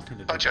 They all think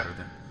they're Bunch of. better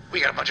than.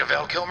 We got a bunch of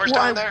Val Kilmers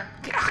Well, down there.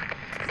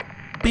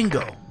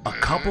 Bingo. A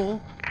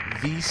couple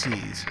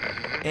VCs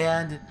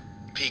and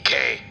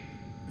PK.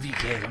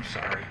 VKs. I'm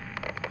sorry.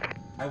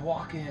 I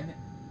walk in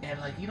and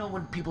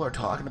when people are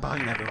talking about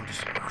you, and everyone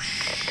just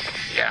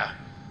Yeah.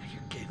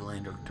 you're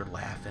giggling, they're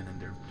laughing,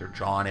 and they're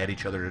jawing at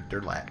each other.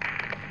 They're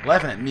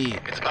laughing at me.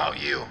 It's about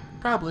you.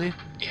 Probably.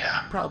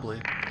 Yeah.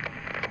 Probably.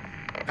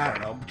 I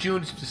don't know.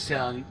 June's just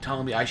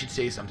telling me I should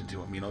say something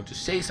to him.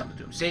 Just say something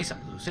to him. Say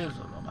something to him. Say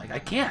something to him. I'm like, I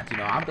can't.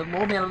 I'm the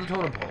low man on the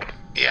totem pole.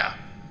 Yeah.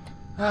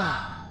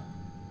 I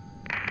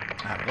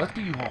don't know. Let's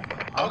get you home,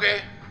 though.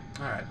 Okay.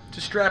 All right.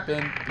 Just strap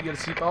in. You got a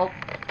seatbelt?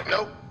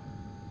 Nope.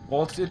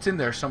 Well, it's in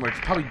there somewhere.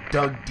 It's probably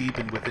dug deep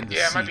in within the seat.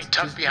 Yeah, it might be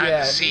tucked behind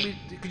the seat.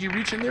 Could you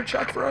reach in there,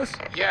 Chuck, for us?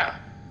 Yeah.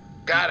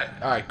 Got it.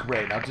 All right,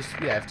 great. Now just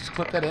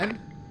clip that in.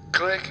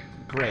 Click.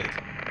 Great.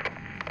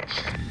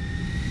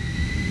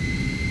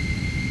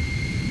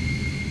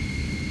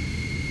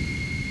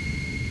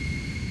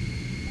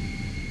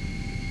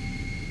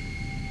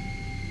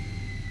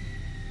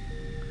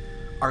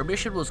 Our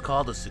mission was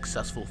called a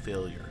successful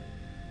failure,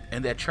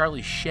 and that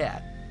Charlie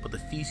shat, but the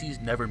feces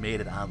never made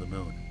it on the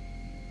moon.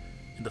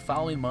 In the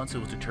following months, it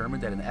was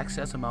determined that an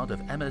excess amount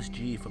of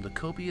MSG from the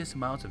copious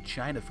amounts of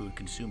China food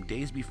consumed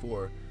days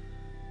before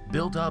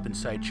built up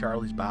inside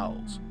Charlie's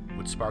bowels,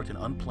 which sparked an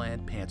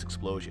unplanned pants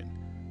explosion,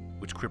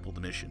 which crippled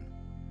the mission.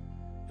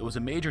 It was a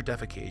major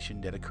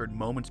defecation that occurred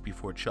moments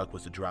before Chuck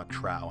was to drop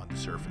trow on the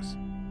surface.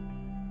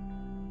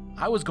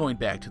 I was going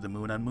back to the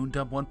moon on Moon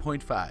Dump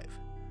 1.5,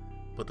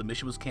 but the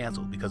mission was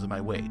canceled because of my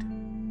weight.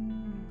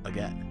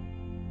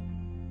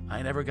 Again.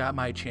 I never got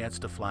my chance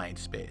to fly in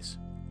space,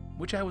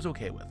 which I was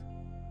okay with.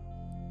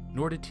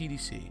 Nor did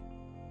TDC,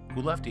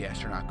 who left the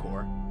Astronaut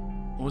Corps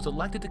and was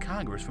elected to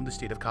Congress from the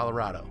state of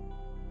Colorado.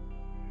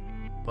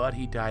 But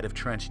he died of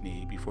trench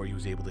knee before he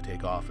was able to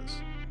take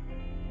office.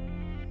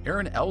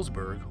 Aaron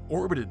Ellsberg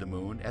orbited the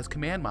moon as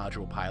command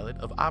module pilot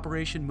of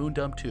Operation Moon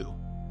Dump 2,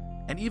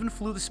 and even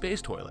flew the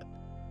space toilet,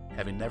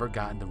 having never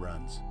gotten the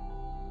runs.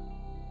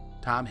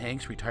 Tom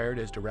Hanks retired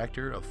as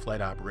director of flight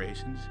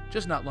operations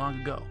just not long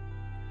ago,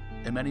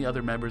 and many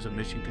other members of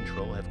Mission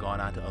Control have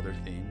gone on to other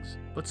things,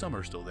 but some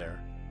are still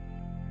there.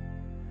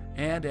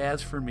 And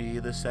as for me,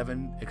 the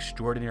 7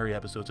 extraordinary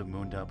episodes of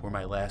Moon Dump were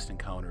my last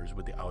encounters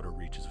with the outer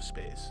reaches of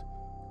space.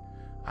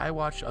 I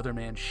watched other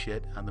man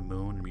shit on the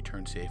moon and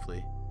return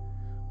safely,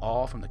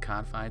 all from the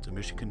confines of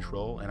Mission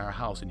Control and our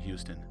house in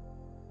Houston.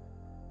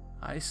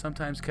 I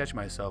sometimes catch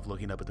myself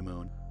looking up at the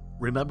moon,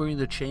 remembering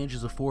the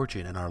changes of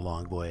fortune in our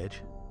long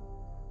voyage,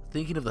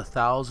 thinking of the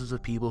thousands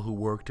of people who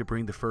worked to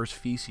bring the first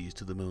feces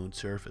to the moon's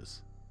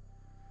surface.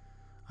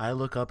 I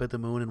look up at the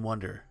moon and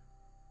wonder,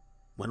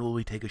 when will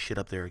we take a shit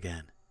up there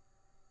again?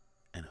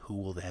 And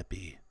who will that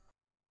be?